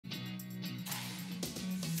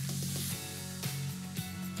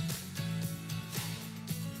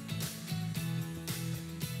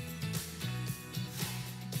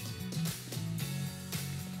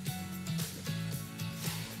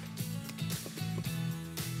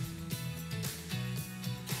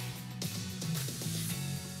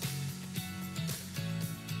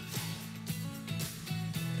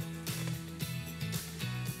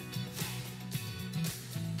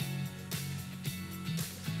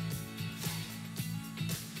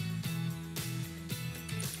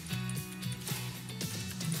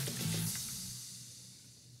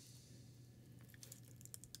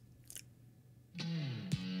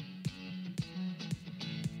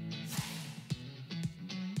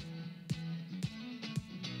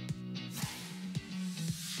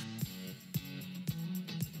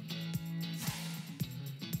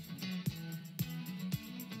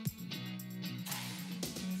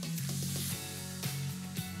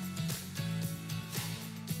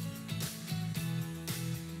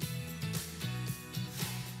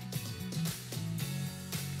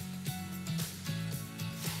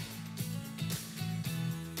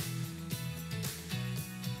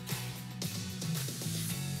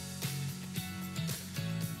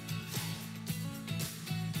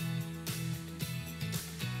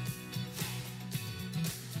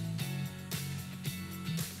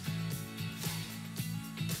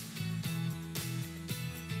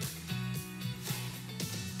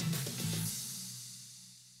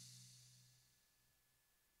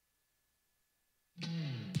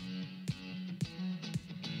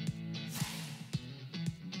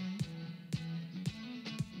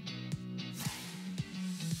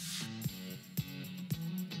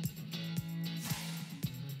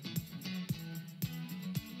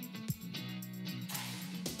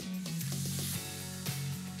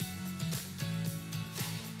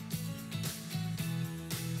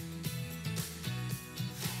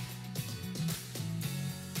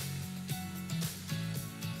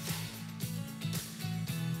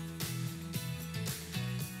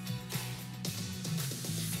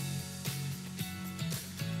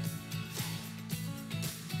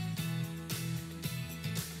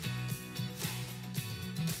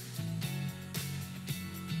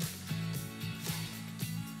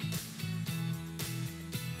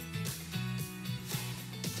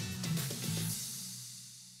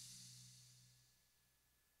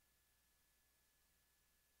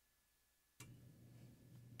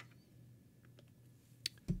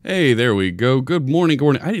Hey, there we go. Good morning, good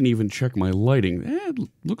morning. I didn't even check my lighting. It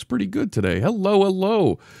looks pretty good today. Hello,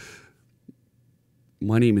 hello.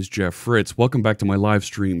 My name is Jeff Fritz. Welcome back to my live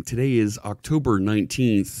stream. Today is October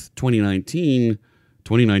 19th, 2019.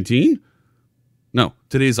 2019? No,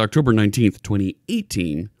 today is October 19th,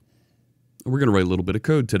 2018. We're going to write a little bit of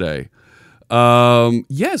code today.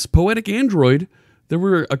 Yes, Poetic Android. There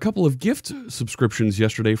were a couple of gift subscriptions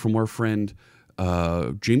yesterday from our friend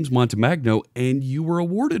James Montemagno, and you were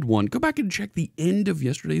awarded one. Go back and check the end of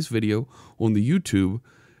yesterday's video on the YouTube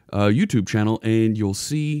channel, and you'll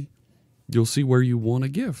see where you won a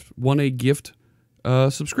gift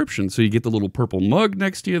subscription. So you get the little purple mug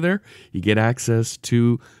next to you there. You get access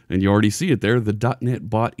to, and you already see it there, the .NET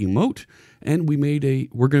Bot emote. And we're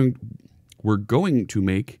going to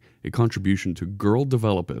make a contribution to Girl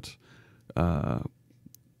Develop It.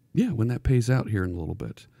 Yeah, when that pays out here in a little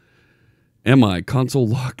bit. MI console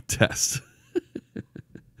log test.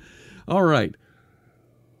 All right.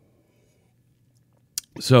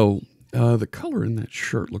 So the color in that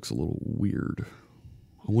shirt looks a little weird.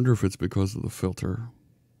 I wonder if it's because of the filter.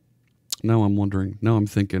 Now I'm wondering. Now I'm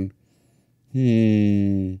thinking.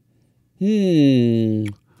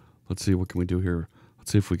 Let's see, what can we do here?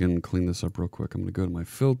 Let's see if we can clean this up real quick. I'm going to go to my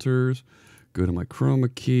filters, go to my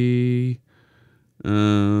chroma key.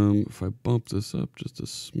 If I bump this up just a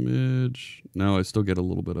smidge, now I still get a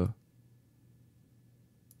little bit of,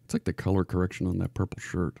 it's like the color correction on that purple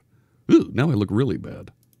shirt. Ooh, now I look really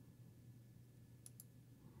bad.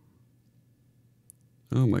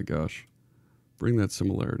 Oh my gosh. Bring that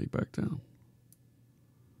similarity back down.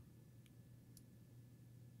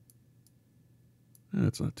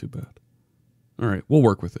 That's not too bad. All right, we'll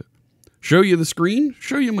work with it. Show you the screen?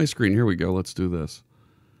 Show you my screen. Here we go. Let's do this.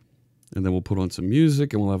 And then we'll put on some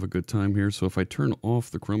music and we'll have a good time here. So if I turn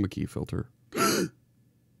off the chroma key filter.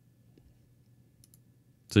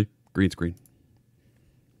 See? Green screen.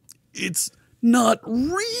 It's not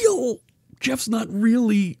real. Jeff's not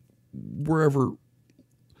really wherever.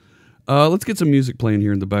 Let's get some music playing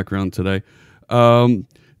here in the background today.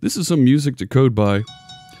 This is some music to code by.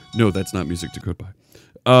 No, that's not music to code by.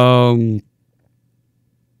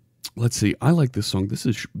 Let's see. I like this song. This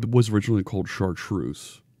was originally called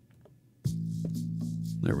Chartreuse.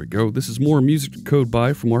 There we go. This is more music to code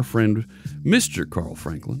by from our friend Mr. Carl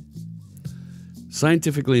Franklin.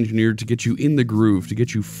 Scientifically engineered to get you in the groove, to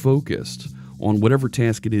get you focused on whatever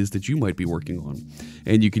task it is that you might be working on.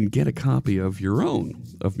 And you can get a copy of your own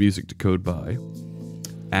of music to code by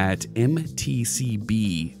at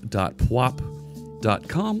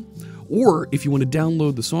mtcb.pwop.com. Or if you want to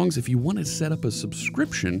download the songs, if you want to set up a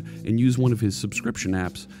subscription and use one of his subscription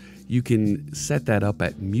apps, you can set that up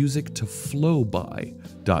at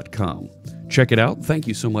musictoflowby.com. Check it out. Thank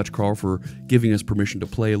you so much, Carl, for giving us permission to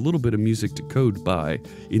play a little bit of music to code by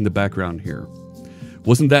in the background here.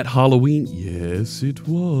 Wasn't that Halloween? Yes, it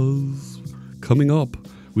was. Coming up,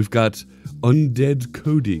 we've got Undead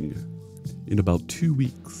Coding in about 2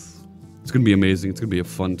 weeks. It's going to be amazing. It's going to be a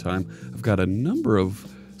fun time. I've got a number of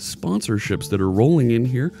sponsorships that are rolling in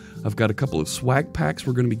here. I've got a couple of swag packs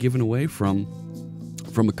we're going to be giving away from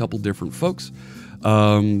a couple different folks,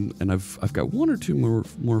 and I've got one or two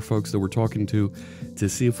more folks that we're talking to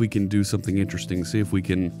see if we can do something interesting, see if we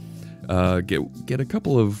can get a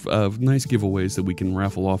couple of nice giveaways that we can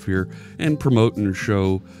raffle off here and promote and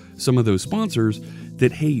show some of those sponsors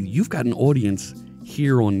that, hey, you've got an audience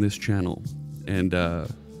here on this channel, and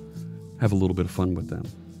have a little bit of fun with them.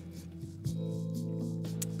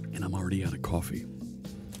 And I'm already out of coffee.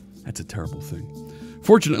 That's a terrible thing.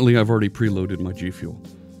 Fortunately, I've already preloaded my G Fuel,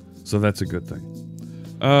 so that's a good thing.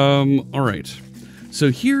 All right. So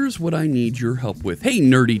here's what I need your help with. Hey,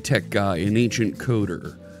 nerdy tech guy and ancient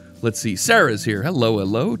coder. Let's see. Sarah's here. Hello,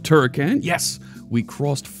 hello. Turrican. Yes, we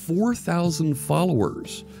crossed 4,000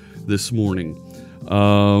 followers this morning.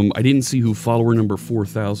 I didn't see who follower number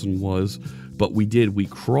 4,000 was, but we did. We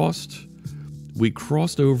crossed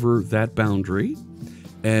over that boundary,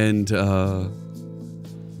 and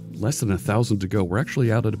less than 1,000 to go. We're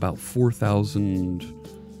actually out at about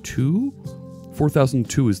 4,002.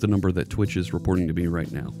 4,002 is the number that Twitch is reporting to me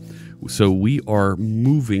right now. So we are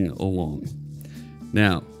moving along.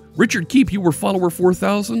 Now, Richard Keep, you were follower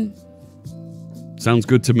 4,000? Sounds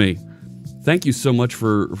good to me. Thank you so much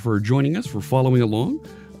for joining us, for following along.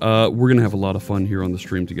 We're going to have a lot of fun here on the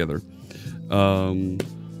stream together.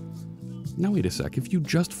 Now, wait a sec. If you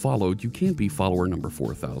just followed, you can't be follower number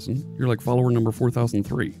 4,000. You're like follower number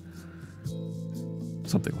 4,003.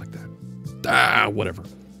 Something like that. Whatever.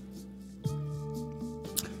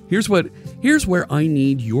 Here's where I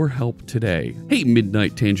need your help today. Hey,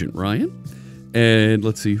 Midnight Tangent Ryan. And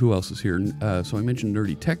let's see who else is here. So I mentioned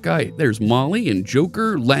Nerdy Tech Guy. There's Molly and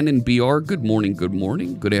Joker, Lennon BR. Good morning,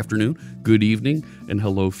 good afternoon, good evening, and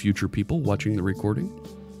hello, future people watching the recording.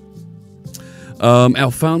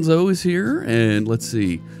 Alfonso is here, and let's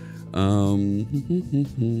see. Looking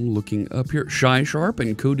up here. Shy Sharp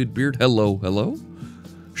and Coated Beard. Hello, hello.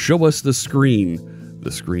 Show us the screen.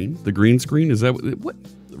 The screen? The green screen? Is that what?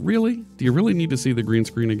 Really? Do you really need to see the green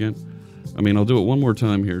screen again? I mean, I'll do it one more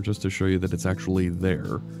time here just to show you that it's actually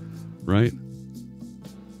there, right?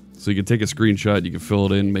 So you can take a screenshot, you can fill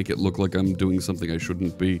it in, make it look like I'm doing something I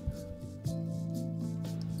shouldn't be.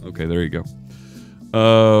 Okay, there you go.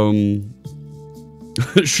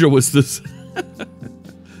 Show us this.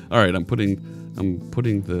 All right, I'm putting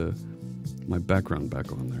my background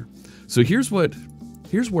back on there. So here's where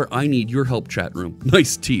I need your help, chat room.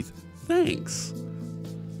 Nice teeth. Thanks.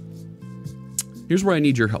 Here's where I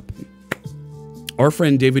need your help. Our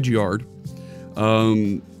friend David Giard,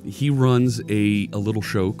 he runs a little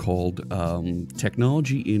show called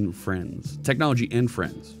Technology and Friends.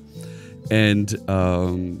 And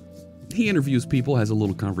he interviews people, has a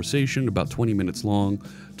little conversation, about 20 minutes long,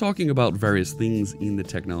 talking about various things in the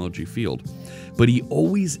technology field. But he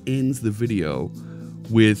always ends the video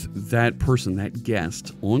with that person, that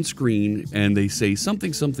guest, on screen, and they say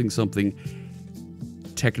something,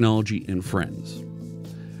 Technology and Friends.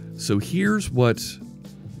 So here's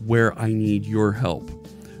where I need your help.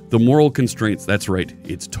 The moral constraints, that's right,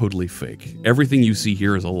 it's totally fake. Everything you see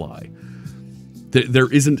here is a lie.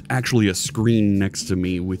 There isn't actually a screen next to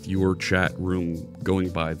me with your chat room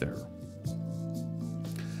going by there.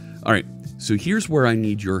 All right, so here's where I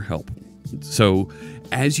need your help. So,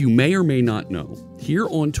 as you may or may not know, here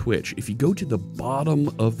on Twitch, if you go to the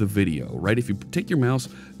bottom of the video, right, if you take your mouse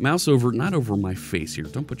over, not over my face here,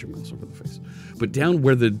 don't put your mouse over the face, but down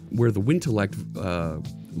where the Wintellect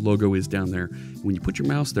logo is down there, when you put your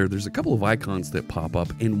mouse there, there's a couple of icons that pop up,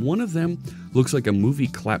 and one of them looks like a movie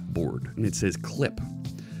clapboard, and it says clip.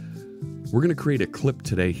 We're going to create a clip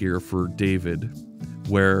today here for David,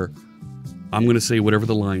 where I'm going to say whatever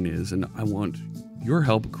the line is, and I want your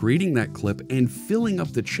help creating that clip and filling up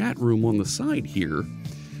the chat room on the side here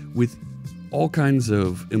with all kinds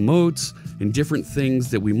of emotes and different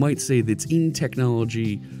things that we might say that's in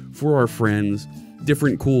technology for our friends,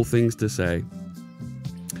 different cool things to say.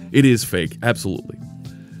 It is fake, absolutely.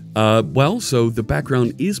 Well, so the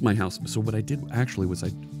background is my house. So what I did actually was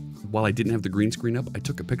while I didn't have the green screen up, I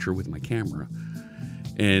took a picture with my camera,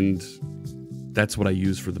 and that's what I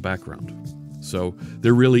use for the background. So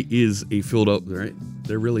there really is a Philadelphia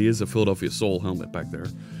Soul helmet back there.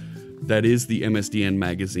 That is the MSDN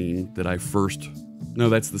magazine that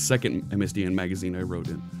that's the second MSDN magazine I wrote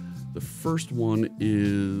in. The first one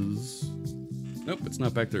is, nope, it's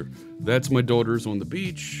not back there. That's my daughters on the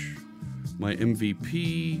beach, my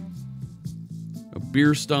MVP, a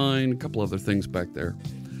beer stein, a couple other things back there.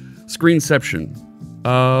 Screenception.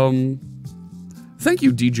 Thank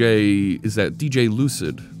you, DJ. Is that DJ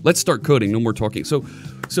Lucid? Let's start coding. No more talking. So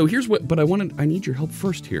here's what. But I need your help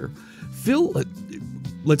first here. Phil,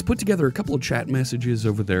 let's put together a couple of chat messages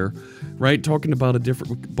over there, right? Talking about a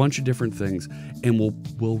bunch of different things, and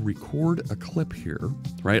we'll record a clip here,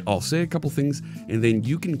 right? I'll say a couple things, and then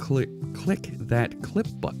you can click that clip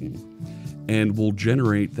button, and we'll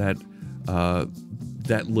generate that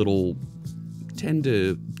little 10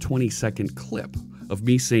 to 20 second clip of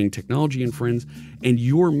me saying Technology and Friends, and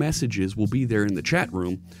your messages will be there in the chat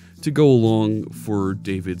room to go along for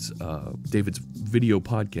David's video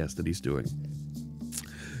podcast that he's doing.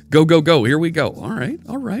 Go, go, go. Here we go.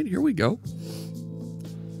 All right, here we go.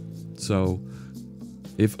 So,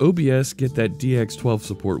 if OBS get that DX12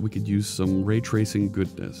 support, we could use some ray tracing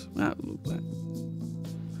goodness.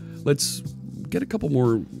 Let's get a couple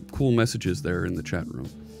more cool messages there in the chat room.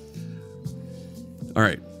 All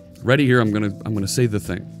right. Ready here, I'm gonna say the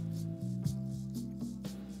thing.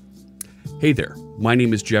 Hey there, my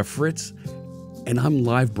name is Jeff Fritz, and I'm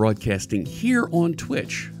live broadcasting here on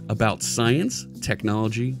Twitch about science,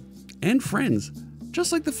 technology, and friends,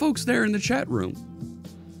 just like the folks there in the chat room.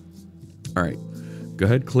 All right, go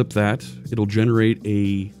ahead, clip that. It'll generate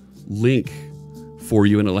a link for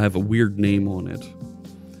you, and it'll have a weird name on it.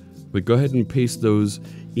 But go ahead and paste those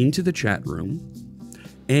into the chat room.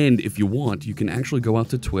 And if you want, you can actually go out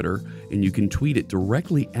to Twitter and you can tweet it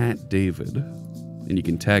directly at David. And you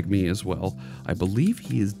can tag me as well. I believe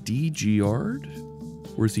he is D Giard.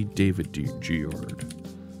 Or is he David Giard?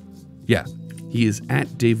 Yeah, he is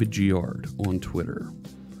at David Giard on Twitter.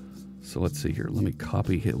 So let's see here. Let me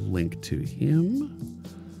copy his link to him.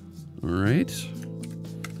 All right.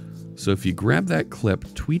 So if you grab that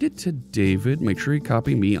clip, tweet it to David. Make sure you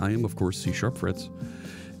copy me. I am, of course, C# Fritz.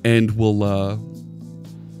 And we'll,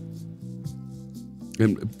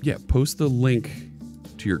 post the link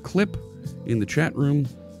to your clip in the chat room.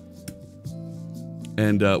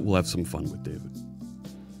 And we'll have some fun with David.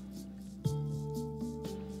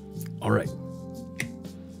 All right.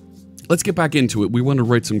 Let's get back into it. We want to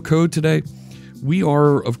write some code today. We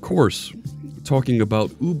are, of course, talking about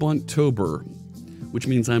Ubuntober, which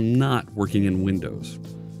means I'm not working in Windows.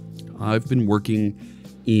 I've been working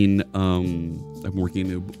in Ubuntu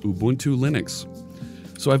Linux.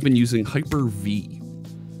 So I've been using Hyper-V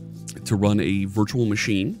to run a virtual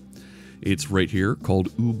machine. It's right here called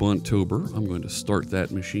Ubuntober. I'm going to start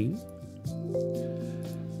that machine.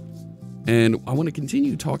 And I want to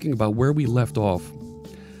continue talking about where we left off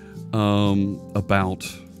about,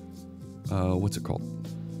 what's it called?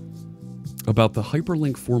 About the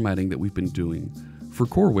hyperlink formatting that we've been doing for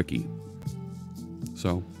Core Wiki.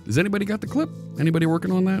 So, has anybody got the clip? Anybody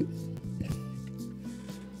working on that?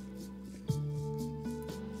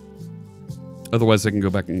 Otherwise, I can go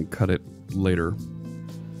back and cut it later.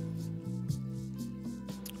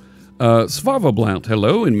 Svava Blount,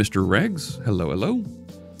 hello, and Mr. Regs, hello, hello.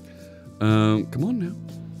 Come on now.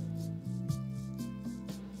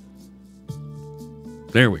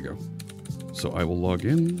 There we go. So I will log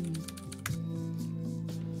in.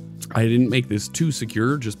 I didn't make this too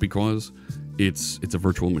secure just because it's a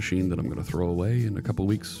virtual machine that I'm going to throw away in a couple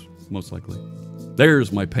weeks, most likely.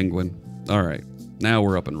 There's my penguin. All right, now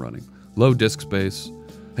we're up and running. Low disk space,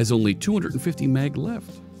 has only 250 meg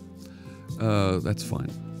left. That's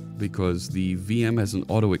fine, because the VM has an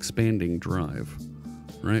auto-expanding drive,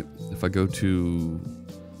 right? If I go to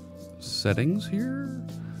settings here,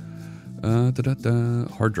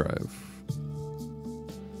 hard drive,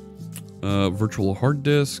 virtual hard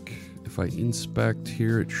disk. If I inspect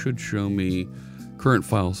here, it should show me current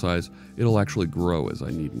file size. It'll actually grow as I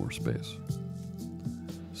need more space.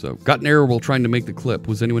 So, got an error while trying to make the clip.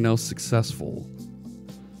 Was anyone else successful?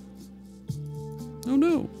 Oh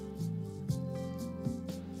no.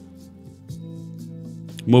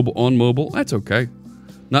 Mobile, that's okay.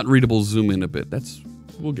 Not readable, zoom in a bit.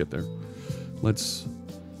 We'll get there. Let's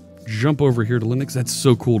jump over here to Linux. That's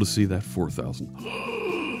so cool to see that 4,000.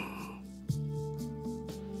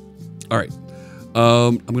 All right.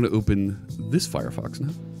 I'm going to open this Firefox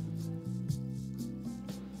now.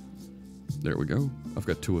 There we go. I've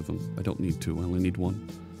got 2 of them. I don't need 2. I only need 1.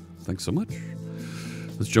 Thanks so much.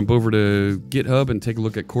 Let's jump over to GitHub and take a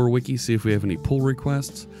look at Core Wiki, see if we have any pull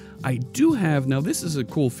requests. I do have, now this is a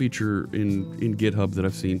cool feature in GitHub that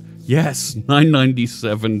I've seen. Yes,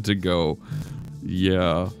 997 to go.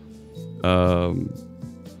 Yeah. Oh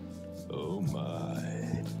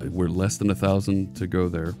my. We're less than 1,000 to go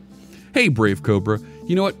there. Hey, Brave Cobra.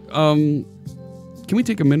 You know what? Can we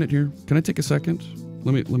take a minute here? Can I take a second?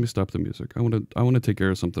 Let me stop the music. I want to take care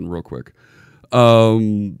of something real quick.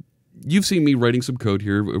 You've seen me writing some code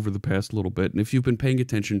here over the past little bit, and if you've been paying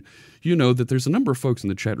attention, you know that there's a number of folks in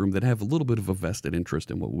the chat room that have a little bit of a vested interest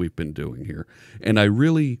in what we've been doing here. And I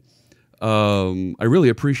really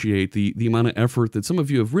appreciate the amount of effort that some of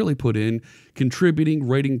you have really put in, contributing,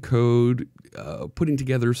 writing code, putting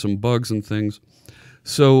together some bugs and things.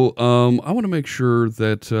 So I want to make sure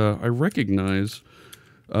that I recognize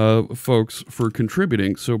folks for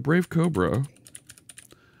contributing. So Brave Cobra,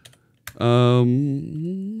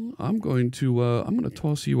 I'm going to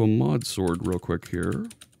toss you a mod sword real quick here.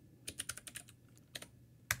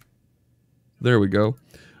 There we go.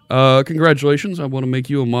 Congratulations. I want to make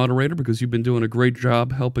you a moderator because you've been doing a great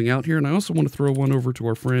job helping out here. And I also want to throw one over to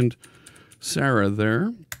our friend Sarah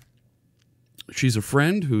there. She's a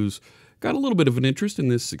friend who's got a little bit of an interest in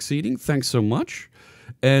this succeeding. Thanks so much.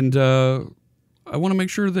 And I want to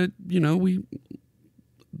make sure that, you know,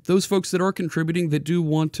 those folks that are contributing, that do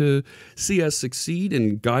want to see us succeed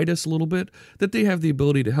and guide us a little bit, that they have the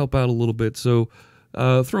ability to help out a little bit. So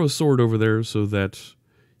throw a sword over there so that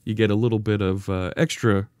you get a little bit of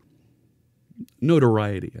extra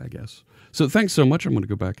notoriety, I guess. So thanks so much. I'm going to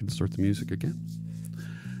go back and start the music again.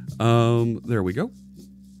 There we go.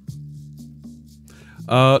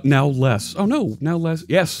 Now less. Oh no, now less.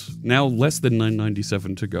 Yes, now less than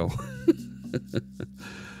 997 to go.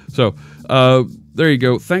 So there you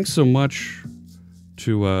go. Thanks so much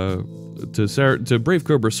to Sarah, to Brave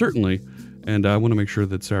Cobra certainly, and I want to make sure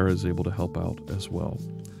that Sarah is able to help out as well.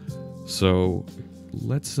 So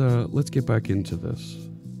let's get back into this.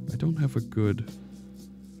 I don't have a good.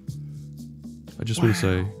 I just want to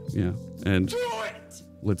say, yeah, and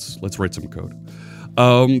let's write some code.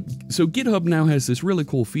 So GitHub now has this really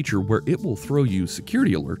cool feature where it will throw you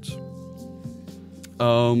security alerts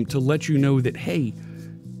to let you know that, hey,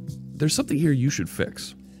 there's something here you should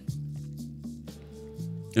fix.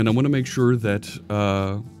 And I want to make sure that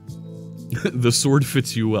the sword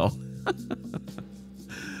fits you well.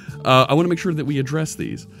 I want to make sure that we address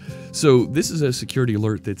these. So this is a security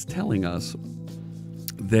alert that's telling us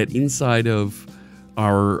that inside of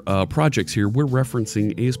our projects here, we're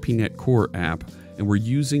referencing ASP.NET Core app, and we're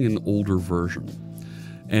using an older version.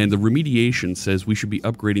 And the remediation says we should be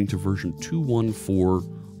upgrading to version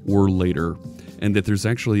 2.1.4 or later, and that there's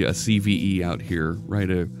actually a CVE out here, right?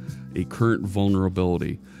 A current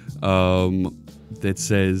vulnerability that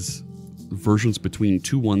says versions between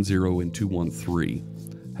 2.1.0 and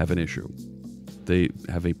 2.1.3 have an issue. They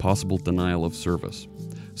have a possible denial of service.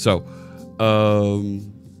 So,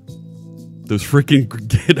 those freaking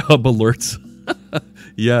GitHub alerts.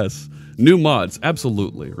 Yes. New mods.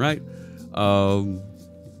 Absolutely. Right?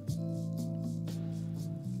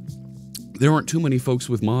 There aren't too many folks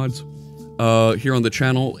with mods here on the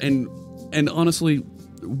channel. And honestly,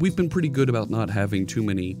 we've been pretty good about not having too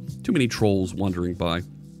many trolls wandering by.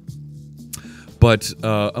 But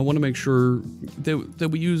I want to make sure that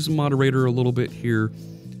we use moderator a little bit here.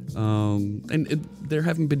 There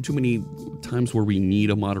haven't been too many times where we need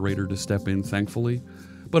a moderator to step in, thankfully.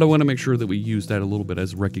 But I want to make sure that we use that a little bit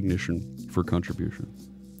as recognition for contribution.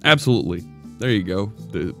 Absolutely. There you go.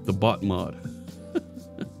 The bot mod.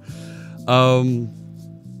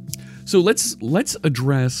 So let's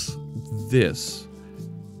address this.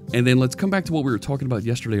 And then let's come back to what we were talking about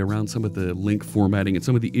yesterday around some of the link formatting and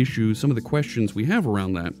some of the issues, some of the questions we have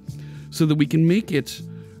around that, so that we can make it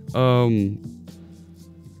a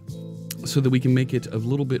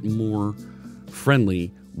little bit more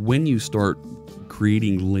friendly when you start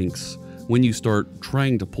creating links, when you start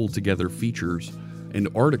trying to pull together features and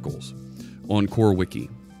articles on Core Wiki.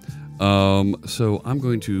 So I'm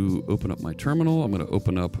going to open up my terminal. I'm going to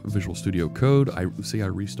open up Visual Studio Code. I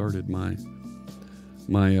restarted my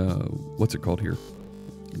what's it called here?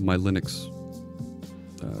 My Linux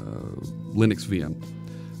VM.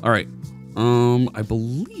 All right. I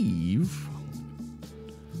believe,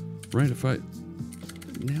 right,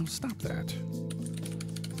 now stop that.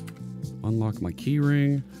 Unlock my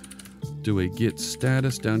keyring. Do a git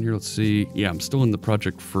status down here. Let's see. Yeah, I'm still in the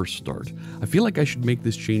project first start. I feel like I should make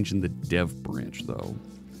this change in the dev branch though.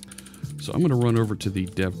 So I'm going to run over to the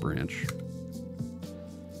dev branch.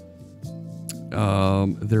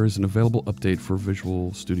 There is an available update for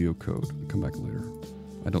Visual Studio Code. I'll come back later.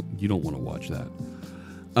 You don't want to watch that.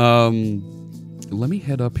 Let me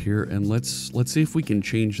head up here and let's see if we can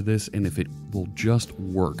change this and if it will just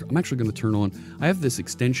work. I'm actually going to turn on, I have this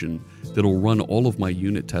extension that'll run all of my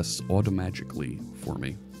unit tests automatically for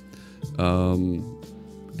me.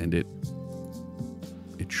 And it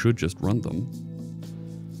should just run them.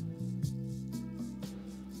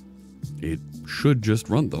 It should just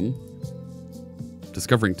run them.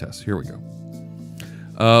 Discovering tests. Here we go.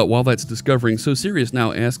 While that's discovering, So Serious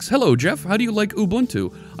Now asks, "Hello, Jeff. How do you like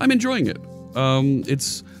Ubuntu? I'm enjoying it.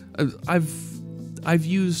 I've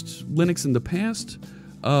used Linux in the past,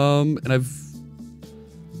 and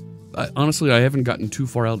honestly, I haven't gotten too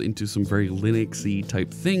far out into some very Linux-y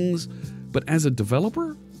type things. But as a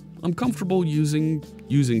developer, I'm comfortable using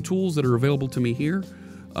tools that are available to me here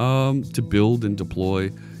to build and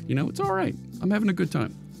deploy. You know, it's all right. I'm having a good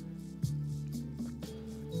time."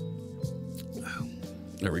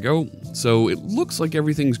 There we go. So it looks like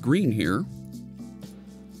everything's green here.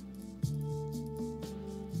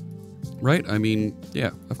 Right? I mean,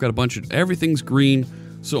 yeah, I've got a bunch of, everything's green,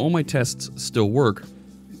 so all my tests still work.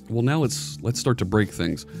 Well, now let's start to break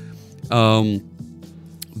things. The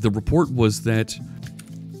report was that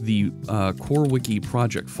the Core Wiki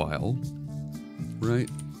project file, right,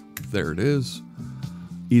 there it is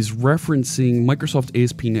referencing Microsoft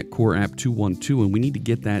ASP.NET Core App 2.1.2, and we need to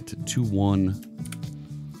get that to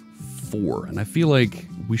 2.1.4. And I feel like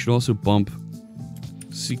we should also bump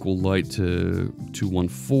SQLite to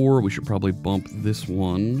 2.1.4. We should probably bump this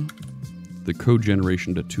one, the code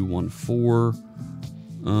generation, to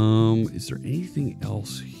 2.1.4. Is there anything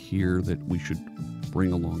else here that we should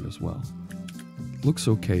bring along as well? Looks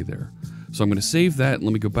okay there. So I'm going to save that.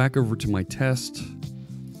 Let me go back over to my test.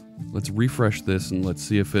 Let's refresh this and let's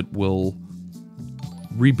see if it will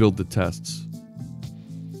rebuild the tests.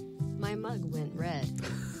 My mug went red.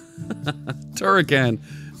 Turrican,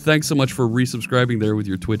 thanks so much for resubscribing there with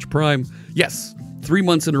your Twitch Prime. Yes, 3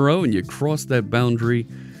 months in a row, and you crossed that boundary.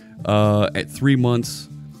 At 3 months,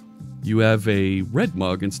 you have a red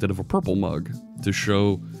mug instead of a purple mug to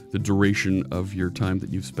show the duration of your time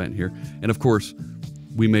that you've spent here. And of course,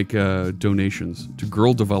 we make donations to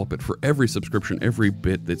Girl Develop It for every subscription, every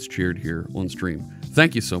bit that's cheered here on stream.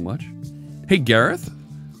 Thank you so much. Hey, Gareth.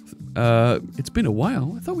 It's been a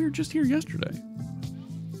while. I thought we were just here yesterday.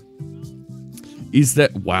 Is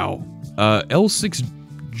that... Wow.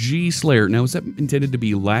 L6G Slayer. Now, is that intended to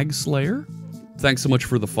be Lag Slayer? Thanks so much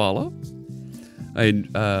for the follow.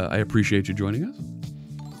 I appreciate you joining us.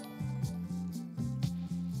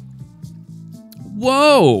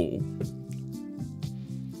 Whoa!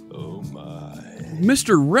 Oh my.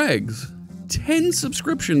 Mr. Regs, 10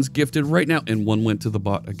 subscriptions gifted right now, and one went to the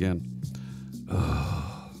bot again.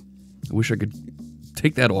 I wish I could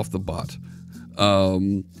take that off the bot.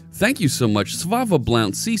 Thank you so much. Svava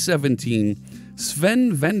Blount, C17,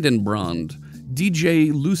 Sven Vandenbrand,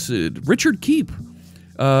 DJ Lucid, Richard Keep,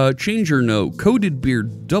 Changer No, Coded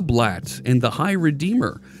Beard, Dublat, and The High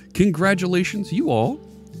Redeemer. Congratulations, you all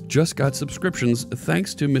just got subscriptions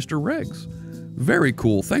thanks to Mr. Regs. Very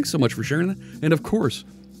cool. Thanks so much for sharing that. And of course,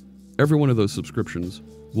 every one of those subscriptions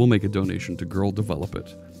will make a donation to Girl Develop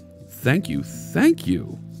It. Thank you. Thank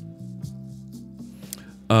you.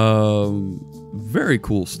 Very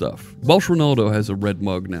cool stuff. Welsh Ronaldo has a red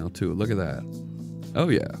mug now too. Look at that. Oh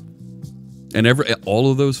yeah. And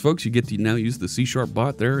all of those folks, you get to now use the C#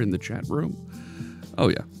 bot there in the chat room. Oh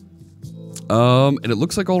yeah. And it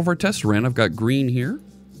looks like all of our tests ran. I've got green here.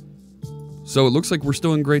 So it looks like we're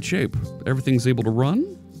still in great shape. Everything's able to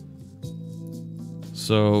run.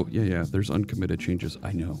 So yeah, there's uncommitted changes.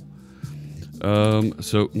 I know.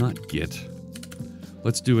 So not git.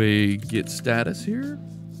 Let's do a git status here.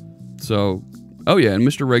 So, oh yeah, and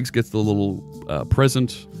Mr. Regs gets the little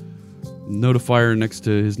present notifier next to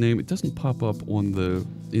his name. It doesn't pop up on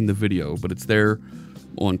in the video, but it's there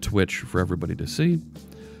on Twitch for everybody to see.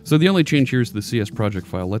 So the only change here is the CS project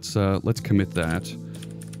file. Let's commit that.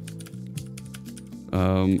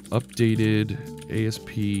 Updated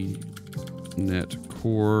ASP.NET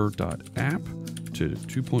Core.app to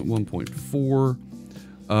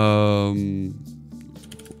 2.1.4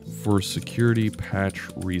 for security patch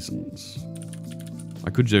reasons.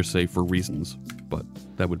 I could just say for reasons, but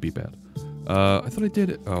that would be bad. I thought I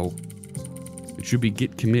did it. Oh, it should be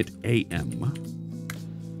git commit AM.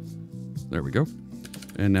 There we go.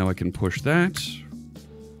 And now I can push that.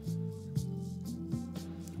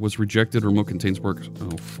 Was rejected. Remote contains work.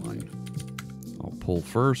 Oh, fine. I'll pull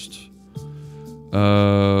first.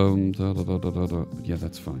 Yeah,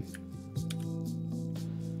 that's fine.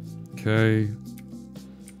 Okay.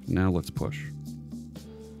 Now let's push.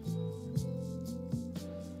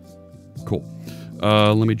 Cool.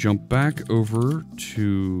 Let me jump back over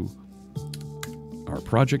to our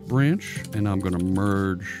project branch, and I'm going to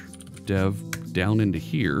merge dev down into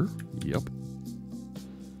here. Yep.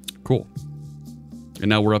 Cool. And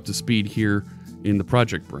now we're up to speed here in the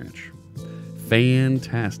project branch.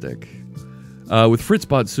 Fantastic. With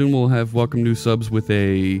Fritzbot soon we'll have welcome new subs with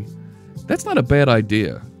a... That's not a bad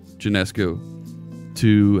idea, Janesco,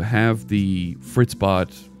 to have the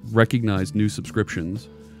Fritzbot recognize new subscriptions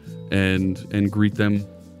and greet them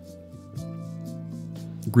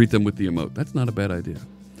with the emote. That's not a bad idea.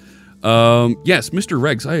 Yes, Mr.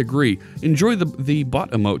 Regs, I agree. Enjoy the bot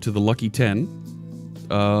emote to the lucky 10.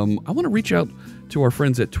 I want to reach out to our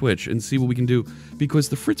friends at Twitch and see what we can do, because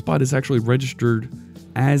the Fritzbot is actually registered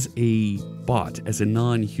as a bot, as a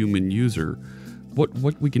non-human user.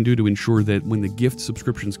 What we can do to ensure that when the gift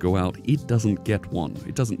subscriptions go out, it doesn't get one.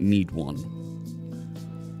 It doesn't need one.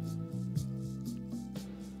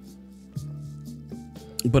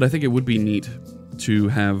 But I think it would be neat to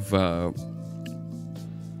have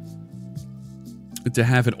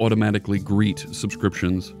it automatically greet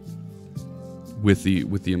subscriptions with the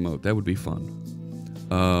emote. That would be fun.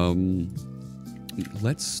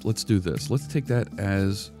 Let's do this. Let's take that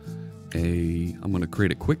as I'm going to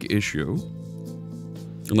create a quick issue.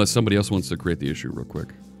 Unless somebody else wants to create the issue real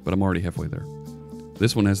quick. But I'm already halfway there.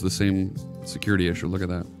 This one has the same security issue. Look at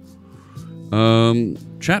that.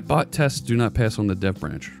 Chatbot tests do not pass on the dev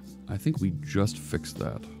branch. I think we just fixed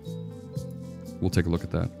that. We'll take a look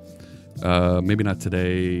at that. Maybe not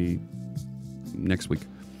today. Next week.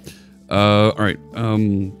 All right.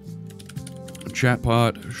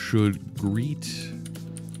 Chatbot should greet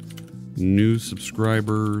new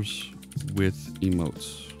subscribers with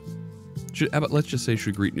emotes. Let's just say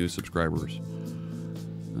should greet new subscribers.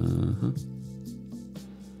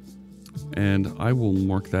 And I will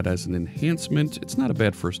mark that as an enhancement. It's not a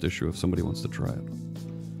bad first issue if somebody wants to try it.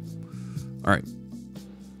 All right.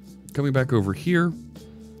 Coming back over here.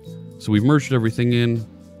 So we've merged everything in.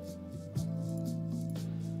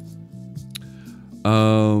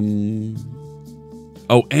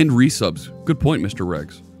 Oh, and resubs. Good point, Mr.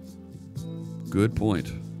 Regs. Good point.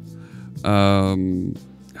 Go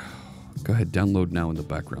ahead, download now in the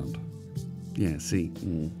background. Yeah, see.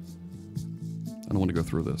 I don't want to go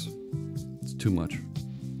through this. It's too much.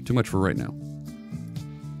 Too much for right now.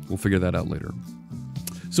 We'll figure that out later.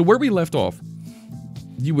 So where we left off,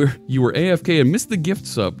 you were AFK and missed the gift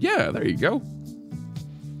sub. Yeah, there you go.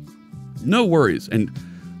 No worries, and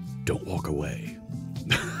don't walk away.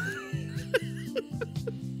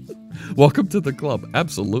 Welcome to the club.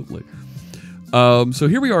 Absolutely. So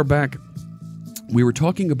here we are back. We were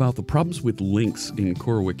talking about the problems with links in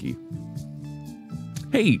Core Wiki.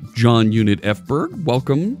 Hey, John Unit F. Berg,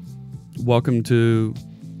 welcome. Welcome to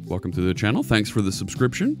the channel. Thanks for the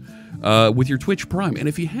subscription with your Twitch Prime. And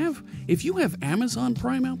if you have Amazon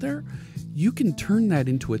Prime out there, you can turn that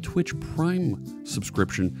into a Twitch Prime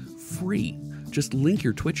subscription free. Just link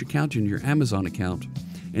your Twitch account and your Amazon account.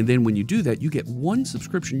 And then when you do that, you get one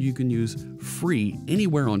subscription you can use free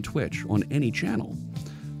anywhere on Twitch, on any channel.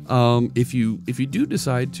 If you do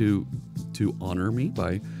decide to honor me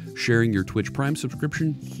by sharing your Twitch Prime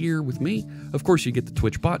subscription here with me, of course you get the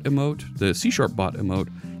Twitch bot emote, the C# bot emote,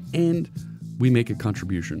 and we make a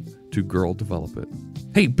contribution to Girl Develop It.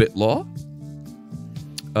 Hey, BitLaw.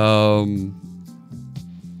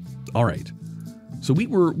 All right. So we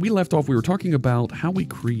left off. We were talking about how we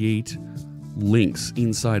create links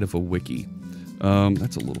inside of a wiki.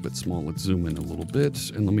 That's a little bit small. Let's zoom in a little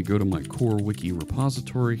bit, and let me go to my Core Wiki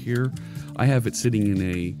repository here. I have it sitting in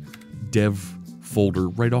a dev folder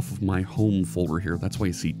right off of my home folder here. That's why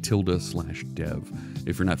you see ~dev.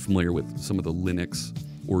 If you're not familiar with some of the Linux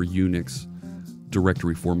or Unix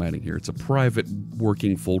directory formatting here, it's a private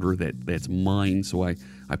working folder that's mine, so I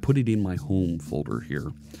put it in my home folder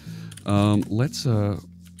here. Let's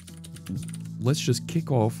just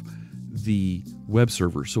kick off the web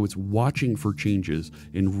server so it's watching for changes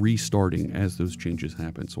and restarting as those changes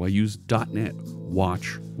happen. So I use .NET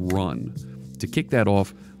watch run to kick that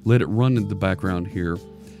off, let it run in the background here,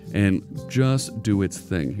 and just do its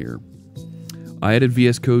thing here. I added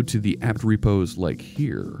VS Code to the apt repos like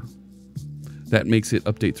here. That makes it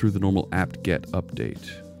update through the normal apt-get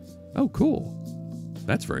update. Oh, cool.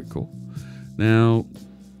 That's very cool. Now,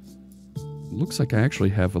 looks like I actually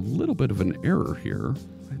have a little bit of an error here.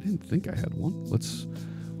 I didn't think I had one. What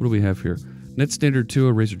do we have here? Net Standard 2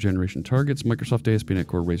 eraser generation targets. Microsoft ASP.NET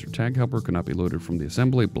Core Razor Tag Helper cannot be loaded from the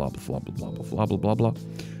assembly. Blah, blah, blah, blah, blah, blah, blah, blah, blah.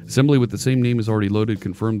 Assembly with the same name is already loaded.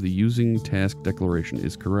 Confirm the using task declaration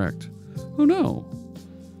is correct. Oh no.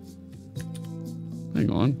 Hang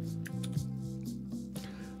on.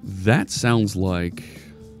 That sounds like...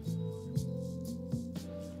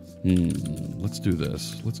 let's do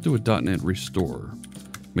this. Let's do a .NET restore.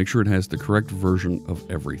 Make sure it has the correct version of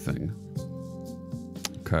everything.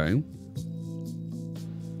 Okay.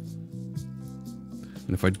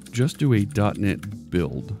 And if I just do a .NET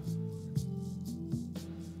build,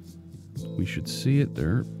 we should see it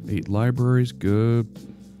there. 8 libraries, good.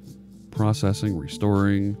 Processing,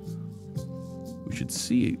 restoring. We should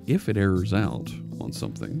see if it errors out on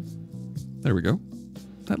something. There we go.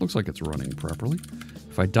 That looks like it's running properly.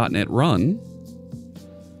 If I .NET run,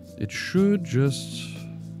 it should just...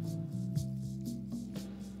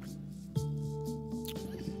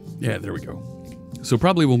 Yeah, there we go. So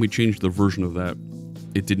probably when we changed the version of that,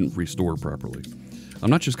 it didn't restore properly.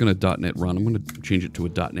 I'm not just going to .NET run. I'm going to change it to a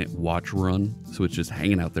 .NET watch run, so it's just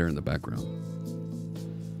hanging out there in the background.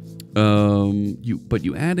 But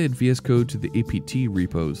you added VS Code to the apt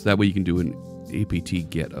repos. That way you can do an apt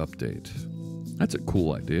get update. That's a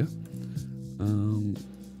cool idea. I'm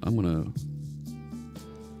gonna...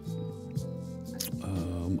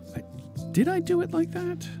 did I do it like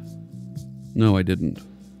that? No, I didn't.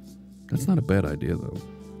 That's not a bad idea, though.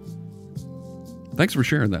 Thanks for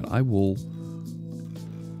sharing that. I will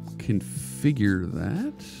configure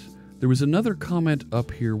that. There was another comment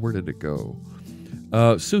up here. Where did it go?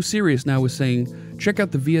 So Serious now was saying, check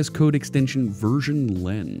out the VS Code extension version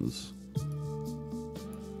lens.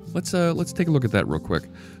 Let's take a look at that real quick.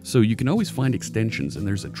 So you can always find extensions, and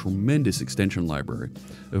there's a tremendous extension library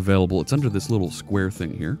available. It's under this little square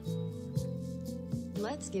thing here.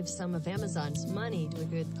 Let's give some of Amazon's money to a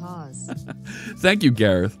good cause. Thank you,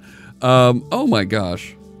 Gareth. Oh my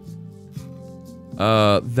gosh.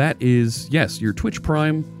 That is, yes, your Twitch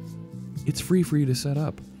Prime. It's free for you to set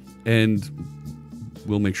up. And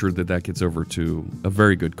we'll make sure that that gets over to a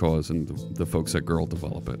very good cause and the folks at Girl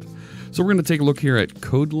Develop It. So we're going to take a look here at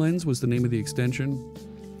Code Lens was the name of the extension.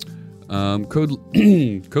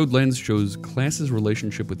 Code Lens shows class's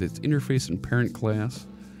relationship with its interface and parent class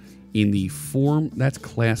in the form, that's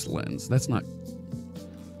class lens. That's not,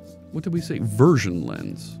 what did we say? Version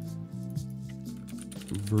lens.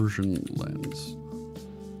 version lens.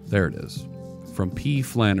 There it is. From P.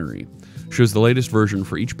 Flannery. Shows the latest version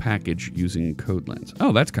for each package using code lens.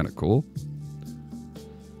 Oh, that's kind of cool.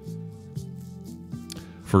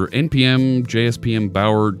 For NPM, JSPM,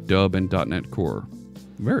 Bower, Dub, and .NET Core.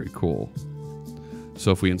 Very cool.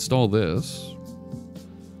 So if we install this,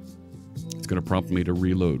 it's going to prompt me to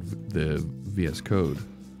reload the VS Code.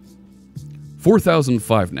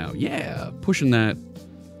 4005 now. Yeah, pushing that.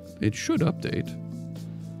 It should update.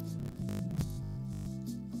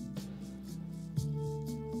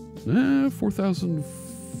 Eh,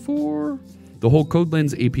 4004. The whole Code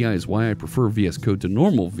Lens API is why I prefer VS Code to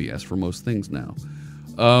normal VS for most things now.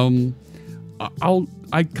 I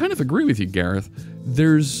kind of agree with you, Gareth.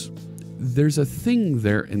 There's a thing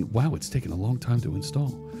there, and wow, it's taken a long time to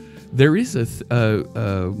install. There is a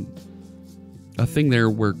thing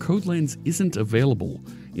there where Code Lens isn't available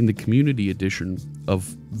in the community edition of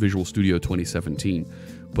Visual Studio 2017,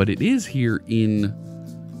 but it is here in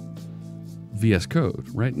VS Code,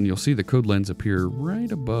 right? And you'll see the Code Lens appear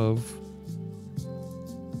right above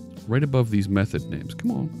these method names.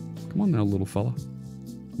 Come on now, little fella.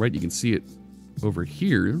 Right, you can see it over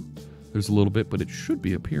here. There's a little bit, but it should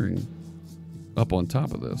be appearing up on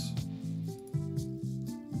top of this.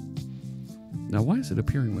 Now, why is it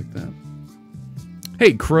appearing like that?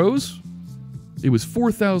 Hey, crows! It was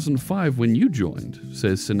 4005 when you joined,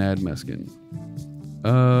 says Sinad Meskin.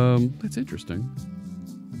 That's interesting.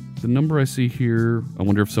 The number I see here, I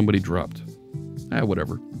wonder if somebody dropped.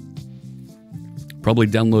 Whatever. Probably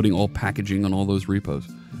downloading all packaging on all those repos.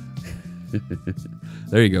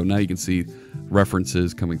 There you go. Now you can see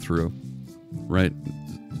references coming through, right?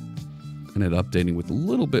 And it updating with a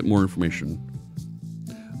little bit more information.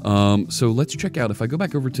 So let's check out, if I go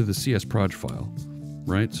back over to the CS Proj file,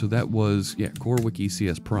 right? So that was, Core Wiki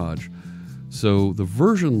CS Proj. So the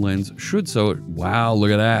version lens should show it. Wow,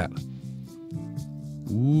 look at that.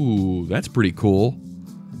 Ooh, that's pretty cool.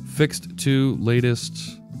 Fixed to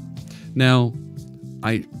latest. Now,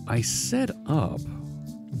 I set up,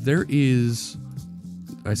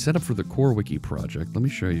 I set up for the Core Wiki project. Let me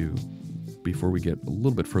show you before we get a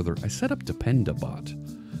little bit further. I set up Dependabot.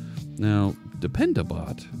 Now,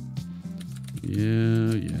 Dependabot,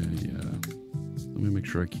 yeah. Let me make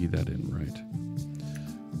sure I key that in right.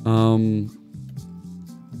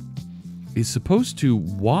 Is supposed to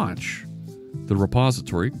watch the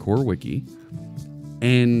repository, Core Wiki,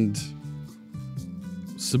 and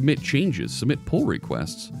submit changes, submit pull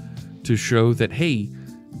requests to show that, hey,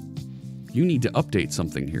 you need to update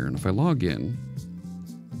something here. And if I log in,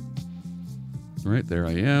 right, there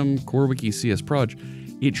I am, Core Wiki CS Proj,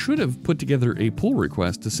 it should have put together a pull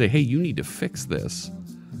request to say, hey, you need to fix this,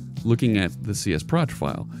 looking at the CS Proj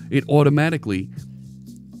file. It automatically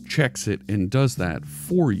checks it and does that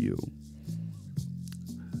for you.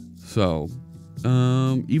 So,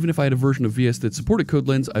 even if I had a version of VS that supported Code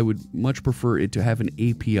Lens, I would much prefer it to have an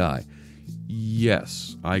API.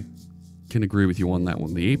 Yes, I can agree with you on that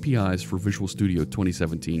one. The APIs for Visual Studio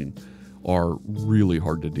 2017 are really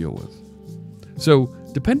hard to deal with. So,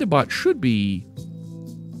 Dependabot should be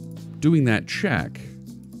doing that check,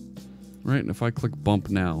 right? And if I click bump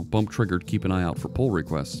now, bump triggered, keep an eye out for pull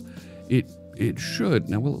requests, it should.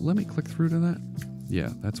 Now, will it let me click through to that? Yeah,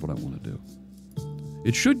 that's what I want to do.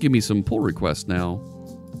 It should give me some pull requests now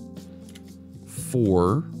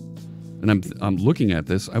for, and I'm looking at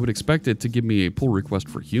this, I would expect it to give me a pull request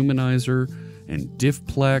for Humanizer and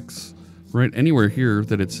Diffplex, right? Anywhere here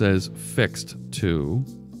that it says fixed to,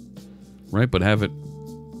 right? But have it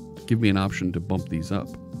give me an option to bump these up.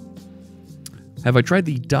 Have I tried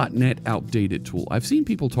the .NET Outdated tool? I've seen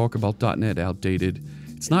people talk about .NET Outdated.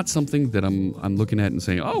 It's not something that I'm looking at and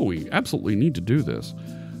saying, oh, we absolutely need to do this.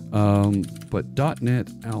 But .NET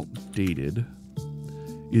Outdated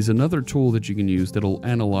is another tool that you can use that'll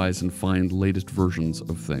analyze and find latest versions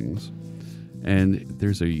of things. And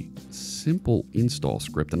there's a simple install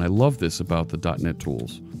script, and I love this about the .NET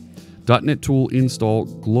tools. .NET tool install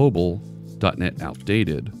global .NET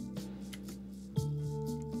Outdated.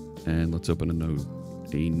 And let's open a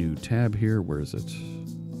new tab here. Where is it?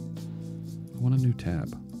 I want a new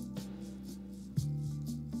tab.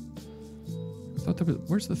 I thought there was,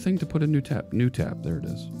 where's the thing to put a new tab? New tab, there it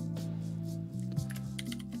is.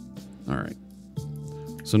 All right.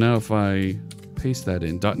 So now if I paste that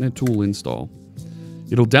in, .NET tool install,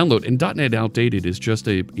 it'll download. And .NET Outdated is just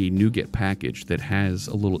a NuGet package that has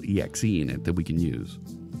a little exe in it that we can use.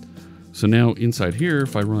 So now inside here,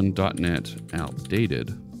 if I run .NET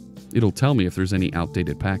Outdated, it'll tell me if there's any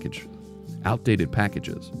outdated packages.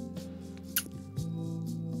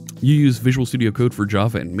 You use Visual Studio Code for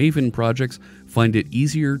Java and Maven projects. Find it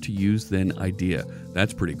easier to use than IDEA.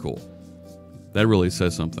 That's pretty cool. That really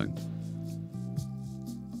says something.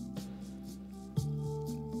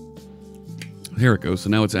 Here it goes. So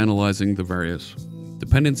now it's analyzing the various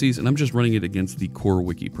dependencies, and I'm just running it against the core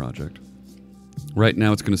wiki project. Right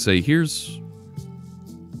now it's going to say, here's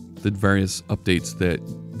the various updates that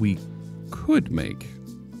we could make.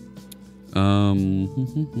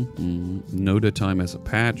 Noda time as a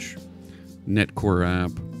patch, netcore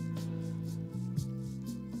app.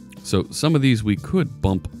 So some of these we could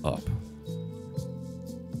bump up.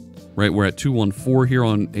 Right, we're at 214 here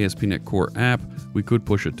on ASP.NET Core app. We could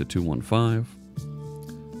push it to 215.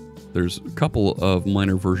 There's a couple of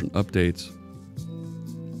minor version updates.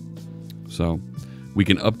 So we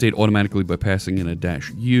can update automatically by passing in a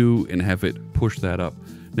 -u and have it push that up.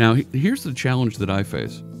 Now, here's the challenge that I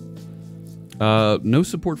face. No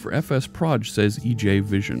support for FS Proj, says EJ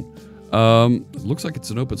Vision. Looks like it's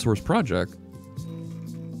an open source project.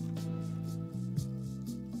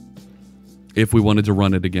 If we wanted to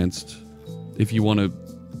run it against, if you want to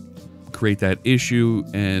create that issue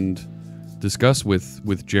and discuss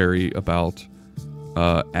with Jerry about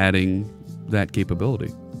adding that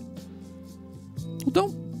capability.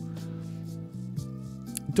 Well,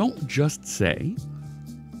 don't just say,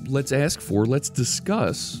 let's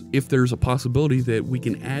discuss if there's a possibility that we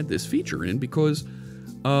can add this feature in, because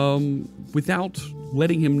without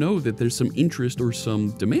letting him know that there's some interest or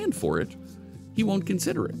some demand for it, he won't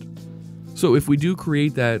consider it. So if we do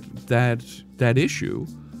create that issue,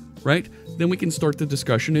 right, then we can start the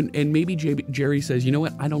discussion, and maybe Jerry says, you know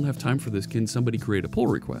what, I don't have time for this, can somebody create a pull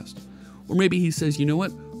request? Or maybe he says, you know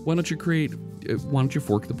what, why don't you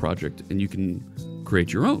fork the project and you can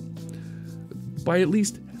create your own? By at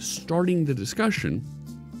least starting the discussion,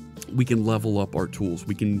 we can level up our tools.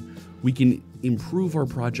 We can improve our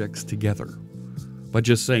projects together. By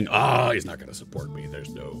just saying, he's not going to support me, there's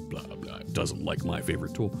no blah blah, doesn't like my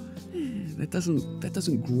favorite tool. That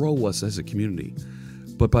doesn't grow us as a community.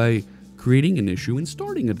 But by creating an issue and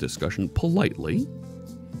starting a discussion politely,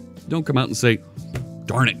 don't come out and say,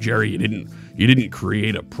 darn it, Jerry, you didn't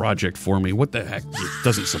create a project for me. What the heck? It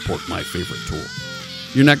doesn't support my favorite tool.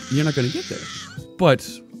 You're not going to get there. But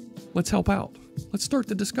let's help out. Let's start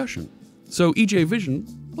the discussion. So EJ Vision,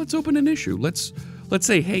 let's open an issue. Let's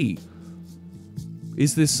say, hey,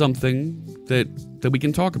 is this something that we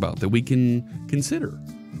can talk about, that we can consider?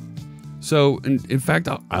 So in fact,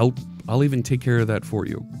 I'll even take care of that for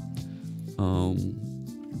you.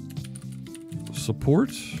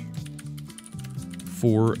 Support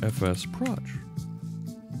for FS Proj.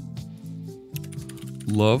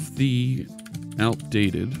 Love the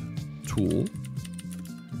outdated tool.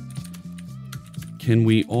 Can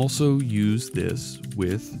we also use this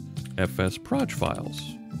with FS Proj files?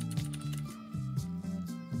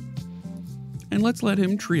 And let's let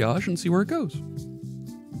him triage and see where it goes.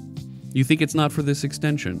 You think it's not for this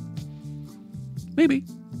extension? Maybe.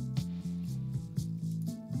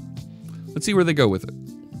 Let's see where they go with it.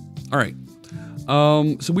 All right.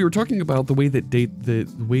 So we were talking about the way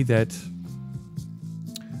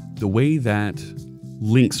that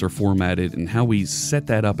links are formatted and how we set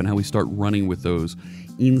that up and how we start running with those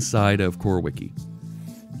inside of Core Wiki.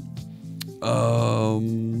 Oh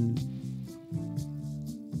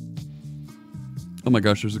my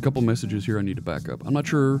gosh, there's a couple messages here I need to back up. I'm not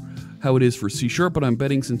sure how it is for C#, but I'm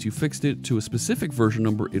betting since you fixed it to a specific version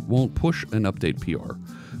number, it won't push an update PR.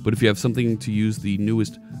 But if you have something to use the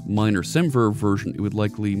newest minor semver version, it would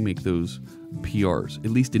likely make those PRs.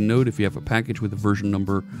 At least in Node, if you have a package with a version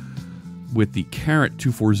number with the caret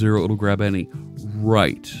 240, it'll grab any.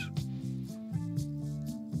 Right.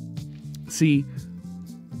 See,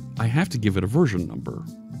 I have to give it a version number.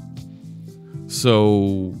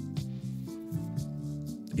 So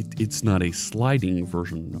it's not a sliding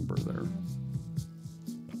version number there.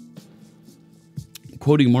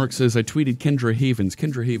 Quoting Mark says, I tweeted Kendra Havens.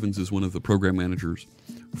 Kendra Havens is one of the program managers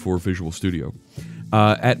for Visual Studio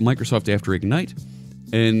at Microsoft after Ignite,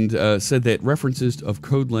 and said that references of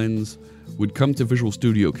CodeLens would come to Visual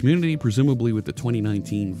Studio community, presumably with the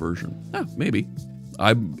 2019 version. Maybe.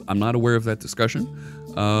 I'm not aware of that discussion,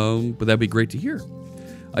 but that'd be great to hear.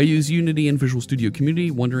 I use Unity in Visual Studio community,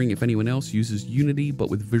 wondering if anyone else uses Unity but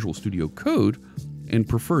with Visual Studio Code and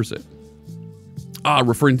prefers it.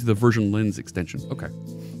 Referring to the version lens extension. Okay.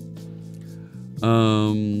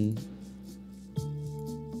 Don't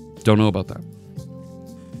know about that.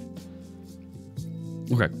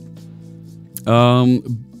 Okay.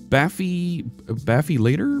 Baffy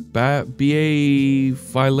later? B-A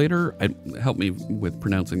Phi later? Help me with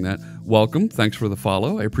pronouncing that. Welcome. Thanks for the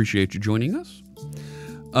follow. I appreciate you joining us.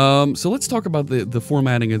 So let's talk about the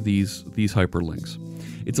formatting of these hyperlinks.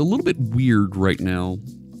 It's a little bit weird right now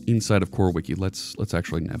inside of Core Wiki. Let's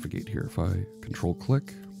actually navigate here. If I control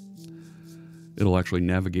click, it'll actually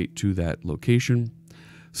navigate to that location.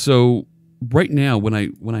 So right now, when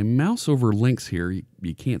I mouse over links here,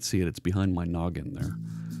 you can't see it. It's behind my noggin there,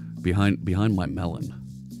 behind my melon.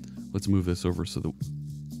 Let's move this over so the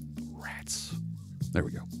rats. There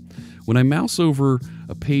we go. When I mouse over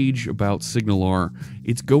a page about SignalR,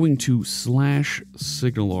 it's going to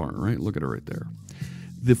 /SignalR, right? Look at it right there.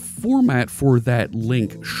 The format for that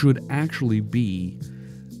link should actually be,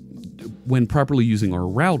 when properly using our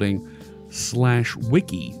routing,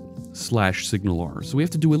 /wiki/SignalR. So we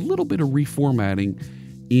have to do a little bit of reformatting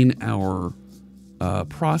in our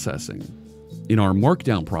processing, in our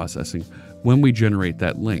markdown processing, when we generate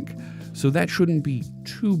that link. So that shouldn't be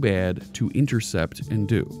too bad to intercept and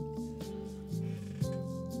do.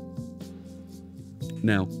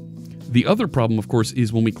 Now, the other problem, of course,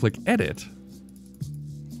 is when we click edit.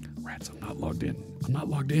 Rats, I'm not logged in. I'm not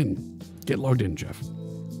logged in. Get logged in, Jeff.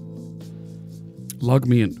 Log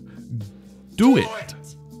me in. Do it.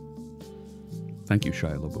 Thank you,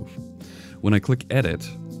 Shia LaBeouf. When I click edit,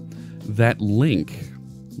 that link,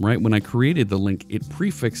 right, when I created the link, it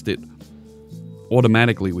prefixed it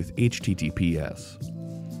automatically with HTTPS.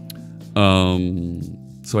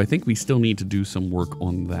 So I think we still need to do some work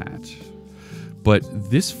on that. But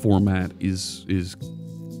this format is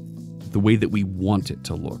the way that we want it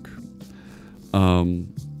to look.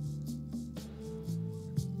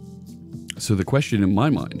 So the question in my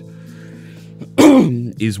mind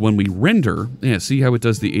is when we render, yeah, see how it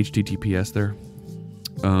does the HTTPS there?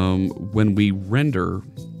 When we render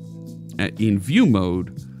in view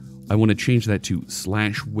mode, I want to change that to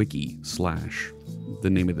 /wiki/ the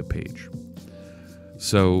name of the page.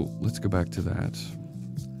 So let's go back to that.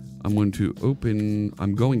 I'm going to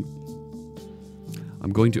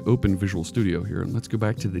open Visual Studio here, and let's go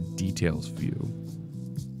back to the details view.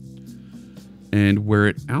 And where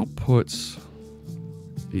it outputs,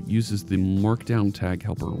 it uses the markdown tag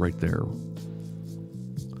helper right there.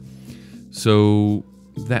 So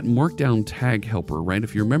that markdown tag helper, right?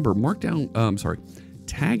 If you remember,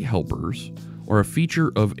 tag helpers are a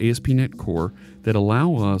feature of ASP.NET Core that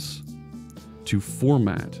allow us to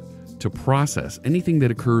format, to process anything that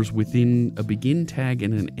occurs within a begin tag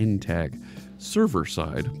and an end tag server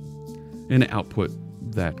side and output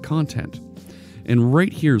that content. And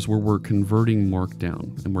right here is where we're converting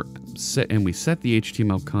markdown, and we set the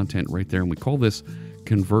HTML content right there, and we call this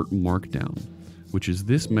convert markdown, which is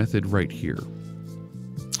this method right here.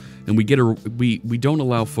 And we don't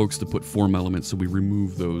allow folks to put form elements, so we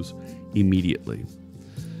remove those immediately.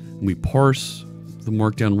 And we parse the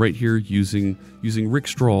markdown right here using Rick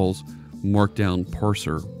Strahl's markdown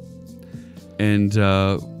parser. And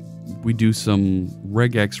we do some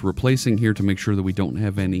regex replacing here to make sure that we don't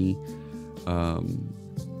have any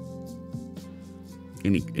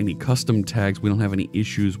custom tags. We don't have any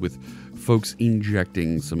issues with folks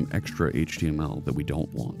injecting some extra HTML that we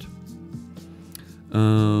don't want.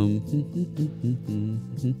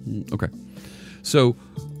 Okay, so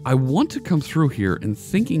I want to come through here and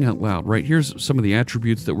thinking out loud, right? Here's some of the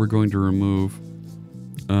attributes that we're going to remove.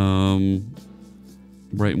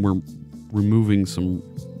 Right, and we're removing some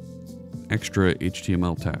extra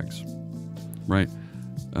HTML tags, right?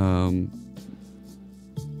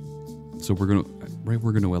 So we're going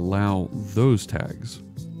to allow those tags,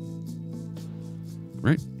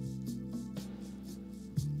 right?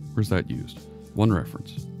 Where's that used? One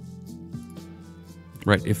reference.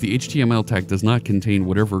 Right, if the HTML tag does not contain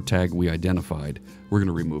whatever tag we identified, we're going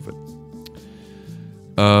to remove it.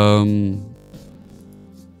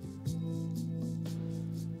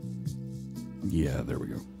 Yeah, there we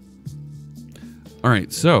go. All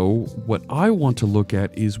right, so what I want to look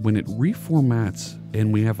at is when it reformats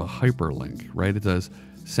and we have a hyperlink, right? It does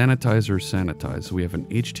sanitizer, sanitize. So we have an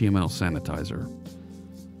HTML sanitizer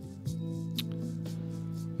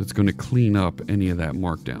that's going to clean up any of that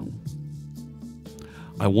markdown.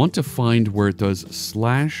 I want to find where it does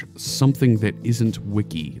 /something that isn't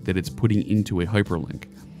wiki, that it's putting into a hyperlink,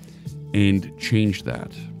 and change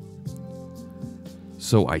that.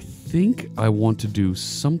 So I think I want to do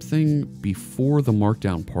something before the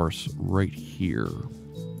markdown parse right here.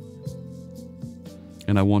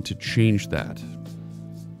 And I want to change that.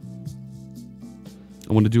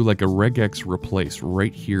 I want to do like a regex replace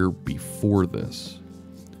right here before this,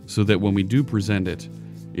 so that when we do present it,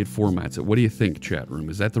 it formats it. What do you think, chat room?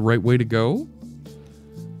 Is that the right way to go?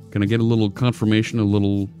 Can I get a little confirmation, a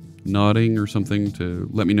little nodding or something to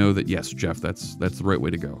let me know that, yes, Jeff, that's the right way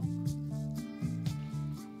to go?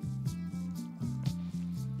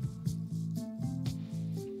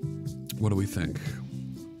 What do we think?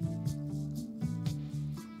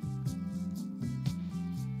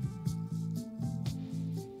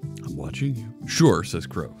 I'm watching you. Sure, says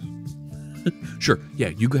Crow. Sure, yeah,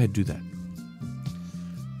 you go ahead and do that.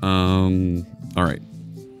 All right.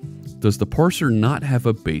 Does the parser not have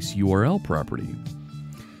a base URL property?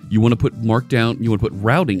 You want to put markdown, you want to put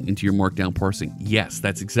routing into your markdown parsing. Yes,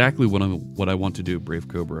 that's exactly what I want to do, Brave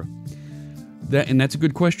Cobra. And that's a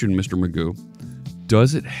good question, Mr. Magoo.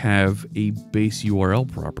 Does it have a base URL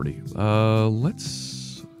property?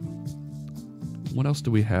 What else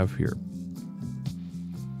do we have here?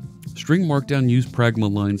 String markdown, use pragma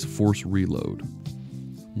lines, force reload.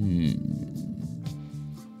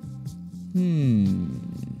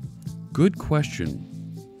 Good question.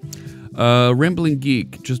 Rambling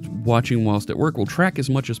Geek, just watching whilst at work, will track as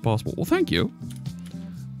much as possible. Well, thank you.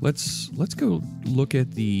 Let's go look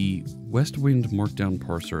at the Westwind Markdown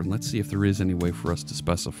parser, and let's see if there is any way for us to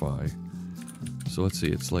specify. So let's see,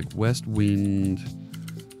 it's like Westwind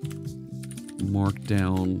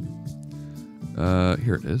Markdown.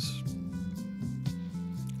 Here it is.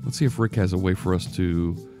 Let's see if Rick has a way for us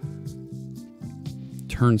to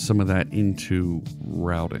turn some of that into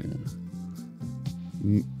routing.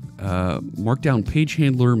 Markdown page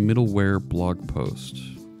handler, middleware, blog post.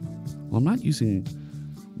 Well, I'm not using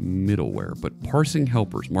middleware, but parsing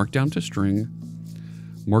helpers. Markdown to string,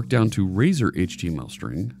 markdown to razor HTML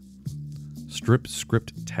string, strip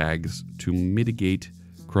script tags to mitigate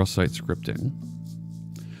cross-site scripting,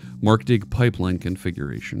 markdig pipeline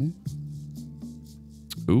configuration.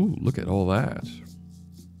 Ooh, look at all that.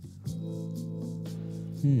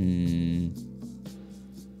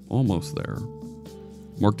 Almost there.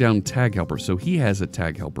 Markdown tag helper. So he has a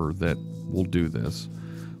tag helper that will do this.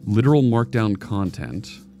 Literal markdown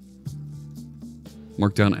content.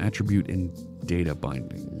 Markdown attribute and data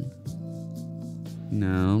binding.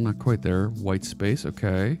 No, not quite there. White space,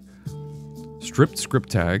 okay. Stripped script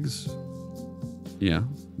tags. Yeah,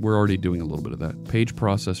 we're already doing a little bit of that. Page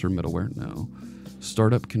processor middleware, no.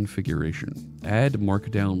 Startup configuration. Add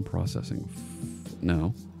markdown processing.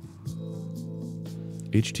 No.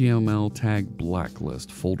 HTML tag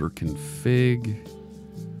blacklist. Folder config.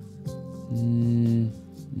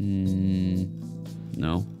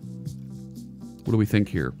 No. What do we think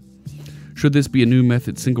here? Should this be a new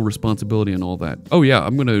method, single responsibility, and all that? Oh yeah,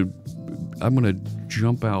 I'm gonna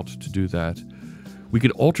jump out to do that. We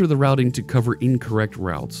could alter the routing to cover incorrect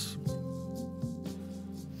routes.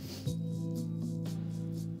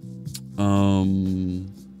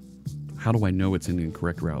 How do I know it's an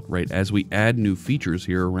incorrect route, right? As we add new features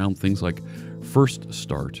here around things like first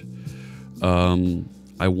start,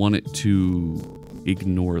 I want it to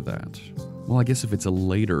ignore that. Well, I guess if it's a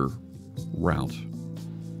later route.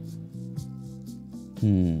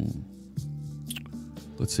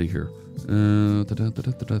 Let's see here.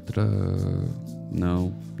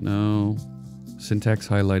 No, no. Syntax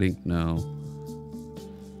highlighting, no.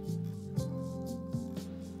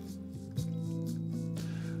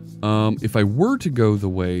 If I were to go the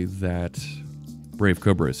way that Brave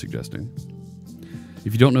Cobra is suggesting,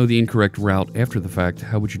 if you don't know the incorrect route after the fact,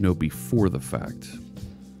 how would you know before the fact?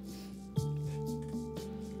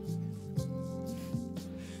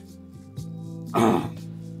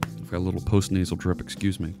 I've got a little post-nasal drip,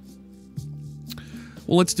 excuse me.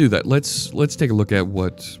 Well, let's do that. Let's take a look at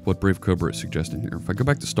what Brave Cobra is suggesting here. If I go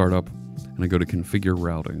back to startup and I go to configure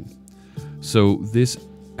routing. So this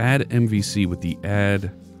add MVC with the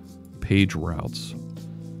add page routes.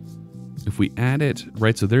 If we add it,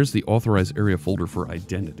 right, so there's the authorized area folder for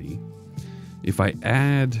identity. If I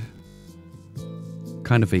add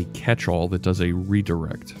kind of a catch-all that does a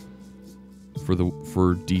redirect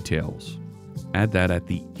for details, add that at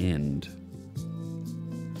the end.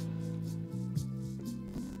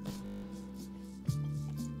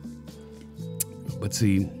 Let's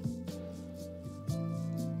see.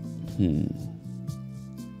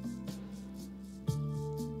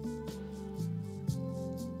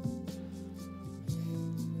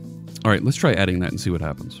 All right, let's try adding that and see what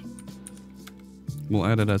happens. We'll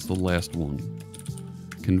add it as the last one.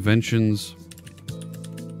 Conventions.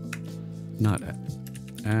 Not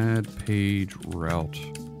add page route.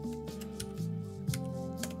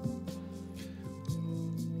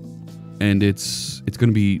 And it's going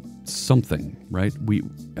to be something, right? We're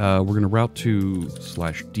going to route to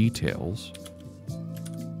 /details.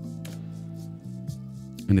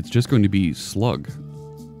 And it's just going to be slug.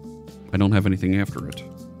 I don't have anything after it.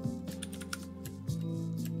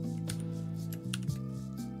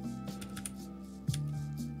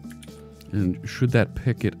 And should that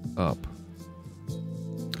pick it up?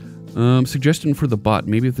 Suggestion for the bot.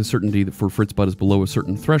 Maybe if the certainty for FritzBot is below a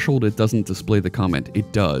certain threshold, it doesn't display the comment.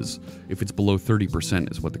 It does. If it's below 30%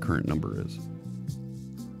 is what the current number is.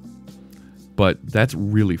 But that's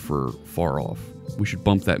really for far off. We should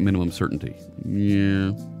bump that minimum certainty.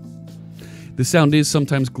 Yeah. The sound is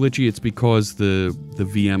sometimes glitchy. It's because the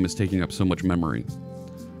VM is taking up so much memory.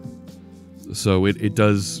 So it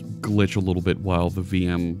does glitch a little bit while the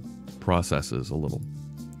VM processes a little.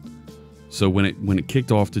 So when it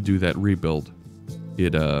kicked off to do that rebuild,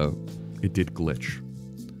 it did glitch.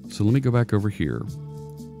 So let me go back over here.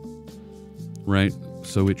 Right?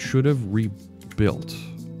 So it should have rebuilt.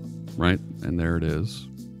 Right? And there it is.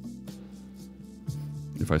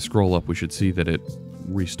 If I scroll up, we should see that it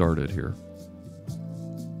restarted here.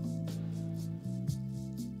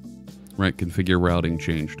 Right, configure routing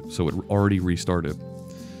changed, so it already restarted.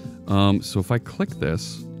 So if I click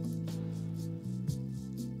this,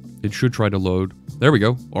 it should try to load. There we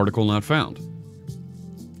go, article not found.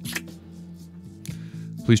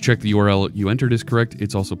 Please check the URL you entered is correct.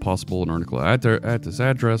 It's also possible an article at this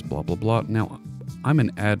address, blah, blah, blah. Now, I'm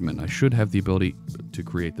an admin. I should have the ability to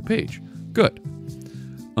create the page. Good.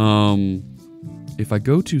 If I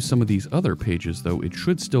go to some of these other pages, though, it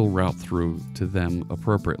should still route through to them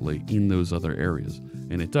appropriately in those other areas.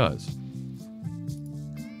 And it does.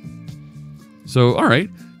 So, all right.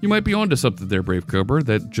 You might be onto something there, Brave Cobra,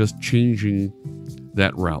 that just changing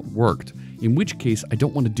that route worked. In which case, I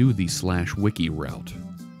don't want to do the /wiki route.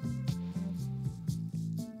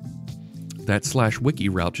 That /wiki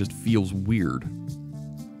route just feels weird.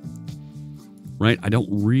 Right? I don't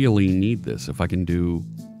really need this if I can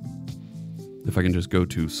just go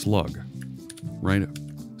to slug, right?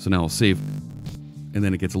 So now I'll save, and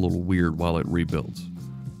then it gets a little weird while it rebuilds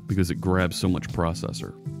because it grabs so much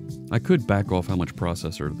processor. I could back off how much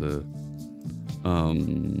processor the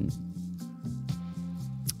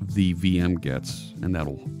VM gets, and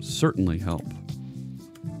that'll certainly help.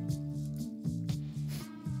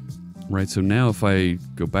 Right, so now if I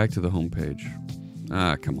go back to the home page,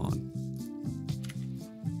 come on.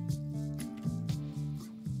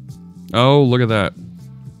 Oh, look at that.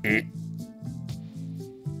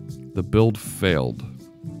 The build failed.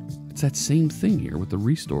 It's that same thing here with the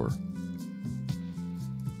restore.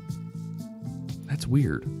 That's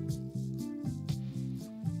weird.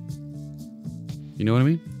 You know what I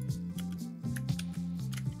mean?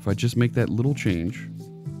 If I just make that little change.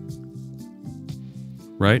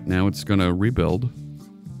 Right, now it's going to rebuild.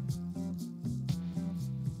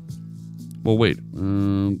 Well, wait.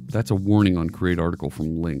 That's a warning on create article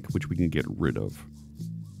from link, which we can get rid of.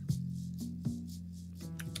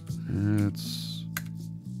 That's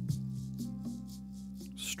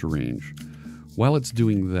strange. While it's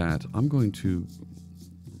doing that, I'm going to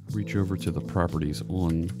reach over to the properties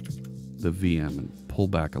on the VM and pull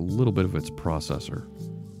back a little bit of its processor.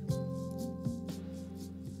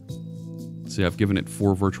 See, I've given it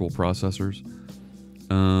 4 virtual processors.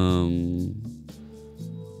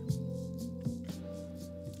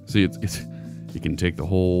 See, it can take the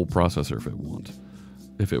whole processor if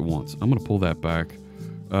it wants. I'm gonna pull that back.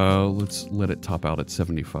 Let's let it top out at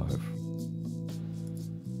 75,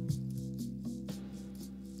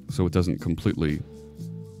 so it doesn't completely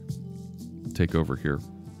take over here.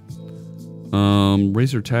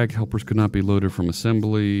 Razor tag helpers could not be loaded from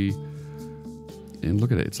assembly. And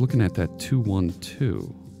look at it. It's looking at that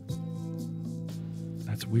 212.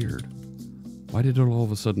 That's weird. Why did it all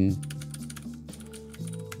of a sudden...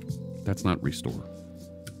 That's not restore.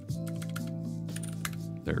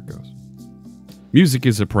 There it goes. Music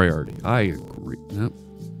is a priority. I agree. Nope.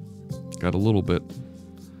 Got a little bit.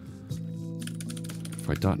 If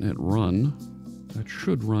I .NET run, that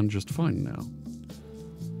should run just fine now.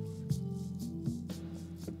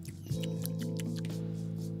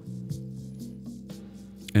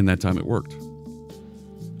 And that time it worked.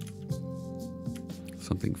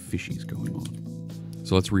 Something fishy's going on.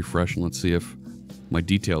 So let's refresh and let's see if my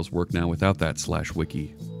details work now without that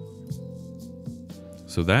 /wiki.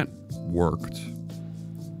 So that worked.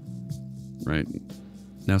 Right.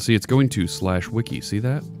 Now see, it's going to /wiki. See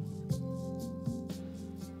that?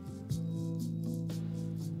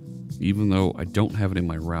 Even though I don't have it in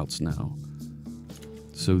my routes now.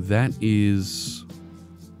 So that is...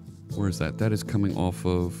 Where is that? That is coming off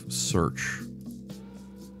of search.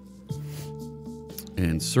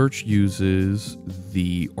 And search uses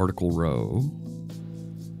the article row.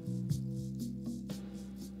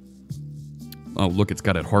 Oh, look, it's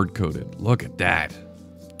got it hard-coded. Look at that.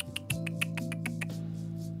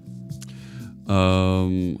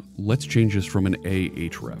 Let's change this from an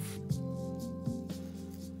ahref.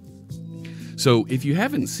 So if you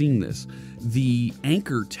haven't seen this, The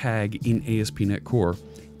anchor tag in ASP.NET Core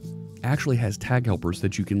actually has tag helpers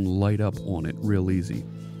that you can light up on it real easy.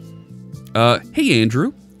 Hey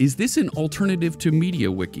Andrew, is this an alternative to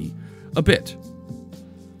MediaWiki? A bit.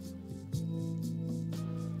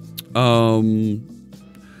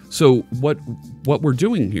 So what we're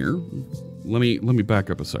doing here, let me back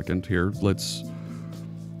up a second here. Let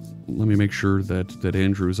me make sure that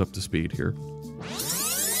Andrew is up to speed here.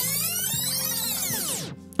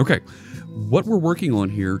 Okay, what we're working on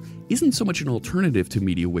here isn't so much an alternative to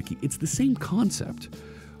MediaWiki. It's the same concept,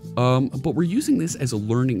 but we're using this as a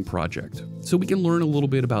learning project, so we can learn a little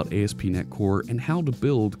bit about ASP.NET Core and how to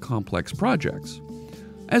build complex projects,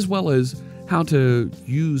 as well as how to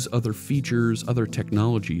use other features, other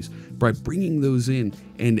technologies, by bringing those in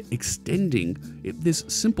and extending this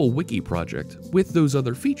simple wiki project with those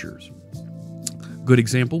other features. Good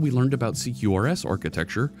example, we learned about CQRS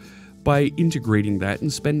architecture by integrating that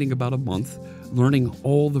and spending about a month learning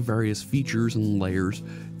all the various features and layers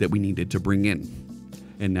that we needed to bring in.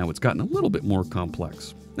 And now it's gotten a little bit more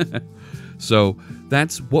complex. So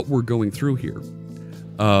that's what we're going through here.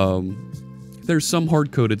 There's some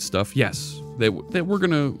hard-coded stuff, yes, that we're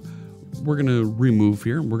gonna remove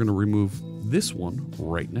here, and we're gonna remove this one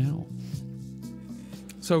right now.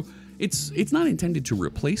 So it's not intended to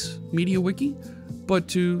replace MediaWiki, but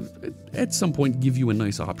to at some point give you a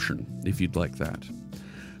nice option if you'd like that.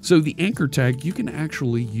 So the anchor tag, you can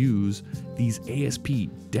actually use these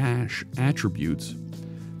ASP- attributes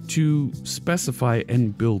to specify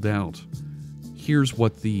and build out. Here's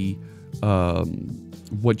what the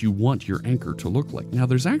what you want your anchor to look like. Now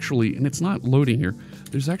there's actually, and it's not loading here,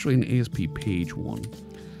 there's actually an ASP page one.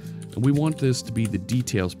 And we want this to be the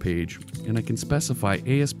details page, and I can specify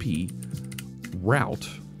ASP route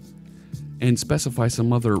and specify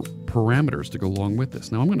some other parameters to go along with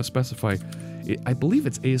this. Now I'm going to specify, I believe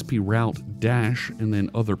it's ASP route dash and then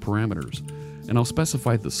other parameters. And I'll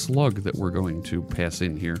specify the slug that we're going to pass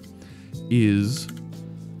in here is,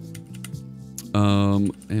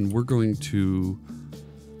 and we're going to,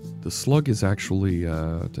 the slug is actually,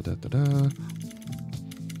 we're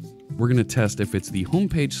going to test if it's the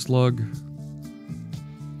homepage slug.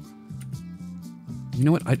 You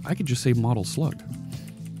know what? I could just say model slug.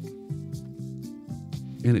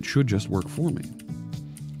 And it should just work for me.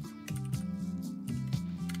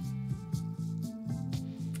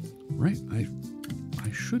 Right? I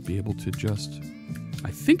should be able to just,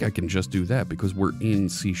 I think I can just do that because we're in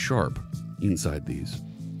C# inside these.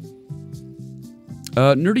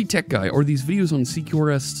 Nerdy Tech Guy, are these videos on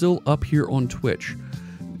CQRS still up here on Twitch?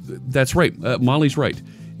 That's right, Molly's right.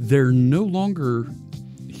 They're no longer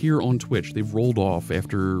here on Twitch. They've rolled off.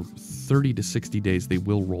 After 30 to 60 days, they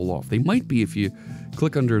will roll off. They might be if you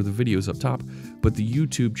click under the videos up top, but the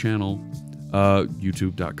YouTube channel,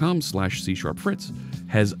 youtube.com/C#Fritz,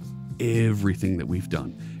 has everything that we've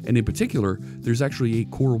done. And in particular, there's actually a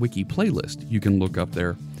Core Wiki playlist you can look up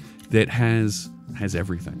there that has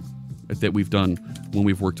everything that we've done when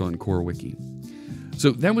we've worked on Core Wiki. So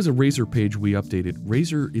that was a Razor page we updated.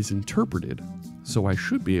 Razor is interpreted, so I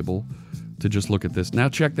should be able to just look at this. Now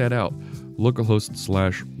check that out,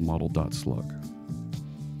 localhost/model.slug.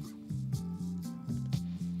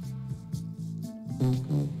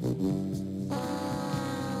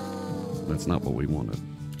 That's not what we wanted.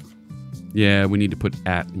 Yeah, we need to put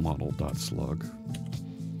 @model.slug.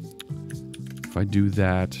 If I do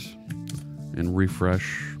that and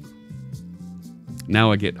refresh,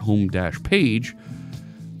 now I get home-page,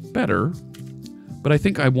 better, but I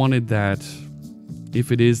think I wanted that,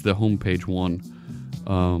 if it is the homepage one,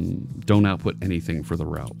 don't output anything for the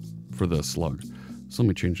route, for the slug. So let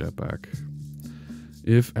me change that back.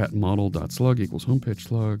 If @model.slug equals homepage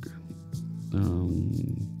slug,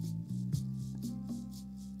 and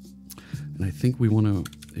I think we want to,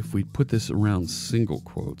 if we put this around single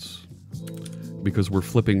quotes, because we're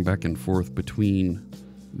flipping back and forth between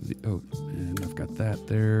the, oh, and I've got that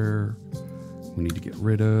there. We need to get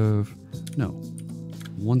rid of, no,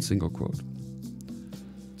 one single quote.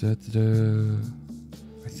 I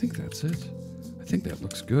think that's it. I think that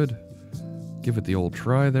looks good. Give it the old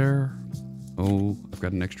try there. Oh, I've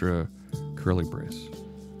got an extra curly brace.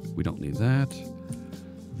 We don't need that.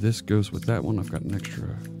 This goes with that one. I've got an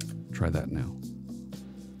extra. Try that now.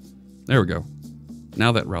 There we go.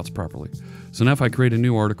 Now that routes properly. So now if I create a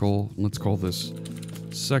new article, let's call this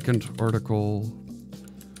second article.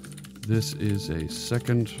 This is a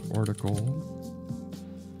second article.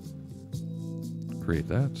 Create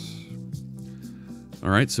that. All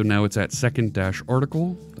right, so now it's at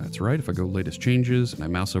second-article. That's right. If I go latest changes and I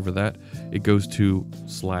mouse over that, it goes to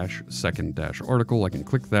 /second-article. I can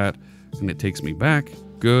click that and it takes me back.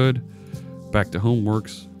 Good. back to home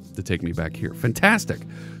works to take me back here. Fantastic.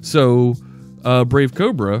 So, Brave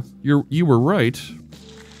Cobra, you were right.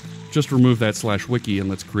 Just remove that /wiki and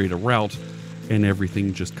let's create a route, and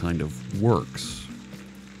everything just kind of works.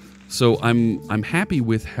 So I'm happy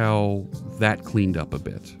with how that cleaned up a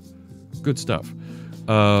bit. Good stuff.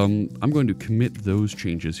 I'm going to commit those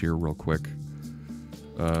changes here real quick.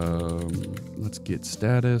 Let's get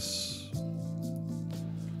status.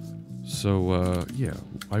 So yeah,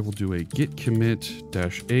 I will do a git commit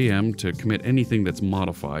 -am to commit anything that's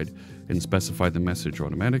modified and specify the message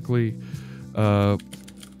automatically.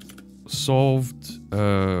 Solved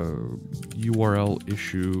URL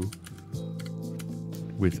issue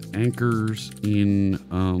with anchors in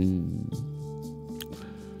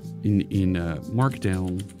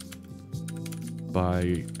Markdown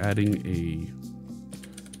by adding a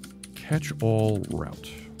catch-all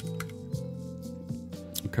route.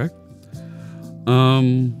 Okay.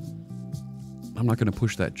 I'm not going to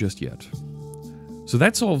push that just yet. So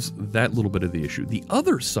that solves that little bit of the issue. The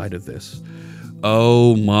other side of this,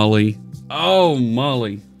 oh, Molly. Oh,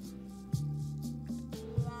 Molly.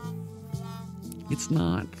 It's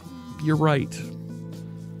not. You're right.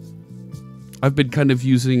 I've been kind of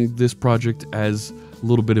using this project as a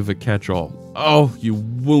little bit of a catch-all. Oh, you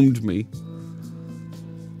wound me.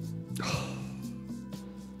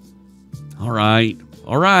 All right.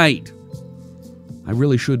 All right. I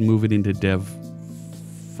really should move it into dev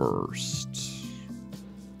first.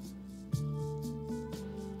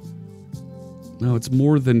 No, it's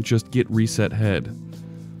more than just git reset head,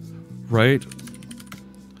 right?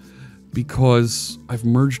 Because I've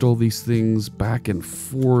merged all these things back and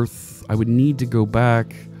forth. I would need to go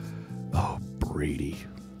back. Oh, Brady.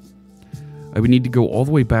 I would need to go all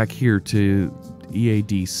the way back here to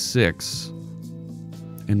EAD6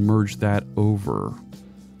 and merge that over.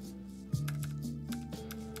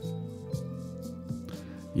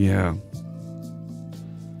 Yeah.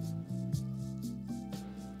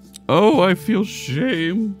 Oh, I feel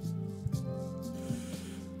shame.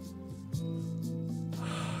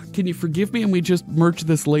 Can you forgive me and we just merge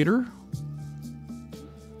this later?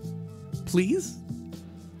 Please?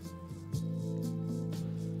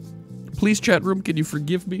 Please, chat room, can you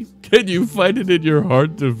forgive me? Can you find it in your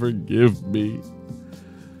heart to forgive me?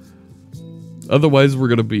 Otherwise, we're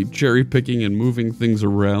going to be cherry picking and moving things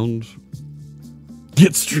around.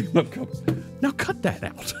 Get stream up. Now cut that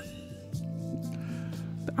out.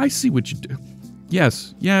 I see what you do.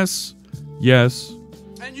 Yes, yes, yes.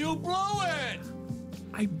 And you blew it!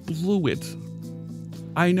 I blew it.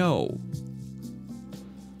 I know.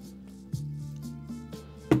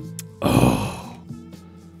 Oh.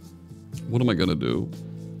 What am I going to do?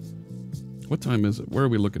 What time is it? Where are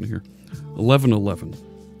we looking here? 11:11.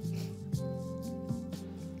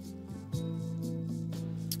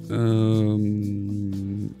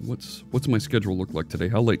 What's my schedule look like today?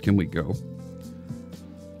 How late can we go?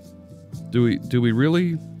 Do we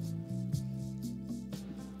really?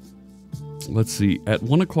 Let's see. At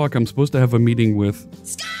 1 o'clock, I'm supposed to have a meeting with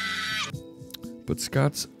Scott! But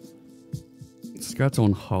Scott's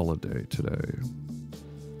on holiday today.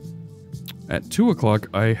 At 2 o'clock,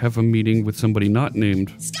 I have a meeting with somebody not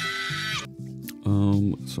named Scott!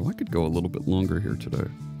 So I could go a little bit longer here today.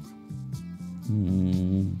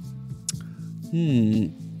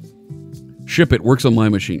 Ship it works on my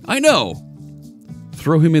machine. I know.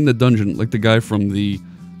 Throw him in the dungeon like the guy from the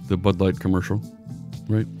Bud Light commercial,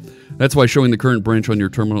 right? That's why showing the current branch on your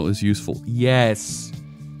terminal is useful. Yes.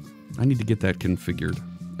 I need to get that configured,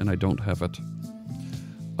 and I don't have it.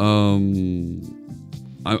 I'm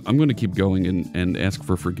going to keep going and ask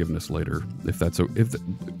for forgiveness later, if that's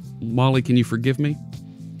Molly, can you forgive me?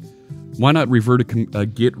 Why not revert a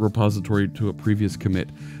Git repository to a previous commit?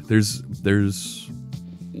 There's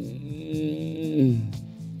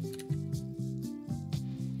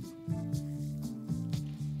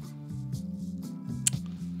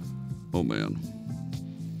oh man.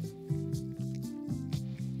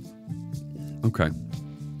 Okay.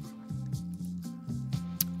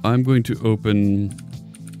 I'm going to open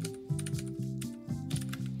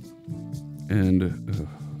and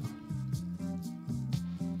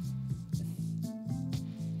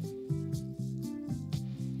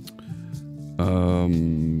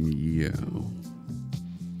yeah.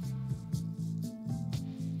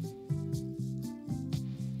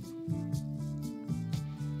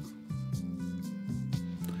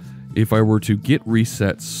 If I were to git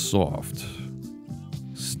reset soft,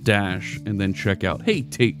 stash, and then check out. Hey,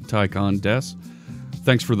 Tycon Des,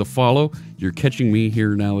 thanks for the follow. You're catching me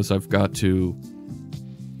here now as I've got to.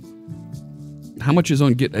 How much is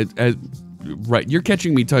on git? Right, you're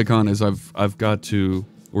catching me, Tycon, as I've got to.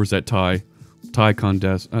 Or is that Ty?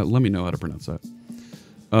 Condes. Let me know how to pronounce that.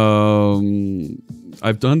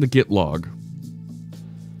 I've done the git log,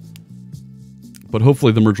 but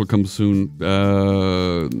hopefully the merge will come soon.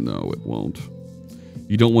 No, it won't.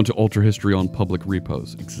 You don't want to alter history on public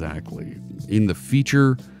repos. Exactly. In the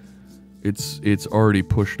feature, it's already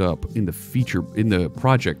pushed up in the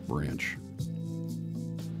project branch.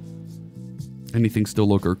 Anything still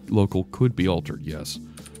local could be altered. Yes.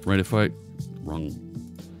 Right. If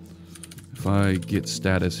I get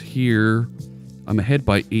status here, I'm ahead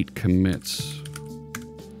by 8 commits.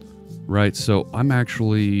 Right. So I'm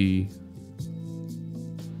actually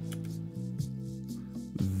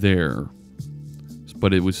there.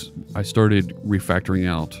 But I started refactoring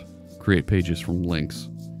out create pages from links.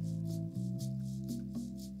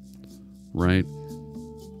 Right?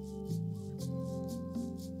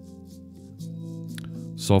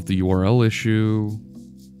 Solve the URL issue.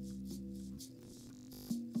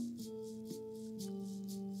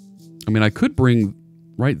 I mean, I could bring,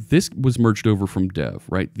 right? This was merged over from dev,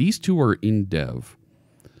 right? These two are in dev.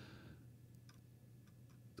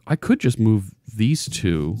 I could just move these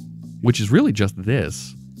two, which is really just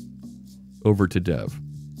this, over to dev.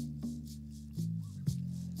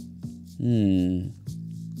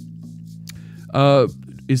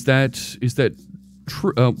 Is that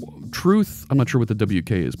Truth? I'm not sure what the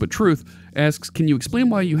WK is, but Truth asks, "Can you explain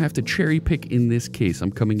why you have to cherry pick in this case?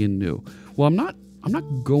 I'm coming in new." Well, I'm not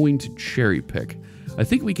going to cherry pick. I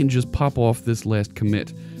think we can just pop off this last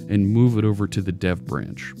commit and move it over to the dev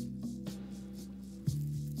branch.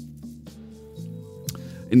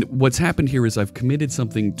 And what's happened here is I've committed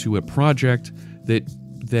something to a project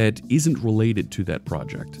that isn't related to that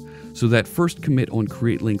project. So that first commit on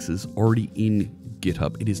create links is already in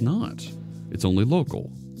GitHub. It is not. It's only local.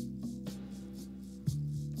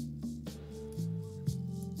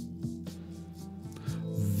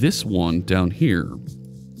 This one down here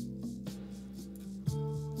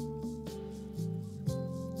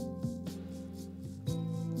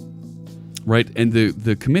right, and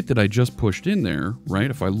the commit that I just pushed in there, right,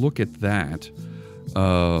 if I look at that,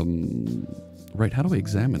 right, how do I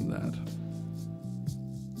examine that?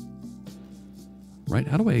 Right,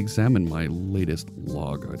 how do I examine my latest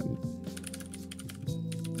log item?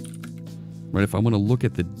 Right, if I want to look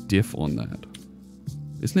at the diff on that,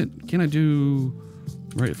 isn't it, can I do,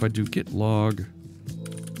 right, if I do git log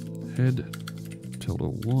head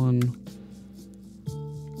 -1,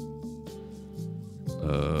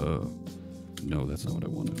 no, that's not what I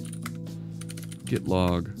wanted. Git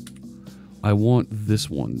log. I want this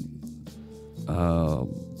one. I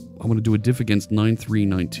want to do a diff against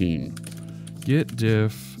 9319. Git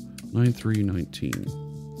diff 9319.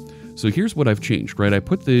 So here's what I've changed, right? I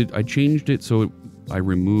changed it so I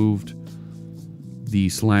removed the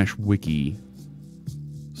 /wiki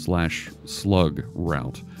 /slug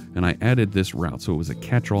route, and I added this route so it was a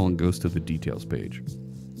catch-all and goes to the details page.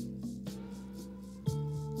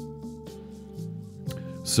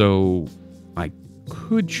 So I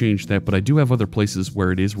could change that, but I do have other places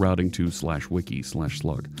where it is routing to /wiki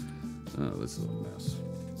 /slug. This is a mess.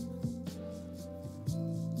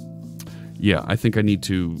 Yeah, I think I need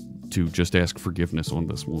to just ask forgiveness on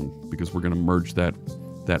this one because we're going to merge that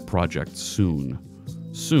project soon.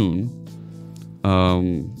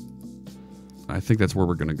 I think that's where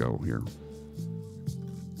we're going to go here.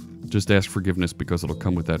 Just ask forgiveness because it'll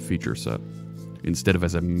come with that feature set instead of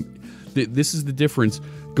as a... This is the difference,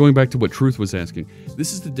 going back to what Truth was asking,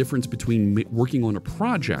 this is the difference between working on a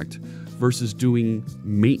project versus doing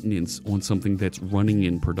maintenance on something that's running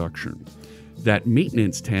in production. That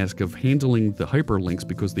maintenance task of handling the hyperlinks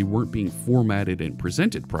because they weren't being formatted and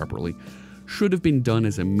presented properly should have been done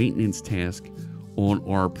as a maintenance task on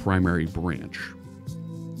our primary branch.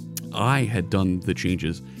 I had done the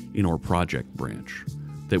changes in our project branch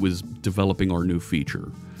that was developing our new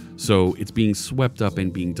feature. So it's being swept up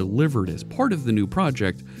and being delivered as part of the new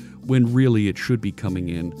project when really it should be coming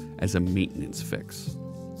in as a maintenance fix.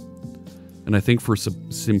 And I think for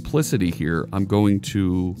simplicity here, I'm going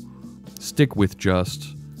to stick with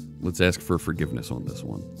just, let's ask for forgiveness on this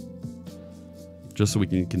one. Just so we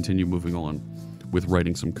can continue moving on with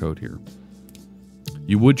writing some code here.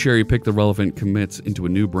 You would cherry pick the relevant commits into a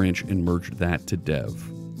new branch and merge that to dev.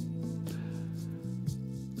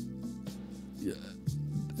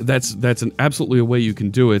 That's an absolutely a way you can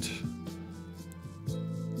do it.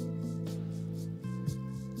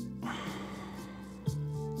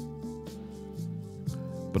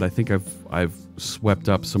 But I think I've swept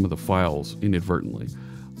up some of the files inadvertently.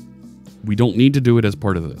 We don't need to do it as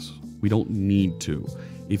part of this. We don't need to.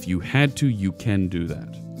 If you had to, you can do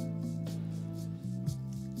that.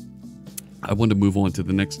 I wanted to move on to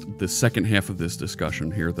the second half of this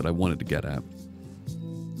discussion here that I wanted to get at.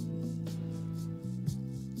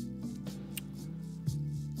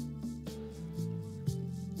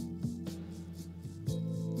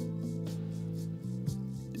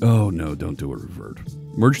 Oh no, don't do a revert.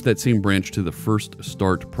 Merge that same branch to the first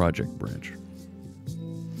start project branch.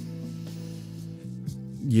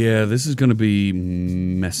 Yeah, this is going to be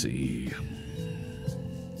messy.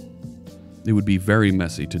 It would be very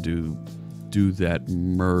messy to do that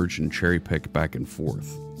merge and cherry pick back and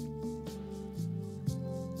forth.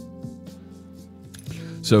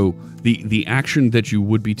 So the action that you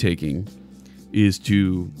would be taking is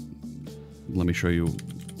to, let me show you,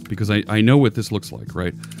 because I know what this looks like,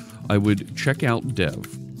 right? I would check out dev.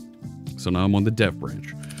 So now I'm on the dev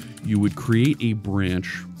branch. You would create a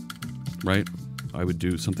branch, right? I would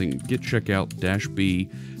do something git checkout -b.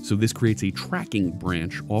 So this creates a tracking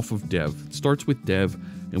branch off of dev. It starts with dev,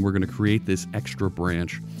 and we're going to create this extra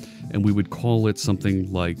branch, and we would call it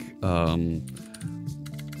something like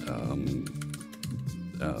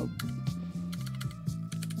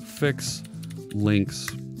fix links,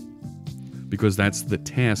 because that's the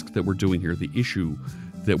task that we're doing here, the issue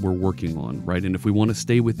that we're working on, right? And if we want to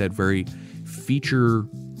stay with that very feature,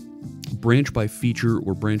 branch by feature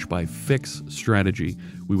or branch by fix strategy,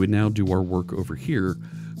 we would now do our work over here,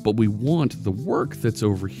 but we want the work that's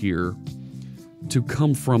over here to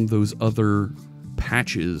come from those other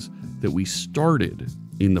patches that we started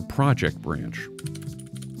in the project branch,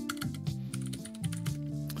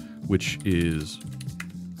 which is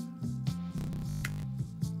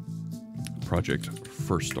project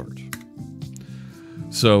first start.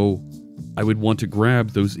 So I would want to grab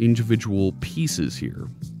those individual pieces here,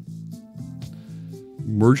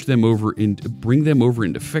 merge them over into, bring them over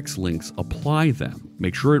into fix links, apply them,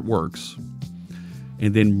 make sure it works,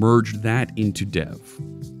 and then merge that into dev.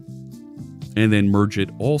 And then merge it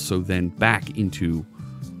also then back into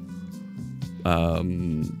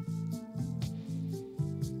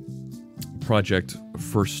project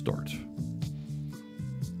first start.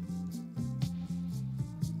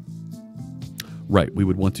 Right, we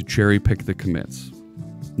would want to cherry pick the commits.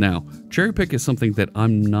 Now, cherry pick is something that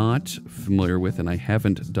I'm not familiar with and I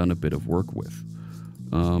haven't done a bit of work with.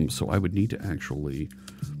 So I would need to actually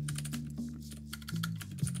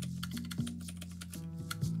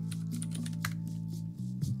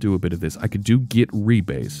do a bit of this. I could do git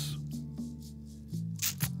rebase.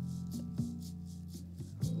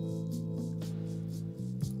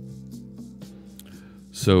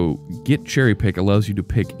 So git cherry pick allows you to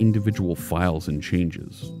pick individual files and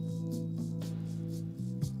changes.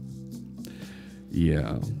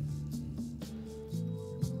 Yeah.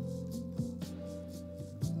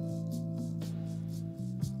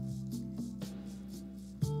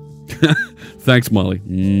 Thanks, Molly.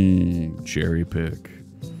 Cherry pick.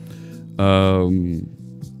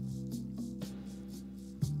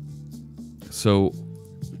 So,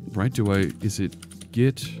 right, is it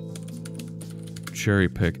git cherry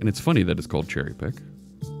pick? And it's funny that it's called cherry pick.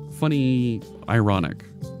 Funny, ironic.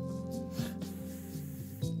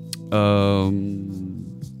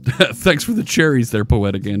 Thanks for the cherries there,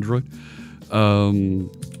 Poetic Android.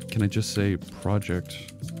 Can I just say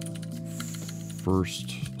project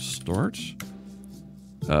first start?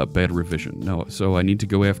 Bad revision. No, so I need to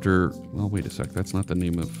go after... Well, wait a sec. That's not the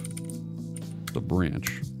name of the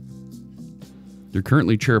branch. You're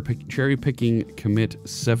currently cherry picking commit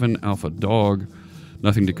 7 alpha dog.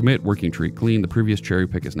 Nothing to commit. Working tree clean. The previous cherry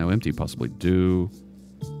pick is now empty. Possibly do.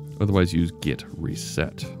 Otherwise, use git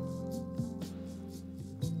reset.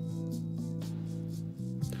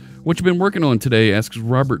 What you been working on today? Asks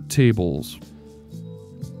Robert Tables.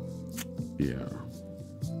 Yeah.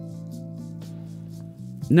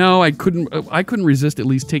 No, I couldn't resist at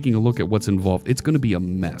least taking a look at what's involved. It's going to be a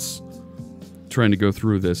mess trying to go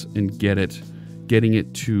through this and getting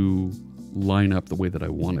it to line up the way that I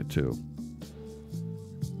want it to.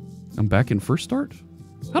 I'm back in first start?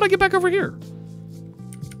 How'd I get back over here?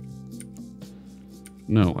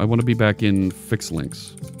 No, I want to be back in fix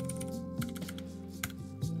links.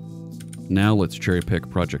 Now let's cherry pick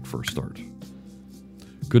project first start.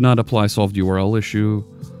 Could not apply solved URL issue.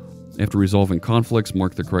 After resolving conflicts,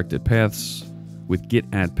 mark the corrected paths with git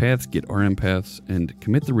add paths, git rm paths, and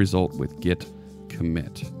commit the result with git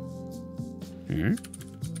commit. Okay.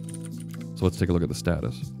 So let's take a look at the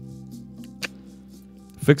status.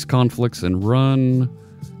 Fix conflicts and run.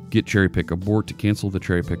 Git cherry pick abort to cancel the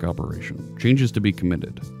cherry pick operation. Changes to be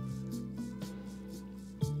committed.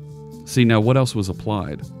 See, now what else was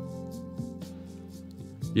applied?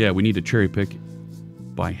 Yeah, we need to cherry pick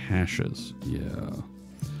by hashes. Yeah.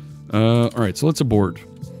 All right, so let's abort.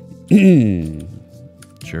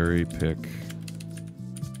 Cherry pick.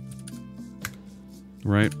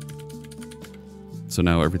 Right? So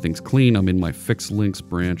now everything's clean. I'm in my fix links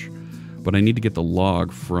branch, but I need to get the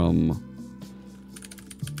log from...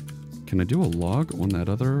 Can I do a log on that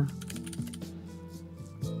other...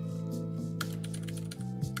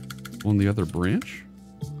 on the other branch?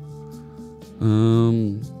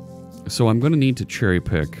 So I'm going to need to cherry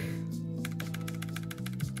pick.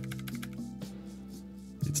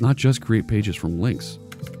 It's not just create pages from links.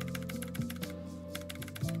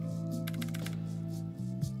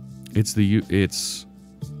 I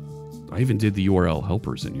even did the URL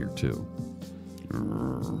helpers in here too.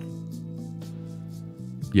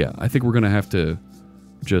 Yeah, I think we're going to have to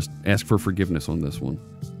just ask for forgiveness on this one.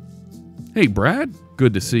 Hey, Brad,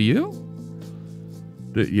 good to see you.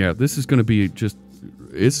 Yeah, this is going to be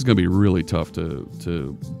really tough to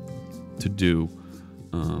do.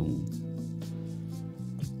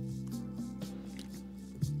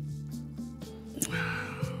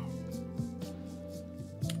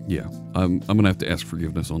 Yeah, I'm going to have to ask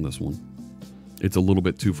forgiveness on this one. It's a little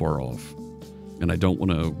bit too far off, and I don't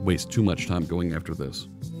want to waste too much time going after this.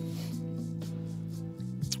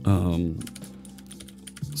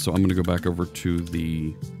 So I'm going to go back over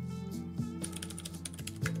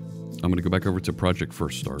to Project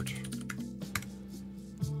First Start.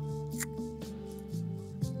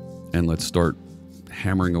 And let's start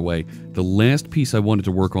hammering away. The last piece I wanted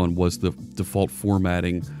to work on was the default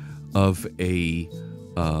formatting of a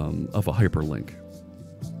hyperlink.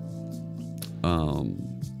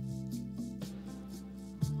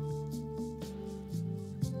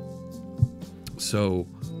 So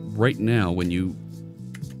right now, when you're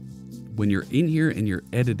in here and you're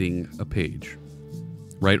editing a page,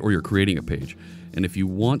 right, or you're creating a page, and if you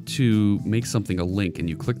want to make something a link and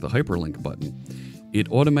you click the hyperlink button,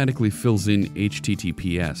 it automatically fills in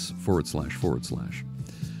https://.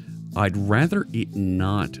 I'd rather it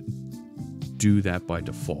not do that by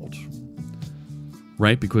default,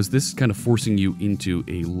 right? Because this is kind of forcing you into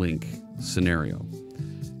a link scenario.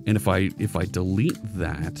 And if I delete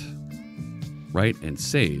that, right, and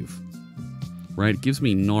save, right, it gives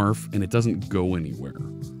me narf and it doesn't go anywhere,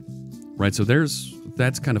 right? So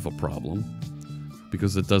that's kind of a problem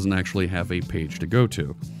because it doesn't actually have a page to go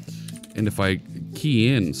to. And if I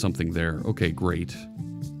key in something there, okay, great.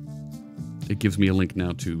 It gives me a link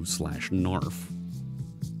now to /narf.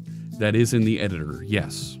 That is in the editor,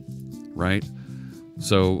 yes, right?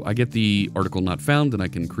 So I get the article not found and I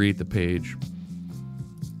can create the page.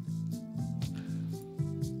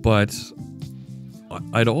 But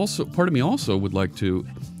part of me also would like to,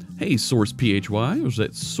 hey, Source PHY, or is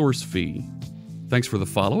that Source Fee? Thanks for the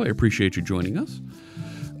follow. I appreciate you joining us.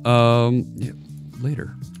 Yeah,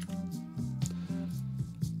 later.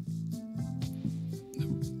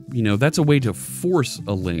 You know, that's a way to force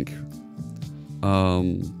a link.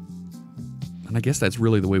 And I guess that's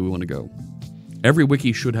really the way we want to go. Every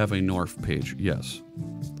wiki should have a narf page. Yes.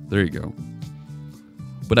 There you go.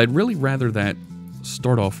 But I'd really rather that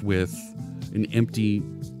start off with an empty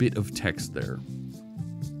bit of text there.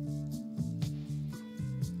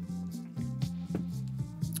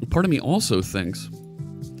 Part of me also thinks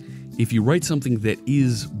if you write something that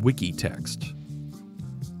is wiki text,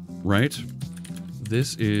 right?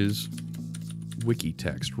 This is wiki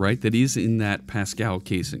text, right? That is in that Pascal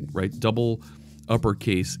casing, right? Double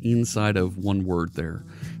uppercase inside of one word there.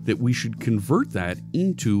 That we should convert that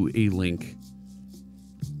into a link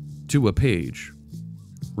to a page,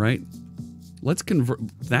 right? Let's convert,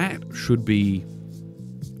 that should be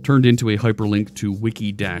turned into a hyperlink to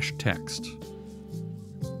wiki-text.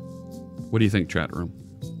 What do you think, chat room?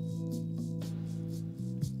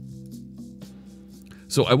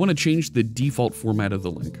 So I want to change the default format of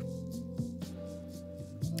the link.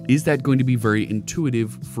 Is that going to be very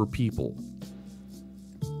intuitive for people?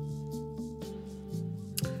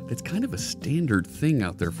 It's kind of a standard thing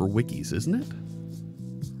out there for wikis, isn't it?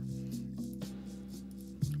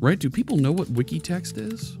 Right? Do people know what wiki text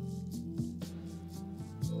is?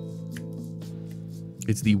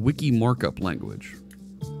 It's the wiki markup language.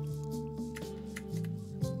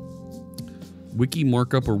 Wiki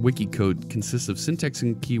markup or wiki code consists of syntax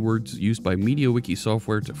and keywords used by MediaWiki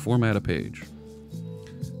software to format a page.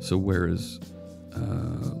 So where is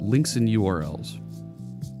links and URLs?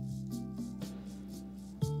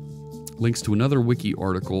 Links to another wiki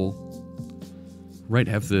article, right,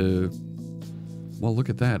 have the, well, look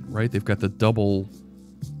at that, right? They've got the double.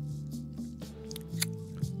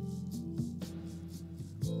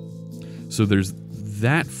 So there's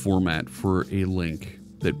that format for a link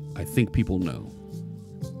that I think people know.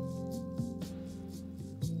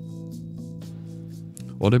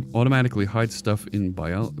 Automatically hide stuff in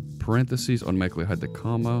parentheses. Automatically hide the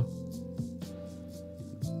comma.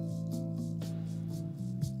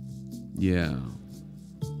 Yeah.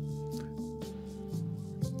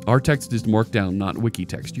 Our text is marked down, not wiki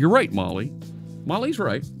text. You're right, Molly. Molly's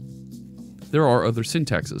right. There are other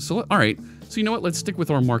syntaxes. So, all right. So you know what? Let's stick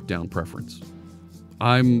with our markdown preference.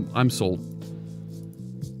 I'm sold.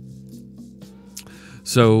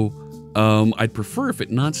 So I'd prefer if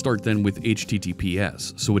it not start then with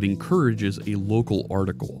HTTPS, so it encourages a local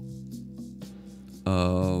article.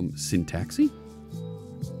 Syntaxy?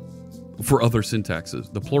 For other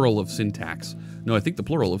syntaxes. The plural of syntax. No, I think the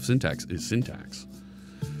plural of syntax is syntax.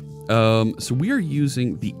 So we are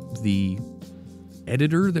using the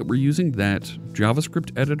editor that we're using, that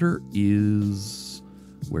JavaScript editor is,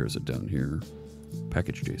 where is it down here?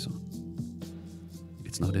 Package.json.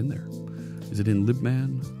 It's not in there. Is it in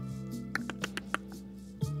libman?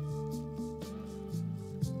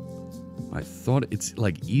 I thought it's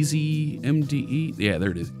like easy MDE. Yeah,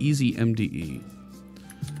 there it is. Easy MDE.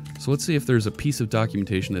 So let's see if there's a piece of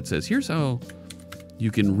documentation that says, here's how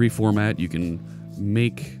you can reformat, you can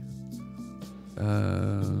make,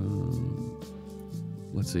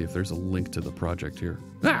 let's see if there's a link to the project here.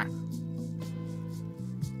 Ah!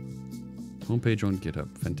 Homepage on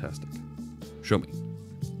GitHub. Fantastic. Show me.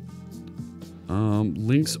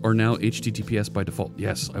 Links are now HTTPS by default.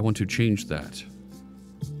 Yes, I want to change that.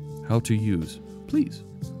 How to use. Please.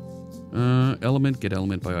 Element, get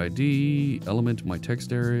element by ID. Element, my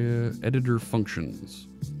text area. Editor functions.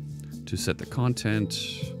 To set the content.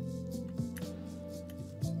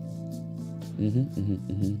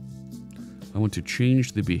 I want to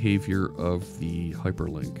change the behavior of the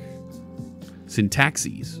hyperlink.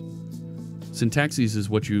 Syntaxes. Syntaxes is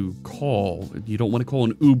what you call, you don't want to call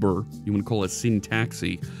an Uber, you want to call a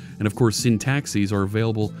syntaxy. And of course, syntaxes are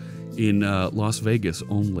available in Las Vegas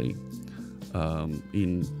only,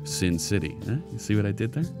 in Sin City. Huh? You see what I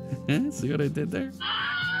did there? See what I did there?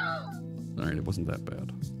 All right, it wasn't that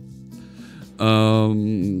bad.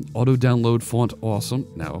 Auto download font, awesome.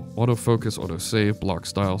 Now, autofocus, autosave, block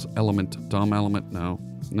styles, element, DOM element, no.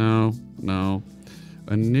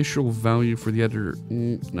 Initial value for the editor,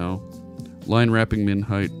 no. Line wrapping, min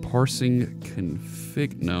height, parsing,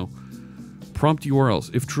 config, no. Prompt URLs,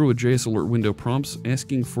 if true, a JS alert window prompts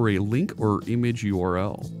asking for a link or image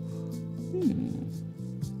URL.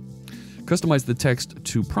 Customize the text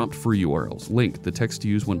to prompt for URLs. Link, the text to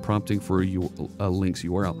use when prompting for a link's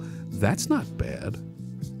URL. That's not bad.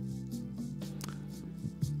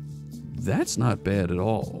 That's not bad at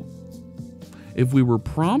all. If we were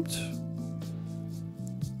prompt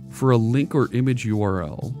for a link or image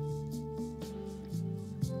URL,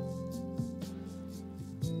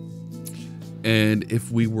 and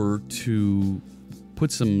if we were to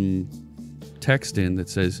put some text in that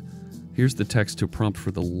says, here's the text to prompt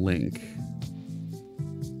for the link.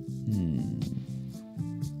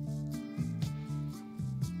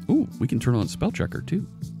 Ooh, we can turn on spell checker too.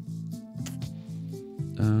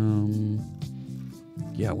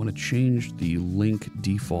 Yeah, I want to change the link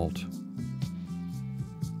default.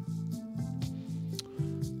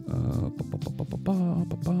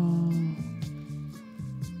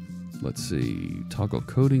 Let's see, toggle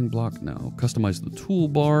coding block, no. Customize the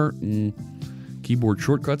toolbar, keyboard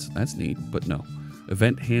shortcuts, that's neat, but no.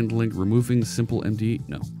 Event handling, removing simple MD,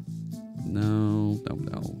 no. No.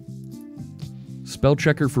 Spell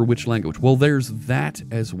checker for which language? Well, there's that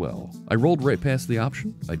as well. I rolled right past the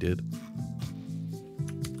option. I did.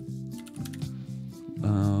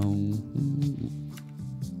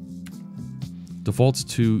 Defaults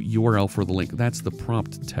to URL for the link. That's the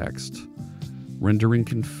prompt text. Rendering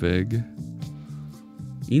config.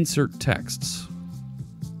 Insert texts.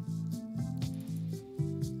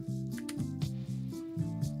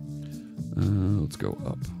 Let's go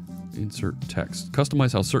up. Insert text.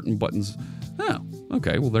 Customize how certain buttons... Oh,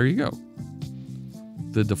 okay, well there you go.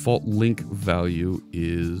 The default link value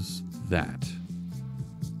is that.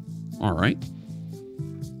 All right.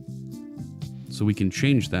 So we can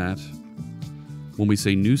change that. When we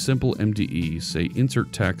say new simple MDE, say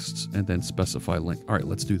insert texts and then specify link. All right,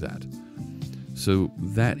 let's do that. So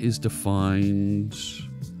that is defined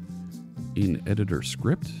in editor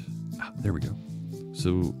script. There we go.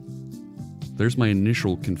 So there's my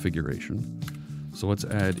initial configuration. So let's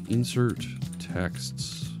add insert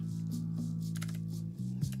texts.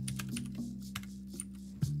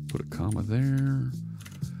 Put a comma there.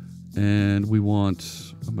 And we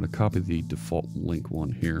want, I'm going to copy the default link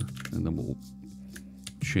one here, and then we'll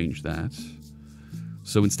change that.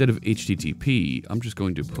 So instead of HTTP, I'm just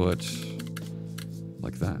going to put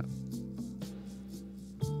like that.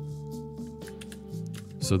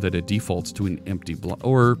 so that it defaults to an empty block,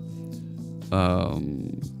 or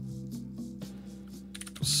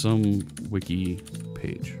some wiki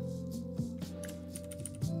page.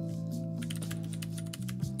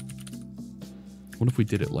 What if we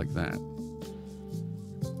did it like that?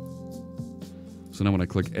 So now when I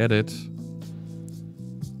click edit,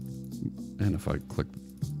 and if I click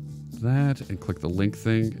that and click the link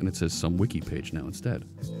thing, and it says some wiki page now instead.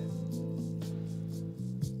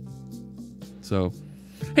 So,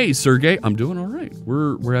 hey Sergey, I'm doing all right.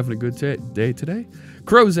 We're having a good day today.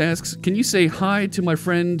 Crows asks, can you say hi to my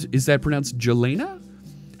friend? Is that pronounced Jelena?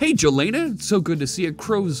 Hey Jelena, it's so good to see you.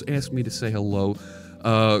 Crows asked me to say hello.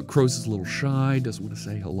 Crows is a little shy, doesn't want to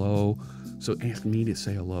say hello, so asked me to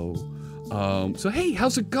say hello. So hey,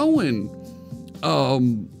 how's it going?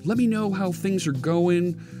 Let me know how things are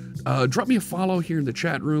going. Drop me a follow here in the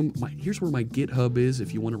chat room. Here's where my GitHub is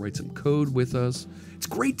if you want to write some code with us. It's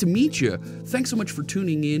great to meet you. Thanks so much for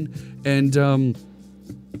tuning in. And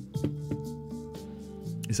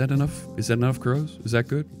is that enough? Is that enough, Crows? Is that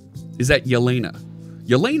good? Is that Yelena?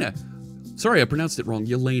 Yelena. Sorry, I pronounced it wrong.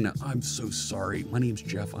 Yelena. I'm so sorry. My name's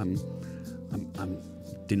Jeff. I'm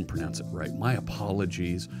didn't pronounce it right. My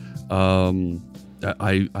apologies. I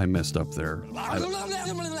messed up there. I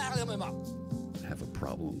have a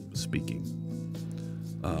problem speaking.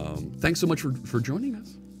 Thanks so much for joining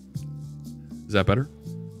us. Is that better?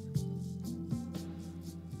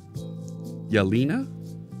 Yelena?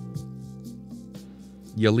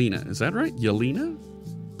 Yelena, is that right? Yelena?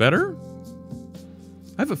 Better?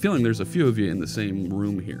 I have a feeling there's a few of you in the same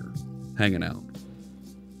room here, hanging out.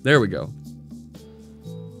 There we go.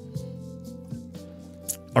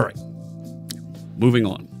 All right, moving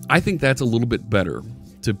on. I think that's a little bit better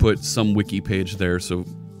to put some wiki page there so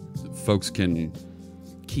folks can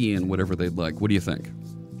key in whatever they'd like. What do you think?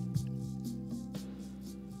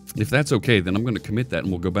 If that's okay, then I'm going to commit that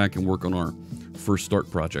and we'll go back and work on our first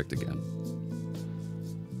start project again.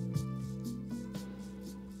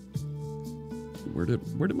 Where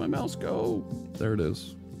did my mouse go? There it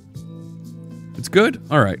is. It's good?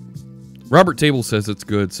 All right. Robert Table says it's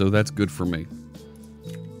good, so that's good for me.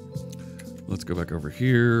 Let's go back over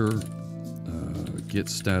here. Git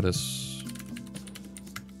status.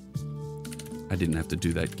 I didn't have to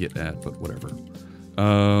do that git add, but whatever.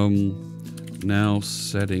 Now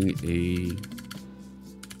setting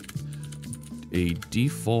a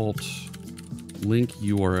default link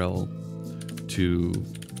URL to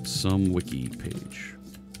some wiki page.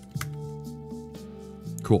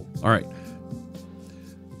 Cool. All right.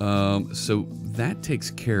 So that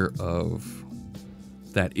takes care of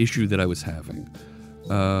that issue that I was having.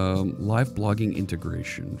 Live blogging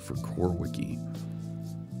integration for Core Wiki.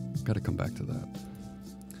 Got to come back to that.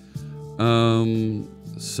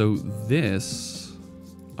 So this,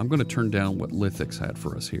 I'm going to turn down what Lithics had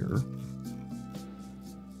for us here.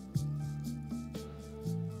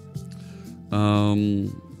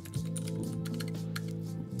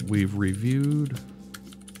 We've reviewed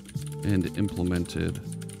and implemented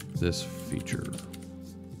this feature.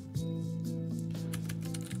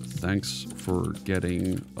 Thanks for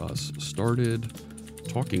getting us started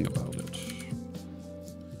talking about it.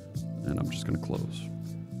 And I'm just going to close.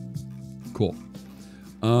 Cool.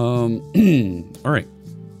 All right.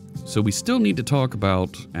 So we still need to talk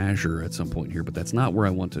about Azure at some point here, but that's not where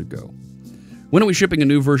I want to go. When are we shipping a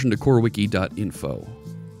new version to corewiki.info?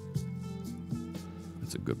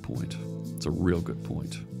 That's a good point. It's a real good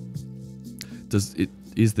point.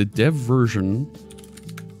 Is the dev version...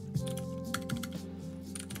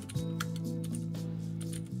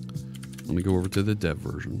 Let me go over to the dev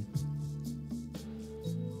version.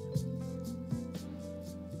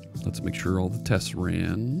 Let's make sure all the tests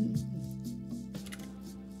ran.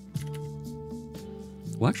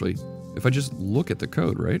 Well, actually, if I just look at the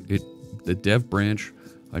code, right? The dev branch,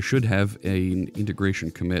 I should have an integration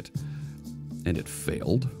commit, and it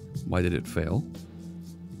failed. Why did it fail?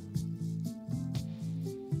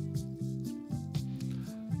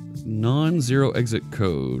 Non-zero exit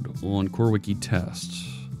code on CoreWiki tests.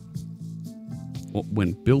 Well,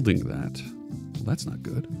 when building that, well, that's not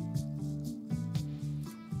good.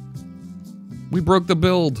 We broke the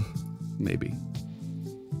build. Maybe.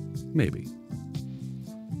 Maybe.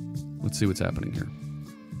 Let's see what's happening here.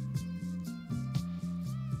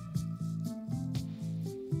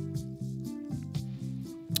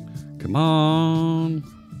 Come on.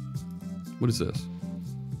 What is this?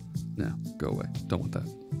 No, go away. Don't want that.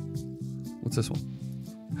 What's this one?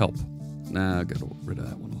 Help. Nah, get rid of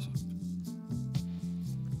that one also.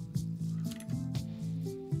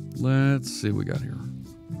 Let's see what we got here.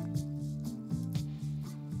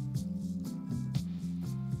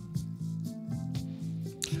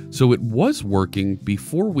 So it was working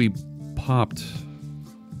before we popped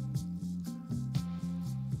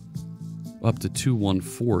up to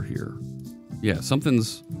 214 here. Yeah,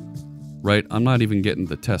 something's right. I'm not even getting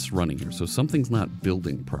the tests running here, so something's not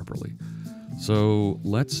building properly. So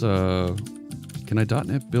let's, can I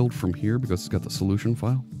 .NET build from here because it's got the solution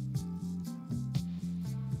file?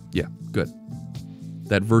 Yeah, good.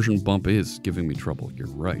 That version bump is giving me trouble. You're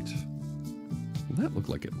right. Well, that looked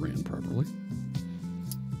like it ran properly.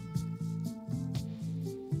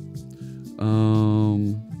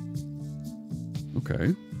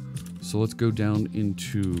 Okay. So let's go down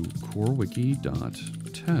into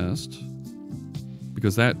corewiki.test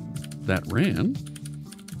because that ran.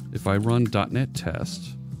 If I run .NET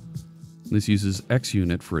test, this uses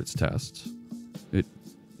XUnit for its tests, it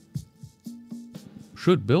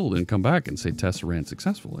should build and come back and say tests ran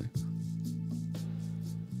successfully.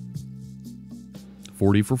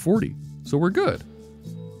 40 for 40. So we're good.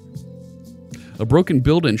 A broken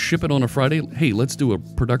build and ship it on a Friday? Hey, let's do a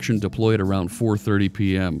production deploy at around 4:30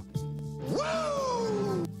 p.m.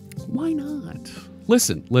 Why not?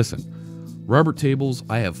 Listen. Robert Tables,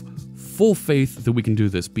 I have full faith that we can do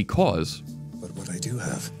this because... But what I do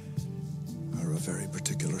have are a very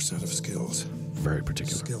particular set of skills. Very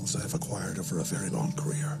particular. Skills I've acquired over a very long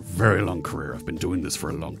career. Very long career. I've been doing this for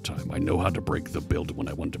a long time. I know how to break the build when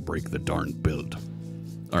I want to break the darn build.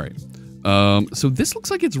 All right. So this looks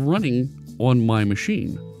like it's running on my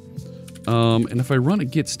machine. And if I run a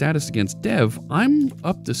git status against dev, I'm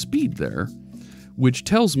up to speed there, which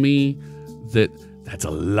tells me that that's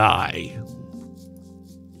a lie.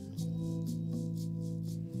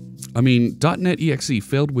 I mean, .NET EXE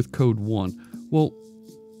failed with code 1. Well,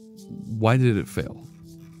 why did it fail?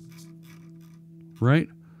 Right?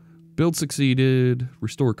 Build succeeded,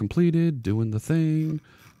 restore completed, doing the thing,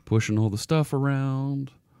 pushing all the stuff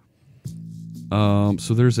around.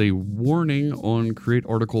 So there's a warning on create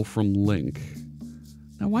article from link.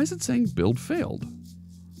 Now, why is it saying build failed?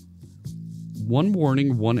 One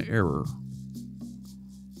warning, one error.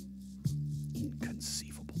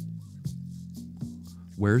 Inconceivable.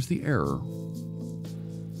 Where's the error?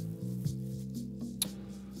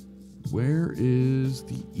 Where is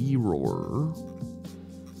the error?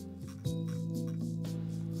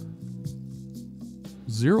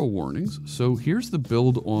 0 warnings. So here's the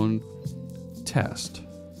build on test.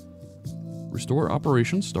 Restore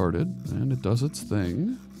operation started, and it does its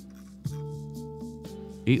thing.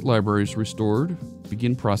 8 libraries restored.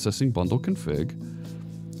 Begin processing bundle config.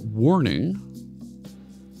 Warning.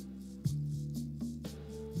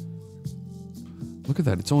 Look at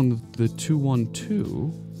that. It's on the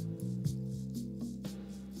 212.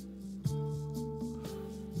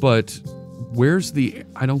 But where's the...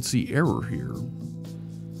 I don't see error here.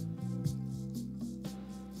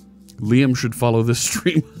 Liam should follow this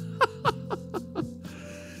stream.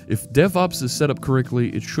 If DevOps is set up correctly,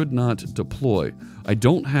 it should not deploy. I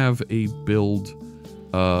don't have a build.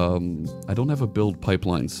 I don't have a build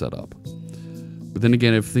pipeline set up. But then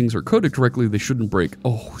again, if things are coded correctly, they shouldn't break.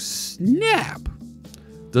 Oh, snap!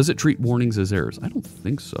 Does it treat warnings as errors? I don't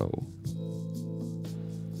think so.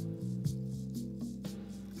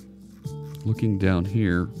 Looking down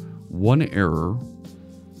here, one error,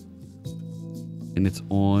 and it's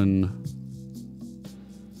on...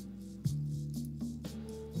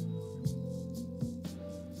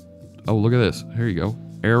 Oh, look at this. Here you go.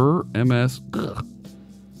 Error, MS. Ugh.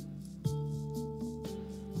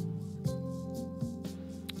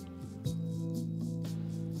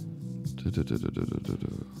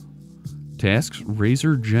 Tasks,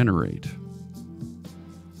 Razor generate.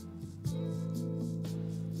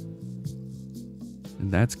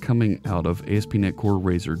 And that's coming out of ASP.NET Core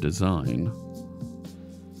Razor design.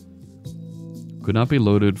 Could not be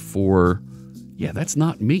loaded for... Yeah, that's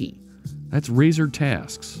not me. That's Razor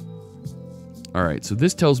tasks. All right, so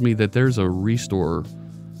this tells me that there's a restore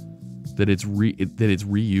that it's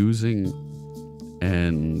reusing,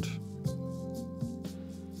 and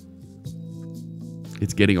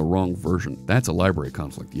it's getting a wrong version. That's a library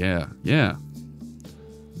conflict. Yeah.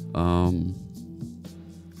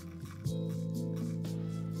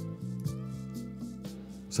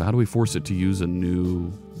 So how do we force it to use a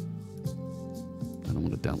new... I don't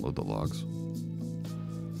want to download the logs.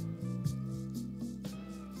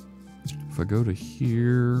 If I go to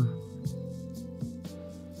here...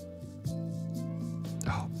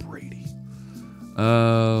 Oh, Brady.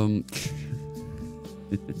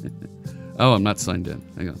 Oh, I'm not signed in.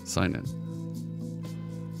 Hang on, sign in.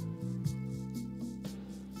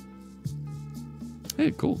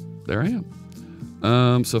 Hey, cool. There I am.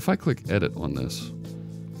 So if I click edit on this,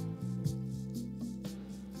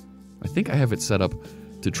 I think I have it set up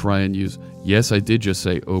to try and use. Yes, I did just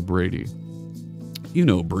say, oh, Brady. You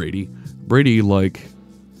know Brady. Brady, like...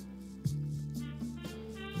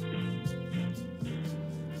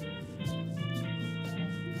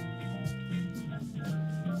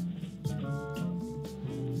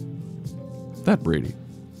 that Brady.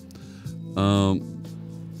 All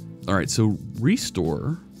right, so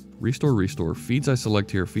restore, feeds I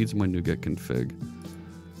select here, feeds my NuGet config.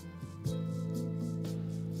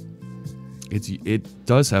 It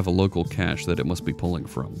does have a local cache that it must be pulling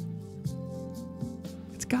from.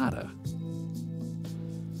 It's gotta.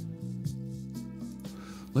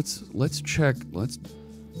 Let's check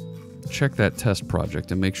that test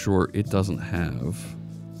project and make sure it doesn't have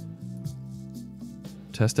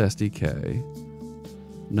test SDK.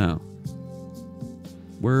 No.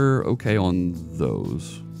 We're okay on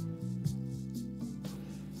those.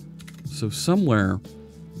 So somewhere,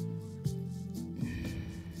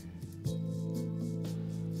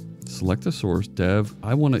 select a source, dev.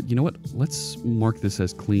 I want to, you know what? Let's mark this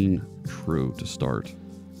as clean true to start.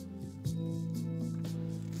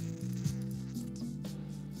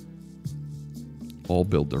 All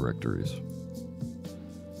build directories.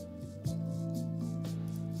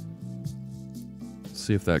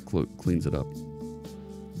 See if that cleans it up.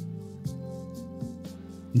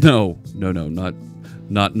 No,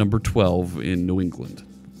 not number 12 in New England.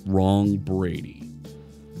 Wrong Brady.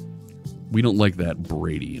 We don't like that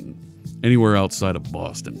Brady in anywhere outside of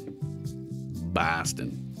Boston.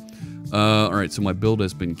 All right, so my build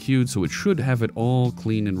has been queued, so it should have it all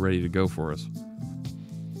clean and ready to go for us.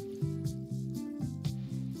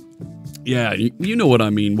 Yeah, you know what I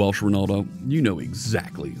mean, Welsh Ronaldo. You know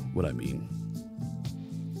exactly what I mean.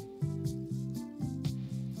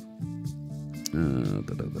 With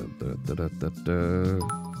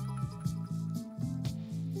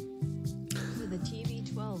a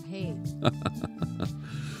TV12 hate.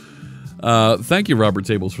 Thank you, Robert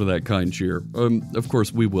Tables, for that kind cheer. Of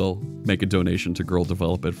course, we will make a donation to Girl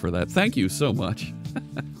Develop It for that. Thank you so much.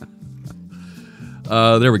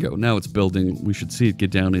 There we go. Now it's building. We should see it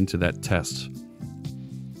get down into that test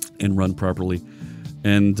and run properly.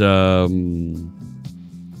 And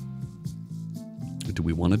do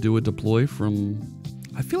we want to do a deploy from...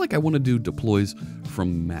 I feel like I want to do deploys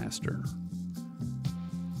from master.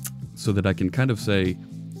 So that I can kind of say,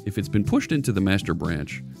 if it's been pushed into the master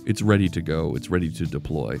branch, it's ready to go, it's ready to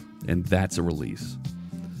deploy, and that's a release.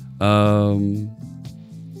 Does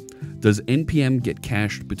NPM get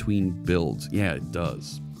cached between builds? Yeah, it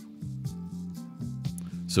does.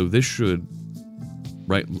 So this should...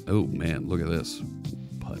 Right... Oh, man, look at this.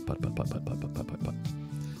 Put.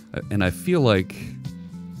 And I feel like...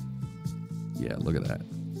 Yeah, look at that.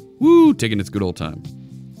 Woo! Taking its good old time.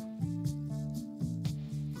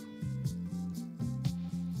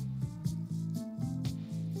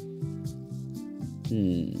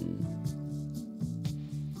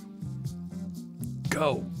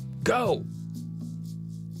 Go! Go!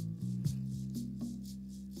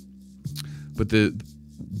 But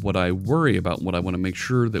what I worry about, what I want to make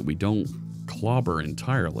sure that we don't clobber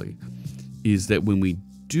entirely, is that when we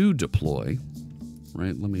do deploy,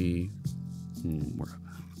 right? Let me...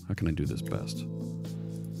 how can I do this best?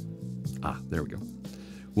 Ah, there we go.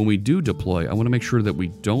 When we do deploy, I want to make sure that we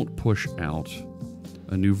don't push out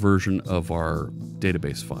a new version of our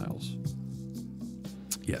database files.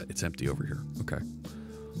 Yeah, it's empty over here. Okay.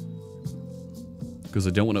 Because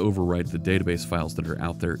I don't want to overwrite the database files that are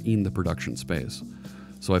out there in the production space.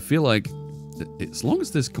 So I feel like as long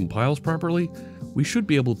as this compiles properly, we should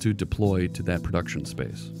be able to deploy to that production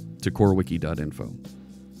space, to corewiki.info.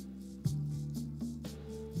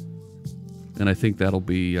 And I think that'll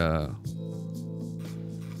be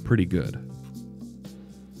pretty good.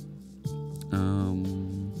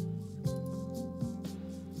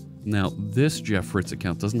 Now, this Jeff Fritz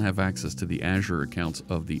account doesn't have access to the Azure accounts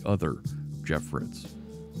of the other Jeff Fritz.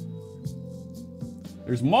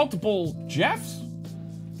 There's multiple Jeffs?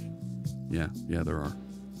 Yeah, there are.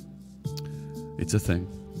 It's a thing.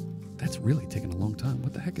 That's really taking a long time.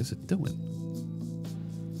 What the heck is it doing?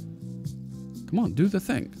 Come on, do the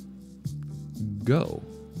thing. Go.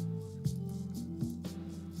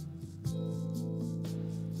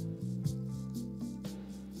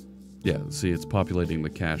 Yeah, see, it's populating the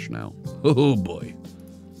cache now. Oh, boy.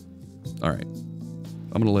 All right. I'm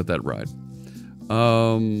going to let that ride.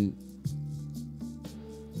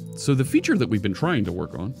 So the feature that we've been trying to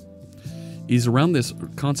work on is around this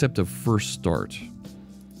concept of first start.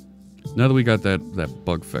 Now that we got that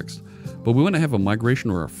bug fixed. But we want to have a migration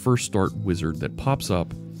or a first start wizard that pops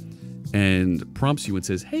up and prompts you and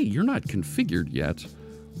says, hey, you're not configured yet.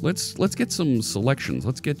 Let's get some selections.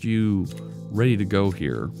 Let's get you ready to go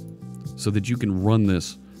here so that you can run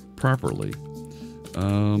this properly.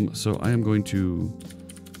 So I am going to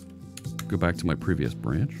go back to my previous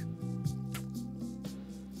branch.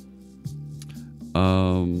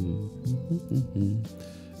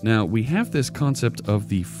 Now we have this concept of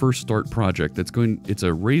the first start project that's going, it's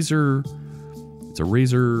a Razor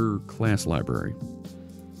class library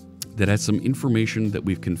that has some information that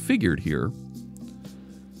we've configured here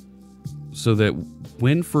so that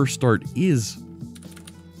when first start is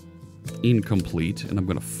incomplete, and I'm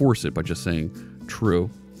going to force it by just saying true.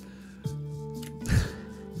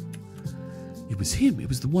 It was him. It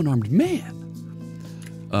was the one-armed man.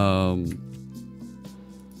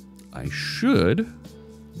 I should,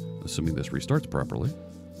 assuming this restarts properly.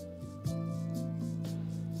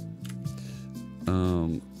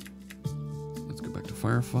 Let's go back to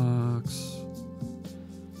Firefox.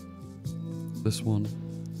 This one.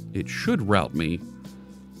 It should route me.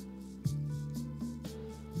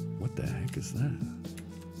 What the heck is that?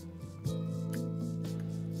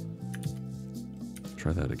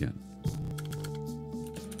 Try that again.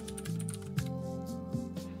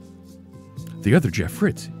 The other Jeff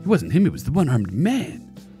Fritz. It wasn't him, it was the one-armed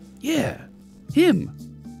man. Yeah, him.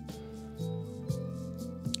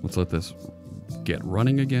 Let's let this get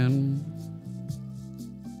running again.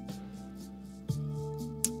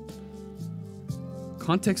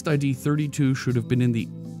 Context ID 32 should have been in the...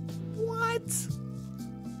 What?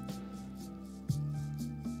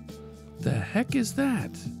 The heck is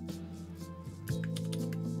that?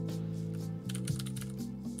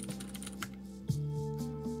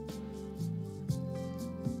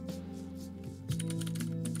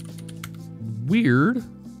 Weird.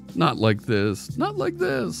 Not like this. Not like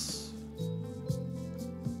this.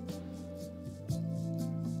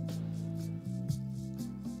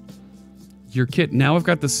 Your kit. Now I've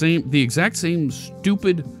got the exact same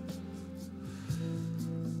stupid.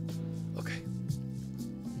 Okay.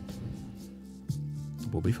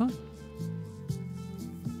 We'll be fine.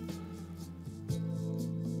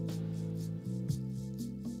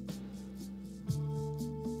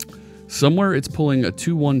 Somewhere it's pulling a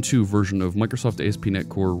 2.1.2 version of Microsoft ASP.NET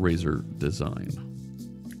Core Razor design.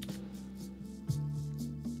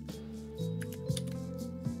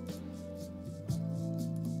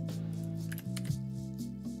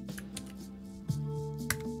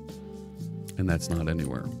 And that's not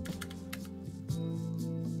anywhere.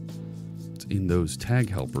 It's in those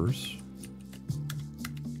tag helpers.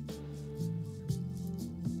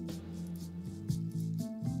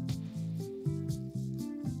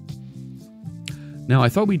 Now, I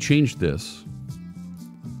thought we changed this,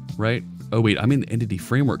 right? Oh, wait, I'm in the Entity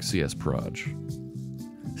Framework CS proj.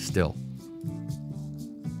 Still.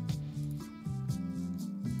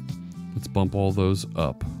 Let's bump all those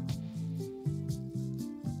up.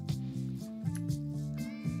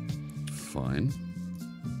 Fine.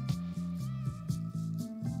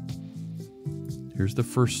 Here's the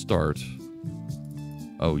first start.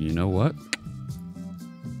 Oh, you know what?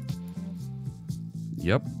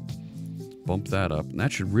 Yep. Bump that up. And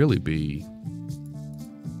that should really be...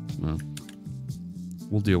 Well,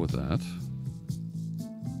 we'll deal with that.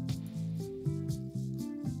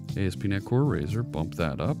 ASP.NET Core Razor. Bump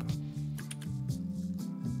that up.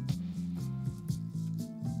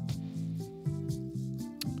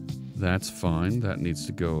 That's fine. That needs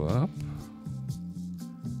to go up.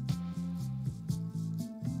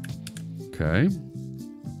 Okay.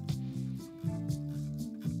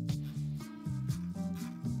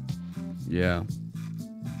 Yeah.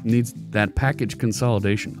 Needs that package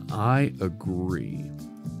consolidation. I agree.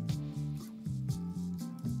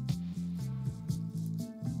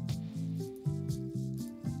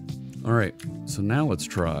 All right. So now let's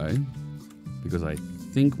try, because I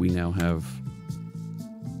think we now have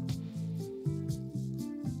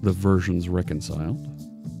the versions reconciled.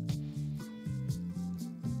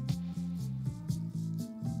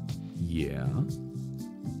 Yeah.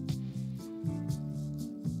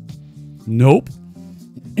 Nope.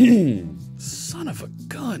 Son of a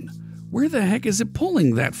gun. Where the heck is it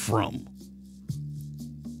pulling that from?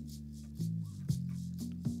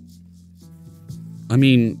 I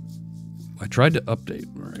mean, I tried to update.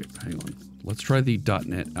 All right, hang on. Let's try the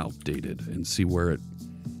 .NET outdated and see where it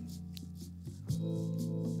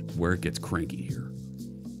gets cranky here.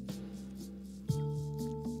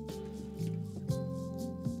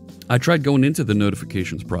 I tried going into the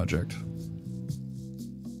notifications project.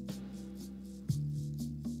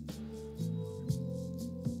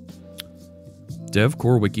 Dev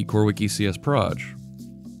Core Wiki CS proj.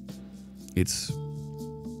 It's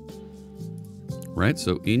right.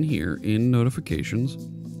 So in here, in notifications,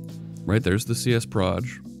 right there's the CS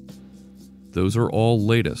proj. Those are all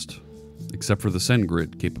latest, except for the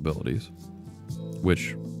SendGrid capabilities,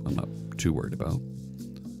 which I'm not too worried about.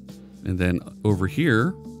 And then over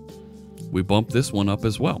here, we bump this one up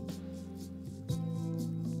as well.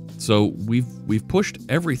 So we've pushed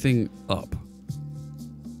everything up.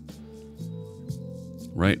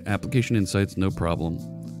 Right? Application Insights, no problem.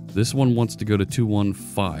 This one wants to go to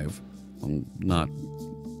 215. I'm not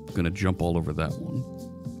going to jump all over that one.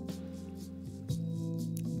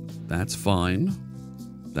 That's fine.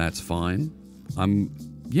 That's fine. I'm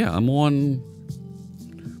on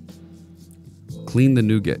clean the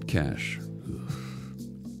NuGet cache.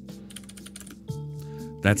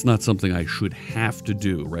 That's not something I should have to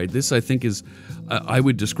do, right? This, I think, is... I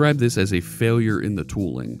would describe this as a failure in the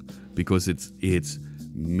tooling, because it's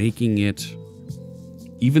making it...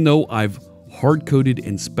 Even though I've hard-coded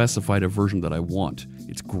and specified a version that I want,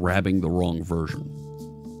 it's grabbing the wrong version.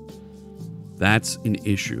 That's an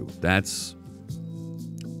issue. That's...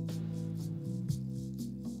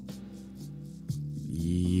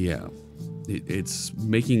 Yeah. It's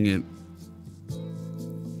making it...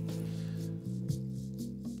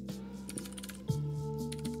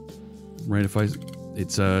 Right, if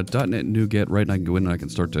it's .NET NuGet, right, and I can go in and I can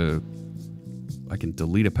start to, I can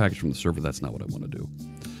delete a package from the server. That's not what I want to do.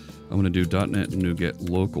 I'm going to do .NET NuGet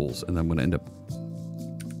locals, and I'm going to end up,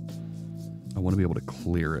 I want to be able to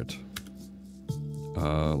clear it.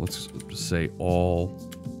 Let's just say all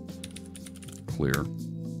clear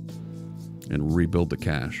and rebuild the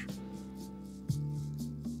cache.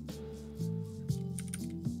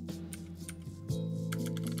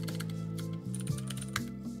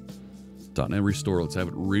 .NET Restore. Let's have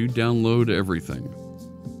it re-download everything.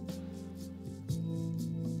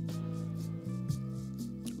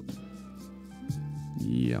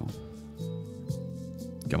 Yeah.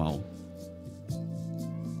 Come on.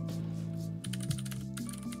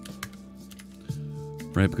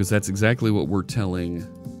 Right, because that's exactly what we're telling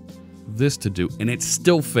this to do, and it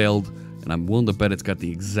still failed, and I'm willing to bet it's got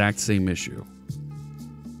the exact same issue.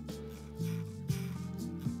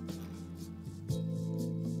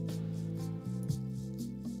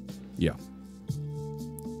 Yeah.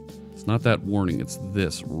 It's not that warning, it's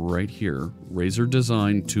this right here. Razor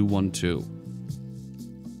Design 212.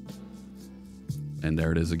 And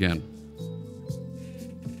there it is again.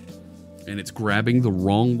 And it's grabbing the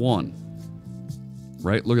wrong one.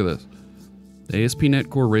 Right? Look at this. ASP.NET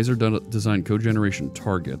Core Razor Design code generation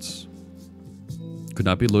targets could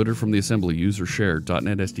not be loaded from the assembly user shared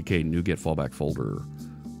 .NET SDK NuGet fallback folder.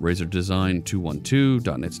 Razor Design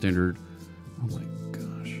 212 .NET Standard. Oh my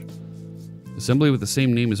gosh. Assembly with the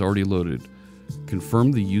same name is already loaded.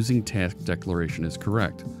 Confirm the using task declaration is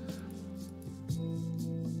correct.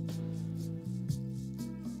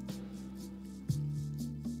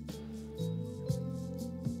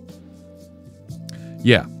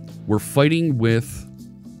 Yeah, we're fighting with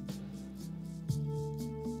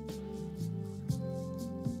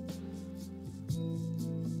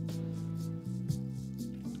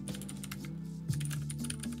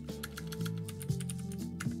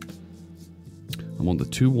I'm on the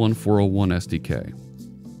 21401 SDK.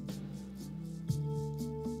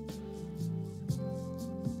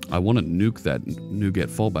 I want to nuke that NuGet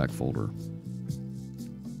fallback folder.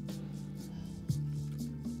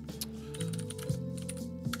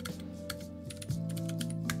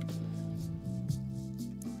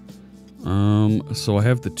 So I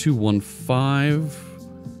have the 215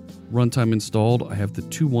 runtime installed. I have the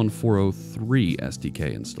 21403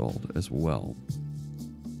 SDK installed as well.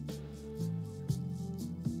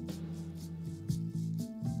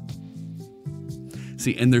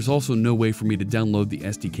 See, and there's also no way for me to download the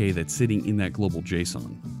SDK that's sitting in that global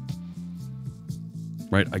JSON.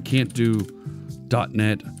 Right? I can't do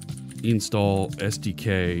 .NET install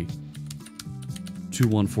SDK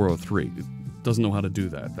 21403. It doesn't know how to do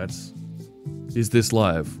that. That's... Is this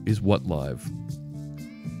live? Is what live?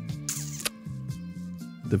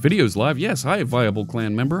 The video's live? Yes. Hi, Viable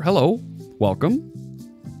Clan member. Hello. Welcome.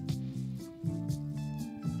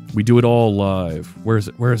 We do it all live. Where is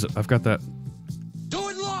it? Where is it? I've got that. Do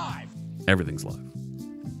it live! Everything's live.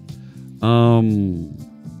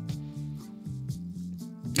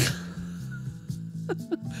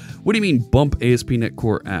 What do you mean bump ASP.NET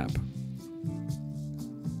Core app?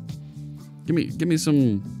 Give me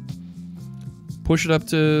some... Push it up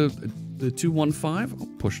to the 215? I'll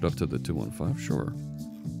push it up to the 215, sure.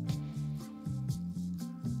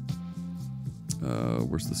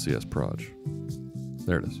 Where's the CS proj?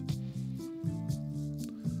 There it is.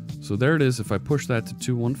 So there it is. If I push that to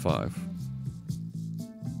 215,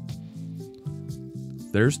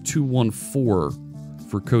 there's 214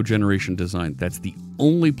 for code generation design. That's the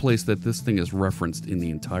only place that this thing is referenced in the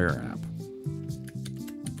entire app.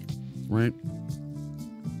 Right?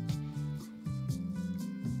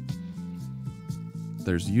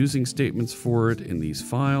 There's using statements for it in these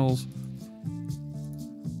files.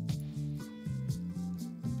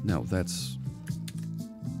 No, that's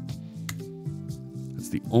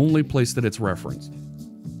the only place that it's referenced,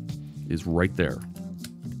 is right there.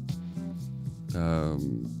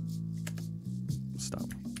 Stop.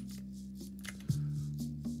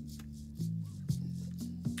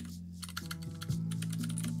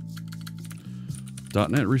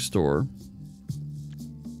 .NET Restore.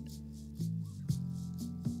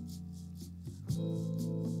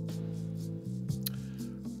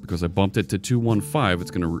 Because I bumped it to 2.15,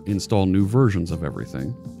 it's going to install new versions of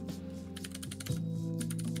everything.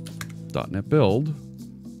 .NET Build.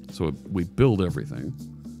 So we build everything.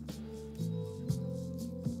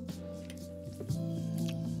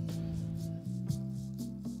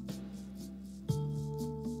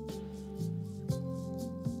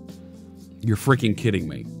 You're freaking kidding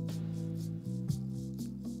me.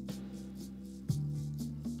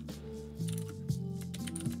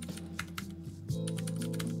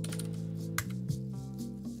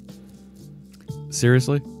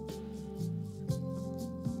 Seriously?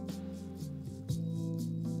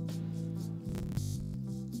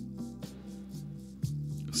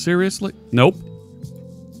 Seriously? Nope.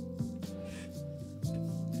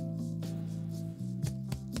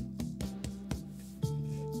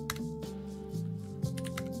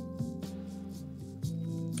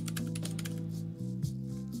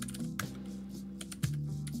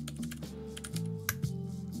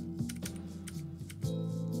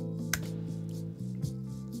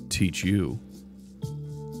 Teach you.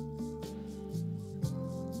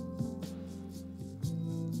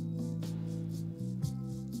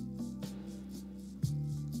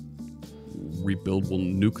 Rebuild will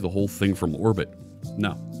nuke the whole thing from orbit.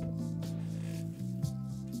 No.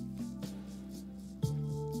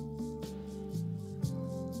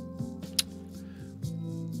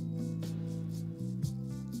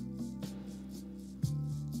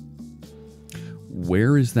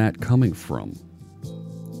 Where is that coming from?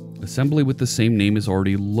 Assembly with the same name is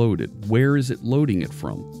already loaded. Where is it loading it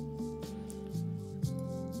from?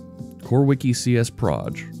 Core Wiki CS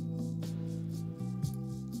Proj.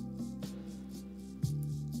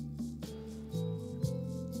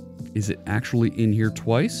 Is it actually in here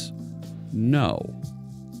twice? No.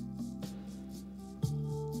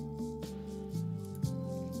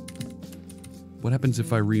 What happens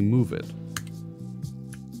if I remove it?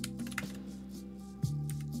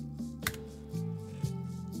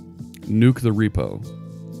 Nuke the repo.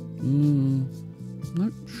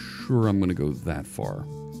 Not sure I'm going to go that far.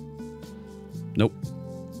 Nope.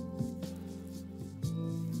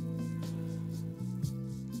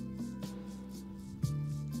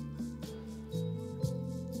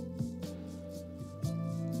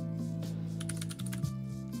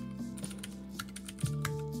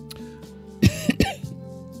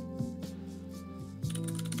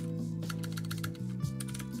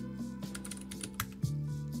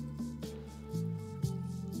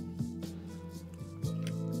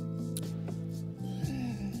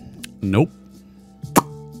 Nope.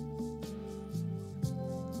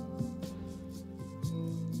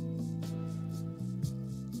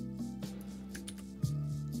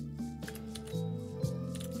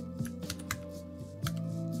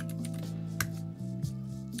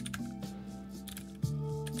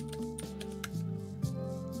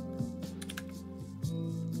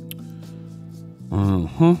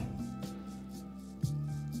 Uh-huh.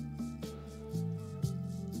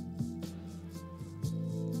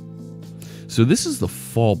 So this is the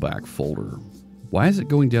fallback folder. Why is it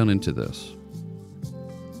going down into this?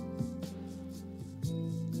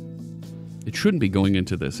 It shouldn't be going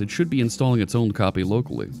into this. It should be installing its own copy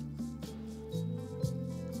locally.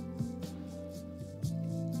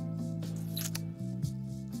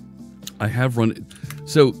 I have run...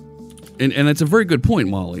 So, and it's a very good point,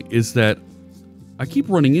 Molly, is that I keep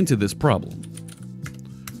running into this problem.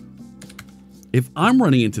 If I'm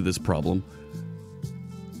running into this problem,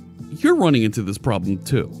 you're running into this problem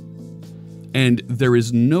too. And there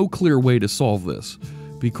is no clear way to solve this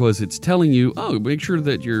because it's telling you, oh, make sure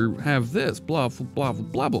that you have this, blah, blah,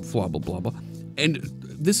 blah, blah, blah, blah, blah, blah. And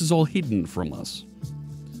this is all hidden from us.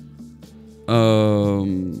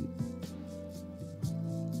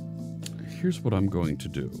 Here's what I'm going to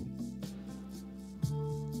do.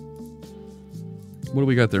 What do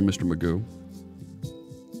we got there, Mr. Magoo?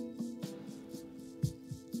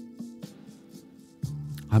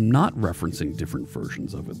 I'm not referencing different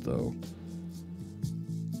versions of it, though.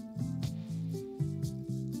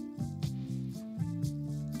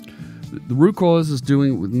 The root cause is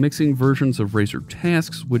doing with mixing versions of Razor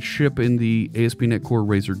tasks which ship in the ASP.NET Core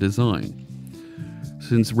Razor design.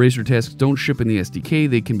 Since Razor tasks don't ship in the SDK,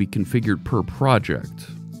 they can be configured per project.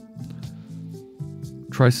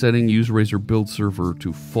 Try setting use Razor build server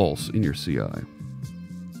to false in your CI.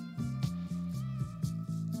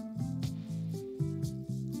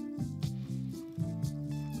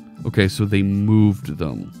 Okay, so they moved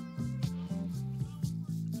them.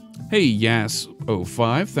 Hey,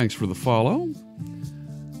 Yas05, thanks for the follow.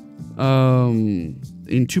 In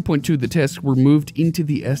 2.2, the tasks were moved into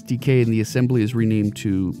the SDK and the assembly is renamed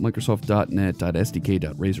to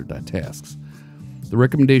Microsoft.NET.SDK.Razor.Tasks. The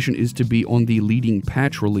recommendation is to be on the leading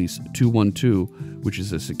patch release 2.12, which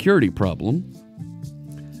is a security problem.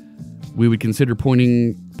 We would consider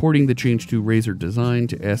porting the change to Razor Design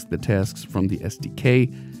to ask the tasks from the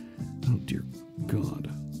SDK. Oh, dear God.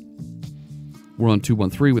 We're on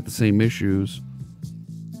 2.13 with the same issues.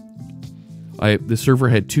 The server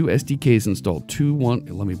had two SDKs installed.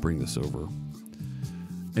 Let me bring this over.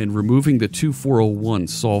 And removing the 2.401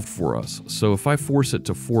 solved for us. So if I force it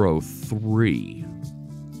to 403...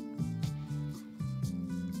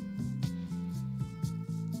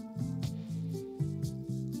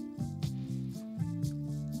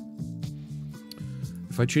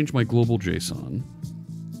 if I change my global JSON...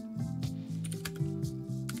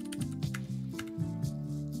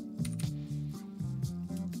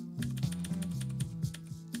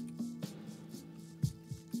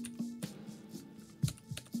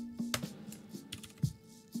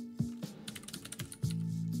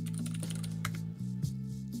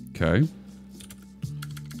 Okay.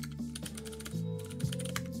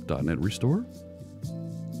 .NET restore.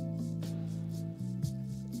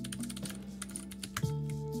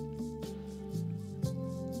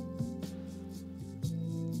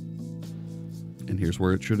 And here's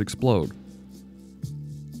where it should explode.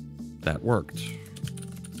 That worked.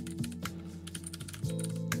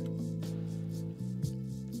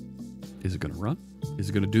 Is it going to run?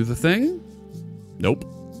 Is it going to do the thing? Nope.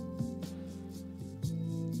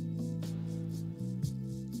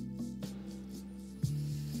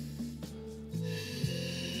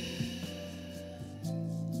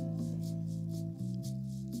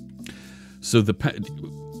 So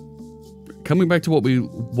coming back to what we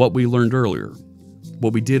learned earlier,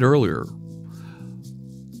 what we did earlier,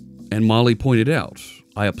 and Molly pointed out,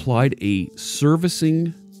 I applied a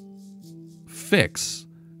servicing fix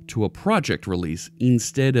to a project release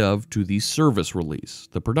instead of to the service release,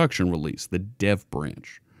 the production release, the dev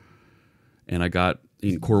branch. And I got,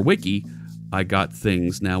 in Core Wiki, I got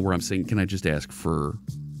things now where I'm saying, can I just ask for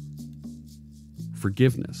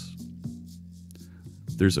forgiveness?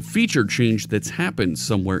 There's a feature change that's happened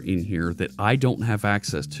somewhere in here that I don't have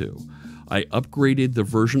access to. I upgraded the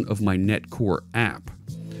version of my NetCore app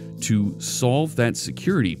to solve that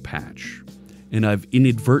security patch, and I've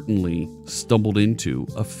inadvertently stumbled into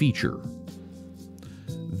a feature.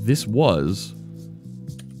 This was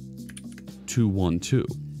 2.12.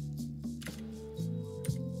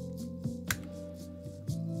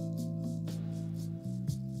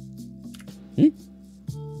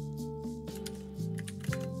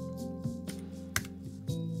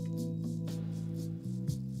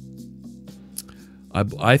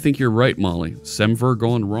 I think you're right, Molly. Semver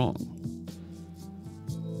gone wrong.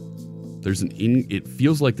 It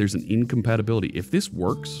feels like there's an incompatibility. If this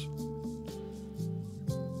works,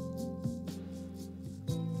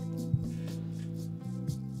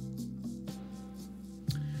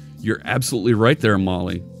 you're absolutely right there,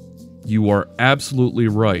 Molly. You are absolutely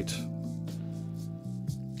right.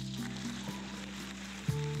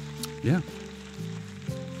 Yeah.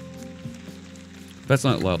 That's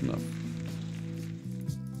not loud enough.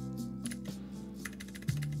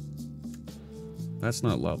 That's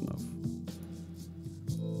not loud enough.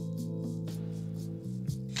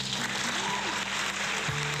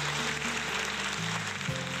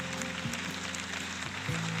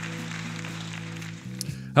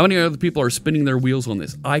 How many other people are spinning their wheels on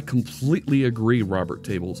this? I completely agree, Robert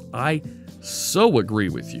Tables. I so agree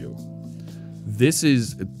with you. This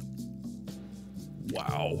is...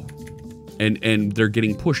 wow. And they're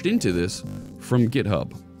getting pushed into this from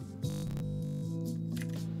GitHub.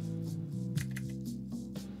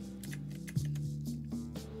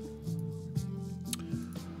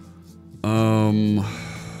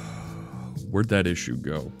 Where'd that issue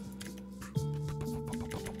go?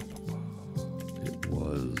 It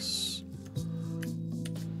was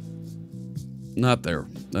not there.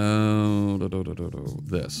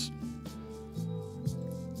 This.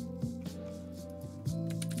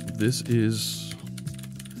 This is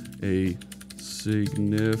a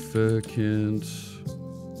significant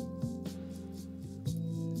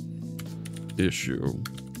issue.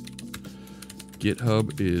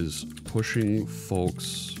 GitHub is pushing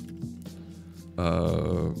folks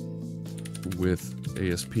with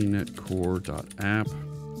ASP.NET Core.app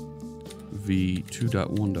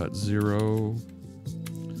v2.1.0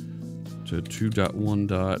 to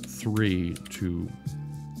 2.1.3 to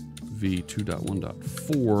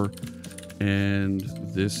v2.1.4, and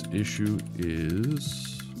this issue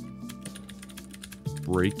is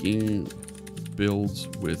breaking builds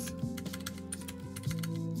with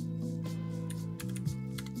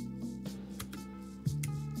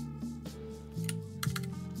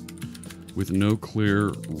no clear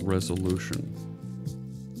resolution.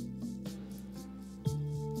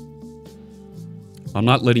 I'm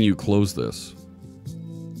not letting you close this.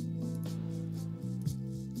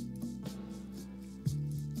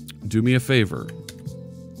 Do me a favor.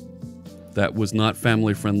 That was not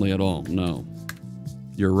family friendly at all. No.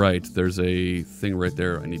 You're right. There's a thing right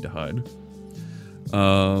there I need to hide.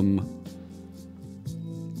 Oh,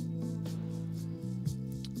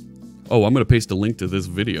 I'm going to paste a link to this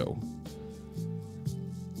video.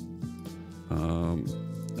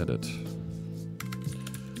 Edit.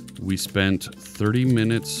 We spent 30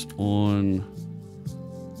 minutes on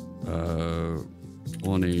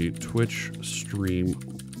a Twitch stream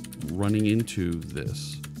running into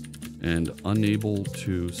this and unable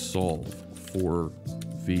to solve for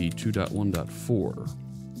v2.1.4.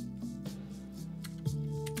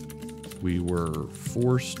 We were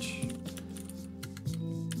forced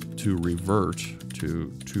to revert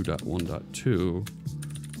to 2.1.2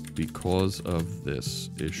 because of this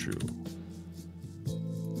issue.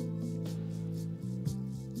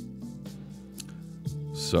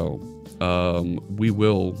 So, we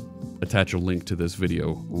will attach a link to this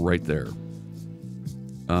video right there.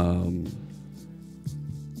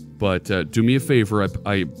 But do me a favor,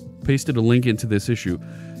 I pasted a link into this issue.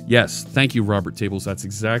 Yes, thank you, Robert Tables. That's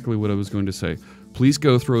exactly what I was going to say. Please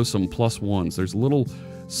go throw some +1s. There's a little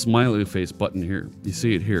smiley face button here. You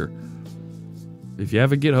see it here. If you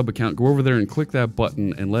have a GitHub account, go over there and click that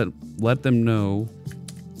button and let them know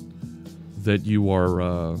that you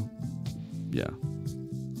are, yeah.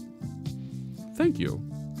 Thank you.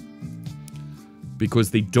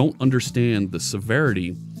 Because they don't understand the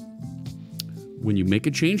severity when you make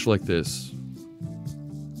a change like this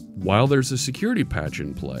while there's a security patch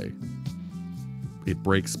in play. It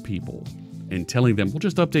breaks people. And telling them, well,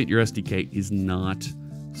 just update your SDK is not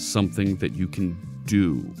something that you can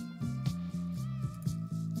do.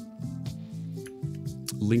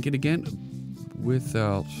 Link it again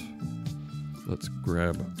without, let's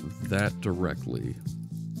grab that directly.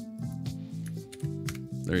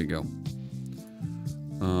 There you go.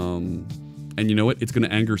 And you know what? It's going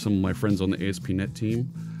to anger some of my friends on the ASP.NET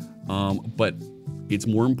team. But it's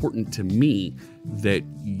more important to me that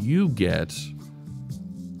you get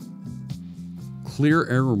clear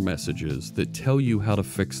error messages that tell you how to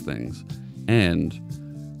fix things. And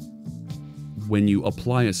when you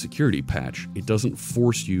apply a security patch, it doesn't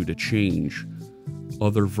force you to change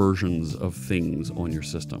other versions of things on your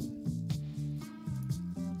system.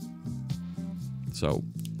 So,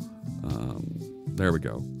 there we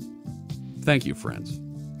go. Thank you, friends.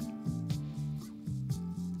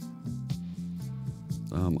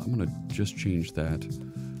 I'm going to just change that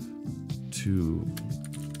to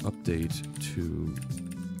update to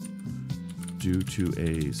due to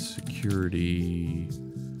a security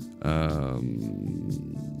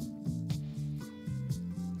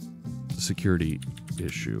security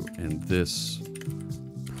issue, and this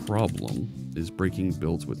problem is breaking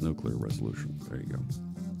builds with no clear resolution. There you go.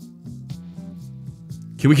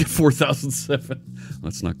 Can we get 4007?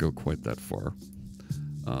 Let's not go quite that far.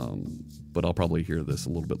 But I'll probably hear this a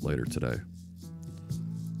little bit later today.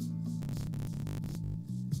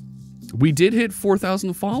 We did hit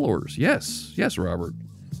 4,000 followers. Yes. Yes, Robert.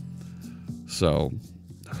 So,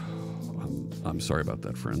 I'm sorry about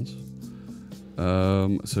that, friends.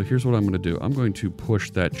 So here's what I'm going to do. I'm going to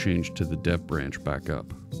push that change to the dev branch back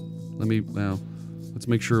up. Let's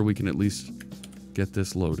make sure we can at least get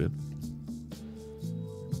this loaded.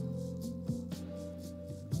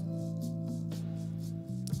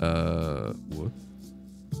 What?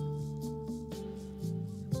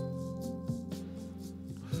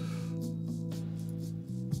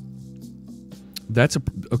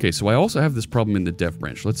 Okay, so I also have this problem in the dev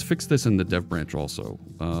branch. Let's fix this in the dev branch also.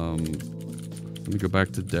 Let me go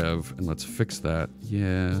back to dev and let's fix that.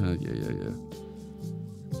 Yeah.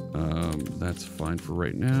 That's fine for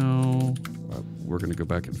right now. We're going to go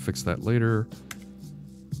back and fix that later.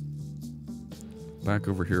 Back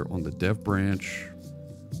over here on the dev branch.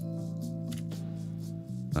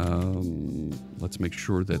 Let's make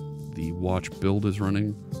sure that the watch build is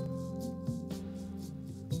running.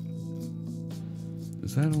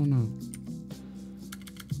 Is that on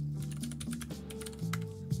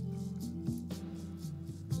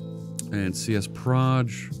a... And CS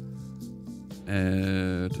Proj.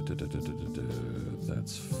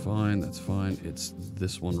 That's fine, that's fine. It's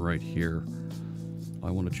this one right here. I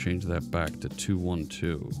want to change that back to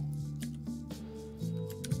 212.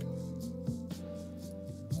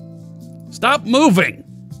 Stop moving!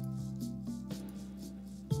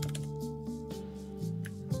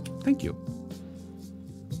 Thank you.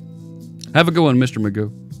 Have a good one, Mr.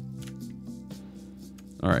 Magoo.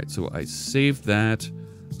 Alright, so I saved that.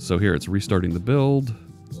 So here, it's restarting the build.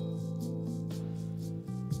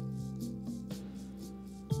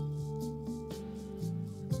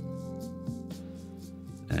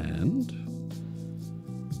 And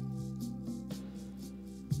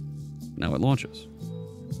now it launches.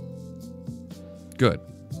 Good.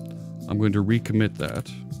 I'm going to recommit that.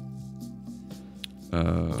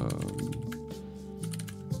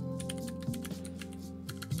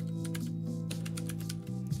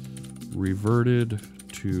 Reverted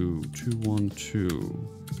to 212.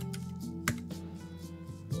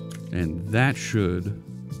 And that should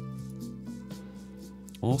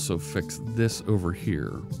also fix this over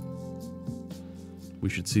here. We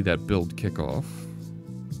should see that build kick off.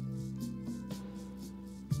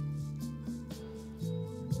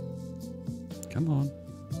 Come on.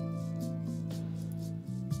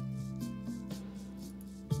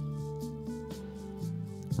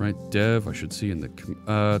 Right, dev, I should see in the...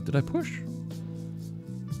 did I push?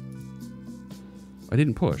 I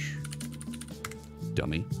didn't push.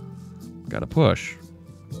 Dummy. Gotta push.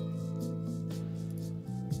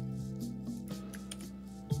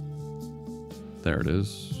 There it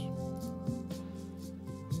is.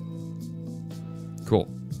 Cool.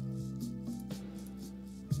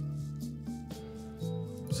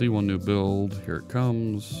 C1 new build. Here it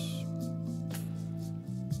comes.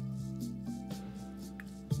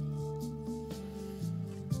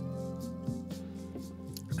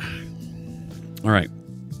 All right.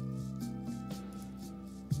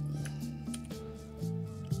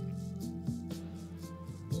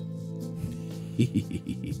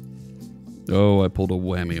 Oh, I pulled a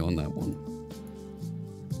whammy on that one.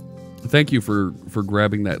 Thank you for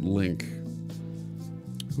grabbing that link.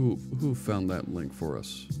 Who found that link for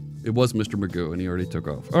us? It was Mr. Magoo, and he already took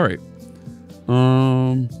off. All right.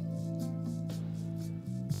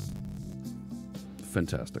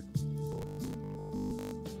 Fantastic.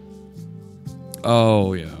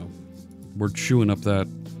 Oh, yeah. We're chewing up that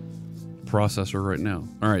processor right now.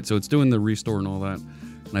 All right, so it's doing the restore and all that.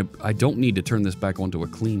 And I don't need to turn this back onto a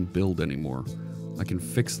clean build anymore. I can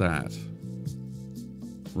fix that.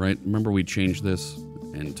 Right? Remember we changed this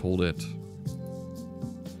and told it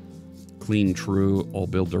clean true, all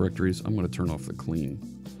build directories. I'm going to turn off the clean.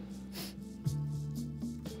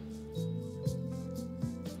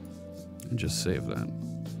 And just save that.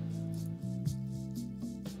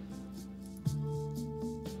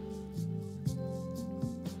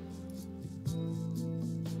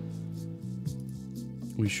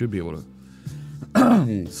 We should be able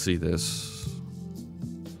to see this.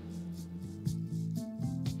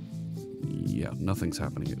 Yeah, nothing's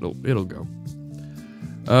happening. It'll go.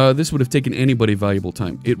 This would have taken anybody valuable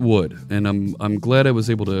time. It would, and I'm glad I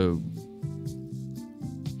was able to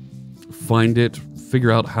find it,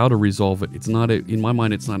 figure out how to resolve it. It's not in my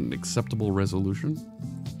mind. It's not an acceptable resolution.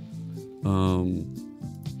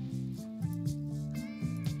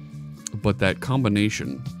 But that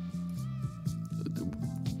combination.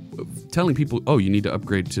 Telling people, oh, you need to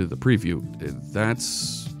upgrade to the preview,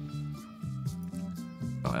 that's...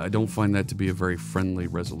 I don't find that to be a very friendly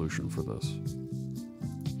resolution for this.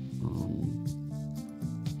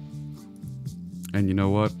 And you know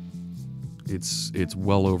what? It's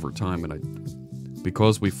well over time, and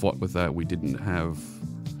because we fought with that,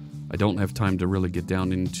 I don't have time to really get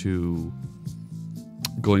down into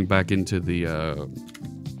going back into the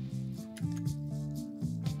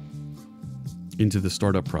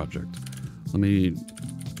startup project. Let me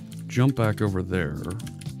jump back over there.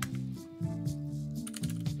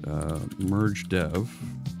 Merge dev.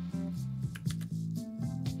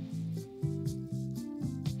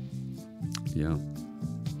 Yeah.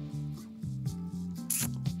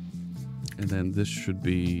 And then this should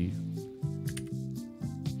be...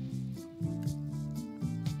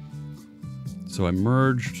 So I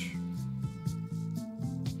merged.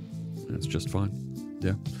 That's just fine.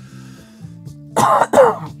 Yeah.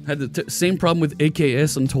 Had the same problem with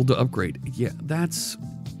AKS. I'm told to upgrade. Yeah, that's...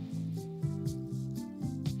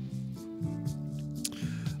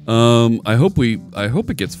 I hope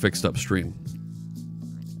it gets fixed upstream.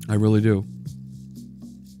 I really do.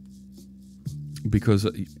 Because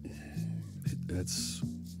it's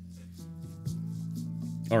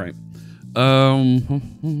all right.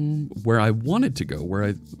 Where I wanted to go, where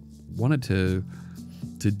I wanted to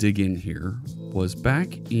dig in here was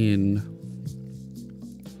back in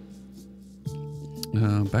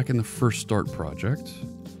the First Start project.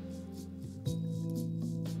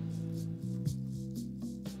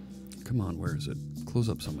 Come on, where is it? Close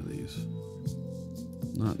up some of these.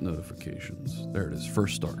 Not notifications. There it is.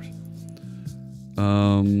 First Start.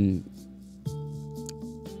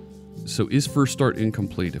 So is First Start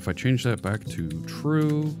incomplete? If I change that back to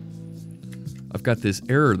true, I've got this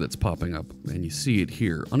error that's popping up, and you see it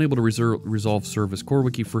here. Unable to resolve service Core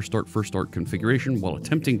Wiki First Start configuration while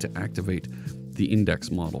attempting to activate the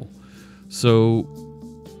index model. So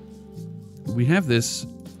we have this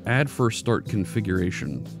add First Start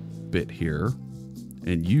configuration bit here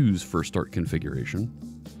and use First Start configuration.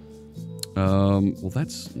 Well,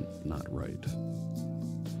 that's not right.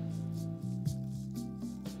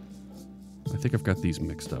 I think I've got these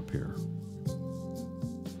mixed up here.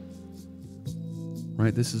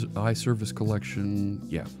 Right, this is iService collection.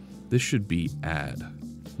 Yeah, this should be add,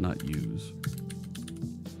 not use.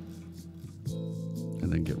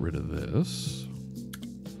 And then get rid of this.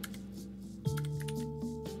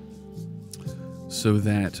 So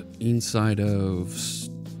that inside of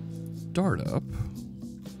startup,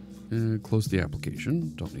 close the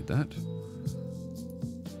application, don't need that.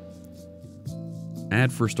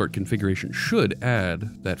 Add First Start configuration should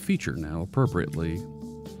add that feature now appropriately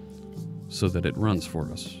so that it runs for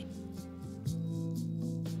us.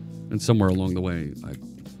 And somewhere along the way, I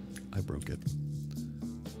broke it.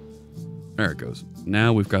 There it goes.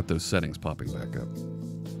 Now we've got those settings popping back up.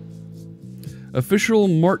 Official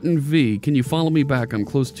Martin V, can you follow me back? I'm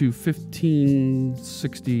close to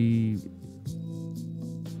 1560.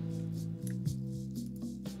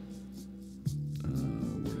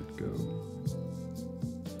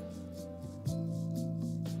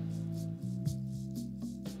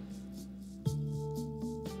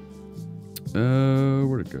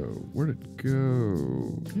 Where'd it go? Where'd it go? Where'd it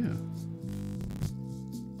go? Yeah.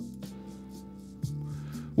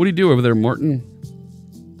 What do you do over there, Martin?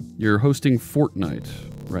 You're hosting Fortnite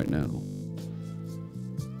right now.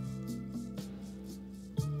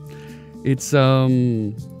 It's,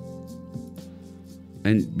 and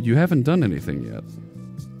you haven't done anything yet.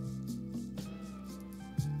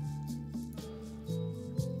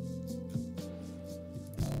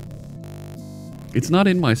 It's not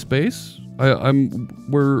in my space.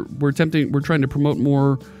 We're trying to promote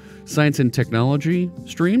more science and technology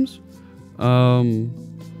streams.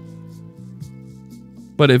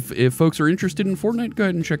 But if folks are interested in Fortnite, go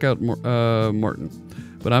ahead and check out Martin.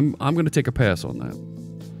 But I'm going to take a pass on that.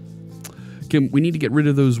 We need to get rid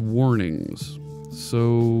of those warnings.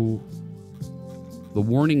 So the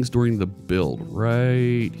warnings during the build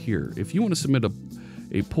right here. If you want to submit a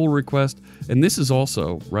pull request, and this is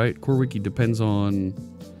also, right, Core Wiki depends on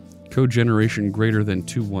code generation greater than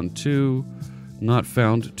 212. Not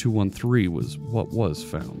found 213 was what was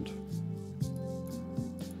found.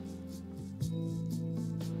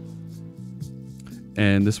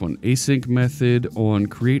 And this one, async method on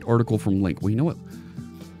create article from link. Well, you know what?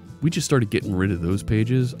 We just started getting rid of those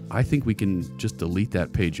pages. I think we can just delete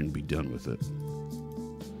that page and be done with it.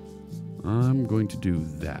 I'm going to do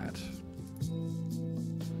that.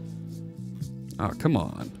 Ah, come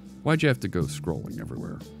on. Why'd you have to go scrolling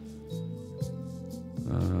everywhere?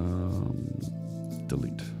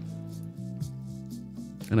 Delete.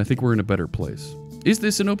 And I think we're in a better place. Is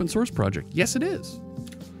this an open source project? Yes, it is.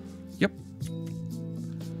 Yep.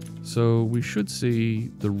 So we should see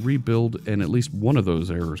the rebuild and at least one of those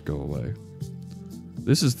errors go away.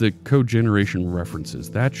 This is the code generation references.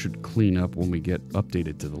 That should clean up when we get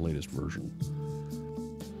updated to the latest version.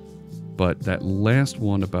 But that last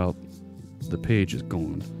one about the page is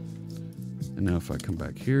gone. And now if I come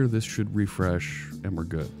back here, this should refresh and we're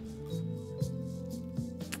good.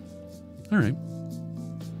 All right.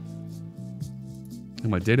 And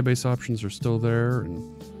my database options are still there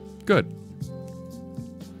and good.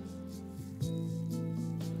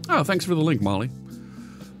 Oh, thanks for the link, Molly.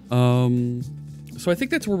 So I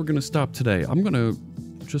think that's where we're going to stop today. I'm going to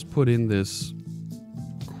just put in this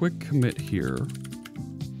quick commit here.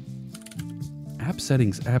 App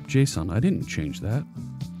settings, app JSON. I didn't change that.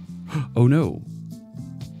 Oh no.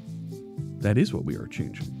 That is what we are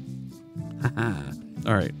changing. Haha.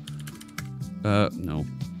 All right. No.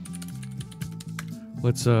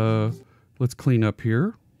 Let's clean up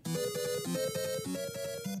here.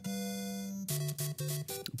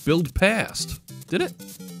 build passed. Did it?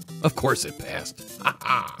 Of course it passed.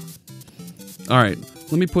 All right,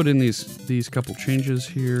 let me put in these couple changes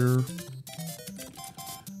here.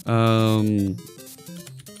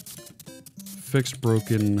 Fixed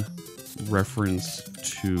broken reference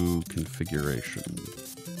to configuration.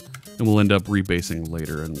 And we'll end up rebasing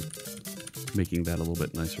later and making that a little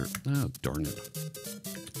bit nicer. Oh, darn it.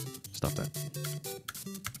 Stop that.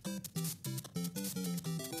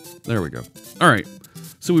 There we go. All right.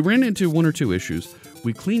 So we ran into one or two issues.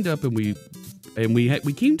 We cleaned up and we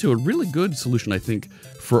came to a really good solution, I think,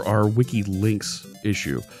 for our wiki links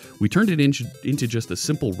issue. We turned it into just a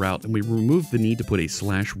simple route, and we removed the need to put a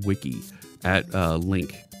 /wiki at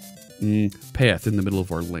link path in the middle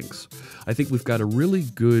of our links. I think we've got a really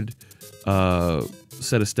good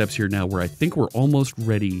set of steps here now where I think we're almost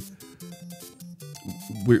ready.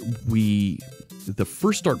 The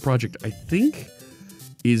first start project, I think,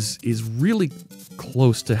 is really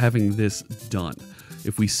close to having this done.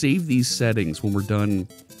 If we save these settings when we're done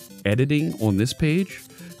editing on this page,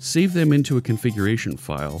 save them into a configuration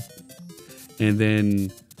file, and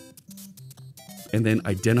then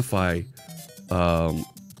identify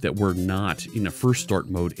that we're not in a first start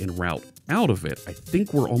mode and route out of it, I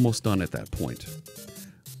think we're almost done at that point.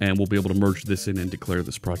 And we'll be able to merge this in and declare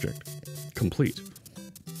this project complete.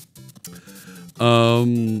 You're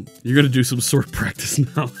going to do some sort practice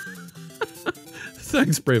now.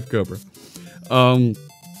 Thanks, Brave Cobra.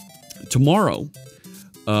 Tomorrow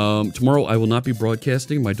I will not be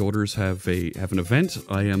broadcasting. My daughters have an event.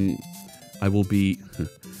 I will be.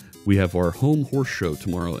 We have our home horse show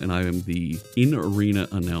tomorrow, and I am the in-arena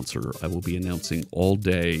announcer. I will be announcing all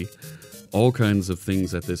day, all kinds of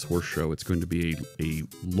things at this horse show. It's going to be a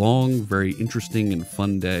long, very interesting and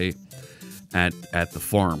fun day at the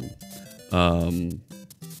farm.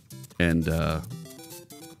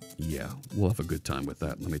 Yeah, we'll have a good time with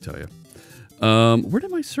that, let me tell you. Where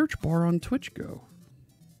did my search bar on Twitch go?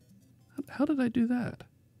 How did I do that?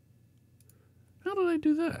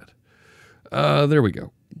 There we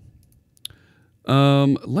go.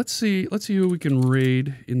 Let's see who we can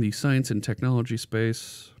raid in the science and technology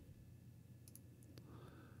space.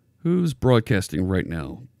 Who's broadcasting right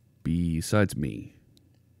now besides me?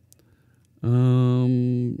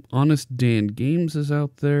 Honest Dan Games is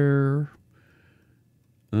out there.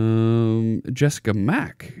 Jessica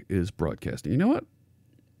Mack is broadcasting. You know what?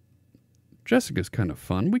 Jessica's kind of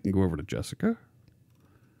fun. We can go over to Jessica.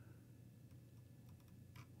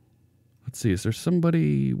 Let's see. Is there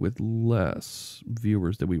somebody with less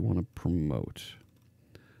viewers that we want to promote?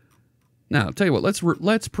 Now, I'll tell you what.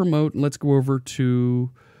 Let's promote and let's go over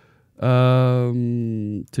to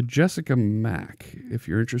Jessica Mack if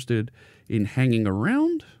you're interested in hanging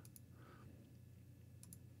around.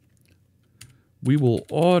 We will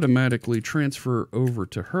automatically transfer over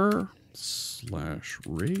to her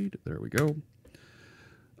 /raid. There we go.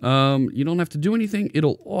 You don't have to do anything.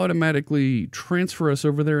 It'll automatically transfer us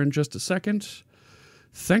over there in just a second.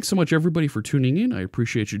 Thanks so much, everybody, for tuning in. I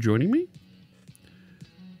appreciate you joining me.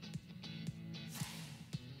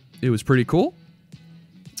 It was pretty cool.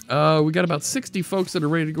 We got about 60 folks that are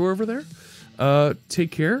ready to go over there. Take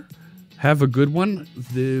care. Have a good one.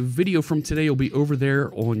 The video from today will be over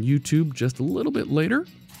there on YouTube just a little bit later.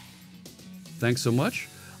 Thanks so much.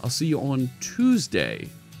 I'll see you on Tuesday.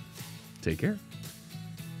 Take care.